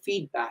giving your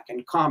feedback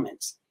and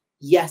comments.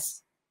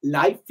 Yes,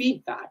 live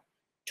feedback,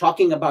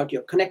 talking about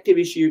your connective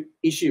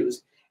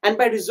issues, and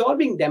by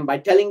resolving them by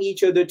telling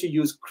each other to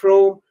use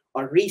Chrome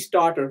or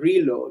restart or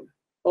reload.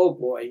 Oh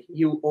boy,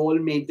 you all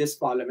made this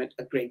parliament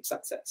a great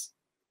success.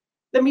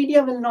 The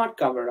media will not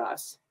cover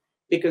us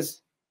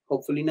because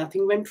hopefully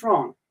nothing went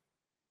wrong.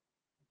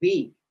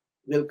 We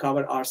will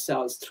cover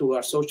ourselves through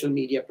our social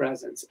media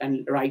presence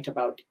and write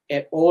about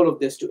all of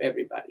this to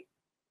everybody.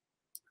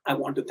 I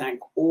want to thank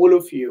all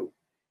of you,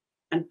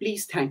 and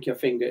please thank your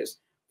fingers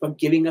for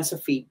giving us a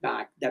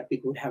feedback that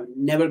we would have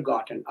never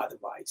gotten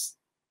otherwise.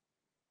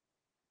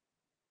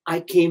 I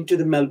came to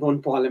the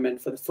Melbourne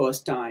Parliament for the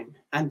first time,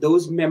 and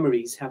those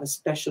memories have a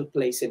special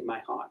place in my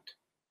heart.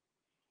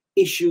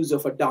 Issues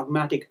of a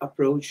dogmatic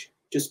approach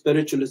to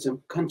spiritualism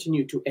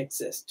continue to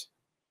exist,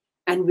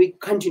 and we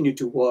continue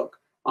to work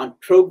on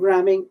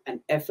programming and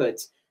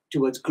efforts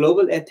towards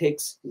global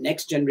ethics,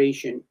 next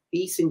generation,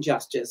 peace and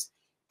justice,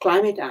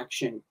 climate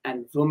action,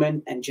 and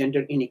women and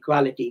gender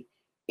inequality,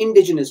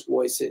 indigenous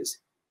voices,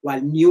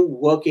 while new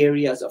work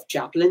areas of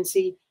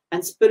chaplaincy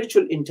and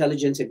spiritual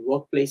intelligence in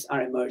workplace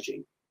are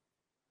emerging.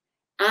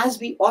 As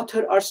we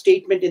author our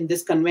statement in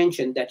this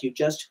convention that you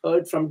just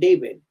heard from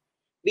David,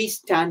 we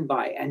stand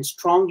by and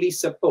strongly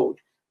support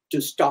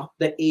to stop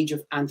the age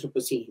of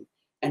Anthropocene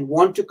and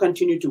want to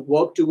continue to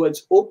work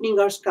towards opening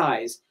our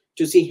skies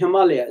to see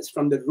Himalayas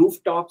from the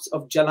rooftops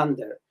of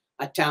Jalandhar,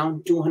 a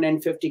town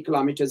 250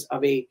 kilometers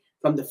away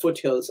from the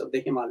foothills of the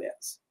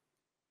Himalayas.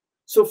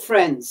 So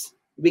friends,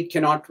 we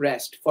cannot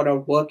rest, for our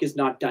work is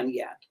not done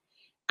yet.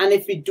 And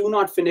if we do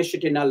not finish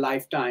it in our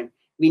lifetime,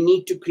 we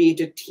need to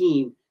create a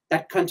team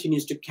that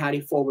continues to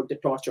carry forward the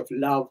torch of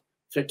love,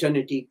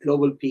 fraternity,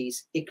 global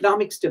peace,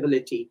 economic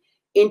stability,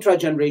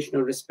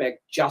 intragenerational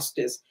respect,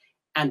 justice,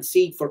 and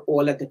seat for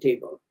all at the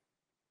table.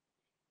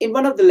 In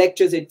one of the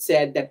lectures, it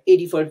said that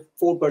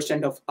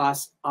 84% of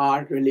us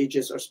are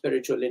religious or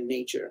spiritual in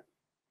nature.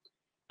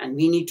 And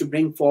we need to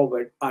bring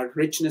forward our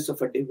richness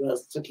of our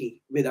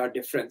diversity with our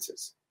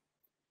differences.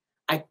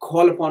 I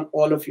call upon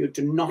all of you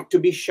to not to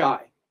be shy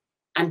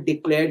and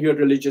declare your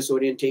religious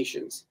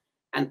orientations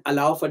and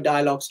allow for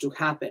dialogues to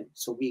happen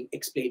so we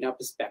explain our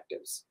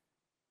perspectives.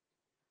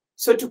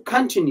 So to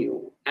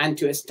continue and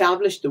to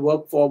establish the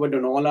work forward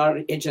on all our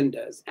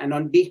agendas, and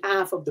on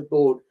behalf of the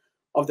board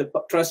of the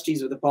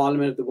trustees of the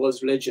Parliament of the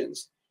World's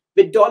Religions,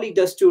 with Dolly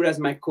Dastur as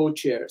my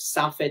co-chair,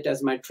 Safet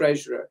as my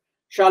treasurer,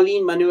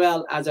 Charlene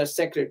Manuel as our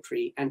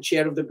secretary and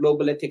chair of the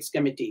Global Ethics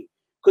Committee,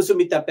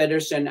 Kusumita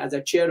Pedersen as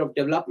our chair of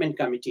Development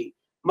Committee,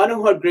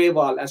 Manohar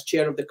Grewal as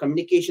chair of the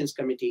Communications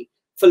Committee,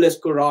 Phyllis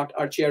Curott,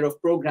 our chair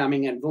of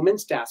Programming and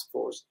Women's Task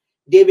Force,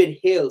 David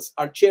Hales,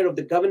 our chair of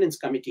the Governance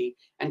Committee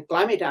and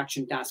Climate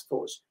Action Task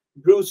Force,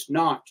 Bruce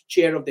Knott,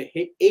 chair of the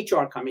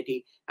HR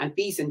Committee and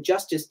Peace and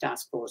Justice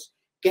Task Force,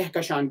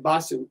 Kehkashan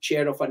Basu,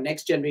 chair of our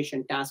Next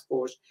Generation Task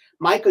Force,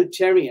 Michael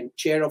Terrian,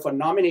 chair of our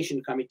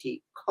Nomination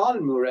Committee, Carl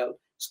Murrell,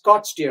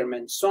 Scott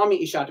Stearman,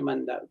 Swami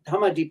Ishatamanda,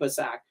 Dhamma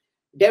Deepasak,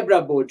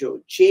 Deborah Bojo,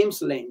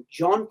 James Lynn,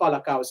 John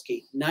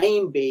Palakowski,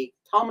 Naeem Bey,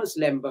 Thomas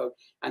Lemberg,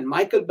 and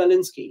Michael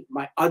Belinsky,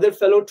 my other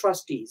fellow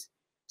trustees,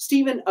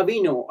 Stephen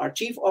Avino, our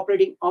Chief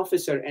Operating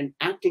Officer and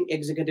Acting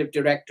Executive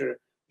Director,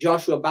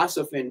 Joshua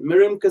Basofin,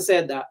 Miriam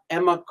Caseda,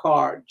 Emma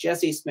Carr,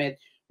 Jesse Smith,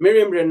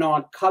 Miriam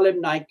Renaud, Caleb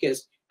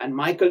Nikes, and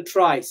Michael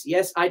Trice.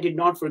 Yes, I did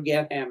not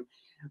forget him.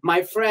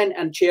 My friend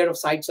and chair of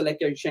Site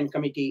Selection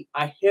Committee,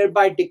 I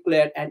hereby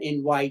declare and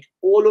invite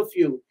all of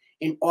you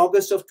in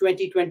August of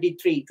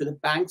 2023 to the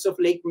banks of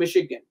Lake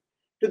Michigan,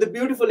 to the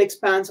beautiful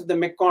expanse of the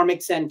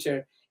McCormick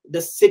Center,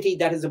 the city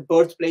that is a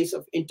birthplace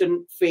of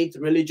interfaith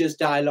religious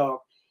dialogue,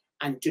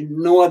 and to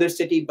no other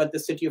city but the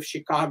city of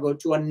Chicago,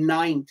 to a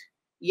 9th,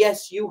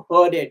 yes, you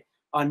heard it,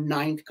 our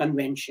 9th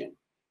convention.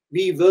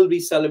 We will be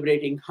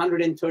celebrating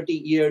 130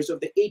 years of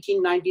the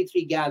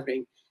 1893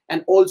 gathering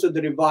and also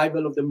the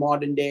revival of the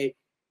modern day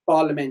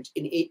Parliament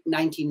in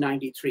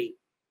 1993.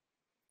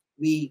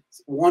 We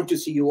want to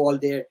see you all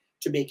there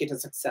to make it a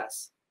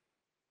success.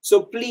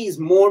 So please,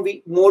 more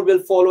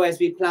will follow as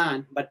we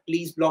plan, but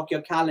please block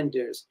your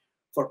calendars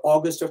for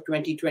August of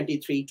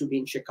 2023 to be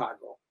in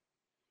Chicago.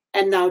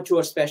 And now to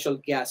our special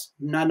guest,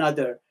 none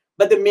other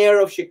but the mayor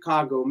of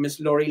Chicago, Miss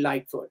Lori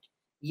Lightfoot.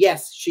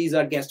 Yes, she's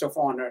our guest of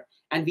honor,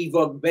 and we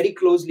work very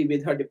closely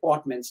with her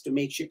departments to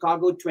make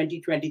Chicago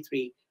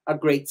 2023 a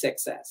great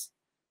success.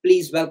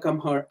 Please welcome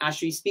her as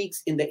she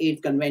speaks in the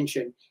 8th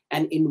convention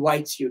and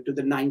invites you to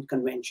the 9th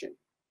convention.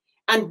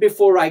 And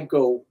before I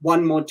go,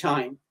 one more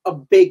time, a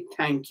big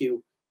thank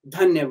you,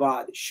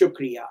 dhanyavad,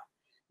 shukriya.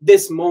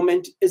 This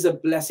moment is a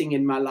blessing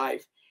in my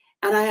life,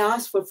 and I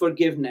ask for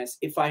forgiveness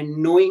if I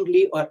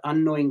knowingly or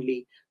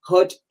unknowingly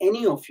hurt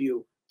any of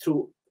you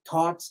through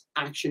thoughts,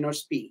 action, or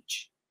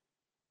speech.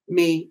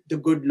 May the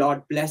good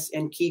Lord bless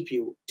and keep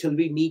you till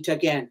we meet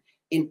again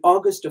in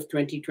August of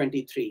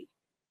 2023.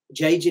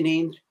 Jai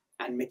Jinendra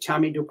and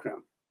Michami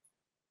Dukram.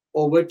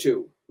 Over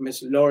to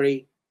Miss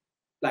Lori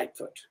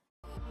Lightfoot.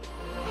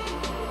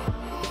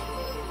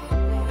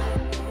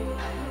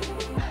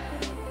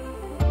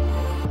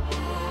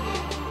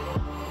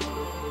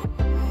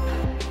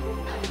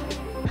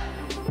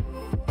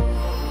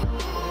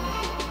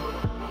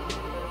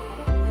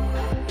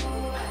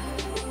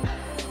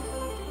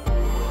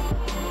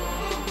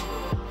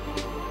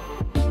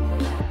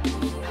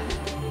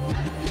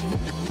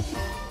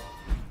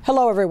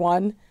 Hello,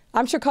 everyone.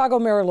 I'm Chicago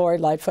Mayor Lori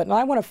Lightfoot, and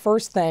I want to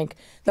first thank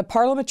the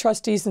Parliament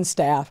trustees and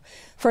staff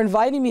for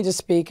inviting me to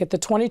speak at the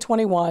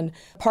 2021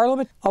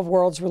 Parliament of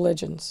World's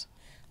Religions.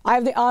 I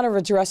have the honor of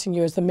addressing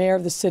you as the mayor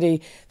of the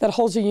city that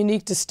holds a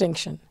unique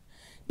distinction,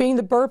 being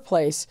the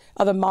birthplace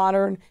of the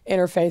modern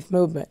interfaith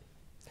movement.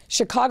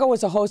 Chicago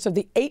was a host of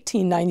the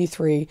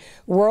 1893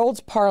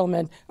 World's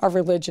Parliament of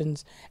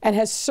Religions and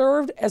has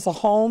served as a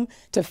home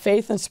to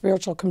faith and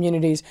spiritual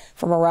communities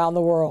from around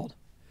the world.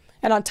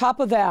 And on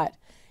top of that,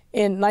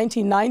 in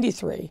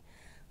 1993,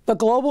 the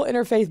global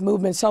interfaith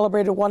movement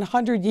celebrated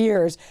 100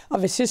 years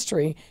of its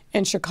history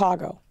in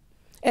Chicago.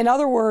 In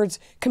other words,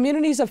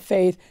 communities of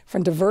faith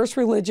from diverse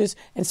religious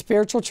and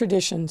spiritual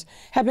traditions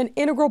have been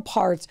integral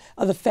parts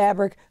of the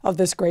fabric of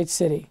this great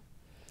city.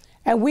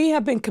 And we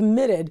have been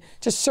committed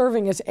to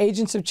serving as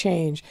agents of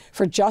change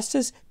for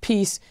justice,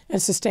 peace,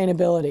 and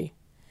sustainability.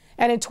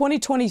 And in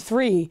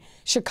 2023,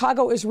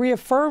 Chicago is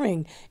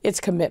reaffirming its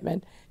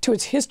commitment to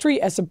its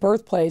history as the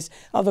birthplace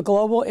of the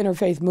global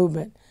interfaith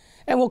movement,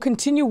 and will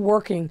continue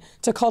working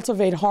to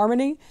cultivate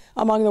harmony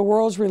among the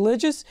world's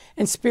religious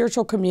and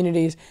spiritual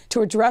communities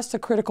to address the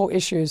critical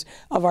issues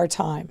of our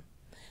time.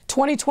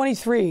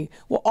 2023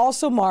 will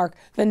also mark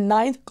the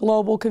 9th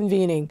global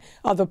convening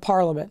of the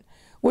Parliament,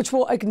 which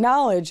will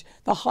acknowledge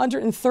the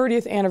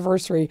 130th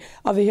anniversary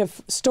of the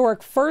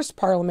historic first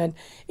Parliament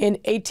in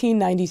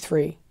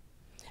 1893,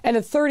 and the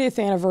 30th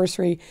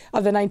anniversary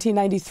of the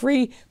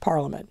 1993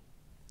 Parliament.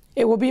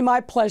 It will be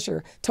my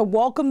pleasure to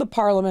welcome the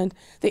Parliament,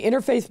 the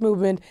interfaith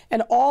movement,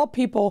 and all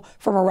people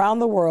from around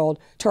the world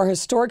to our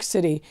historic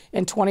city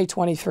in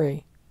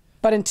 2023.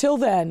 But until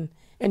then,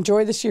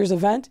 enjoy this year's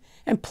event,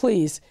 and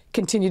please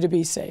continue to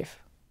be safe.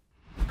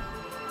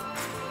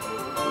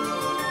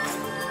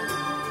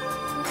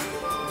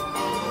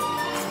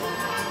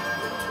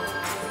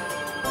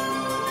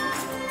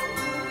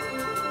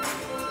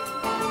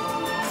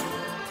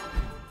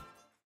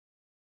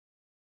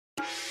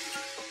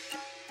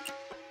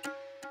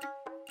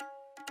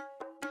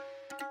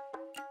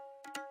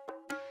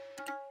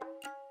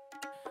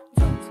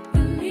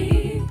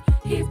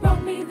 He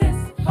brought me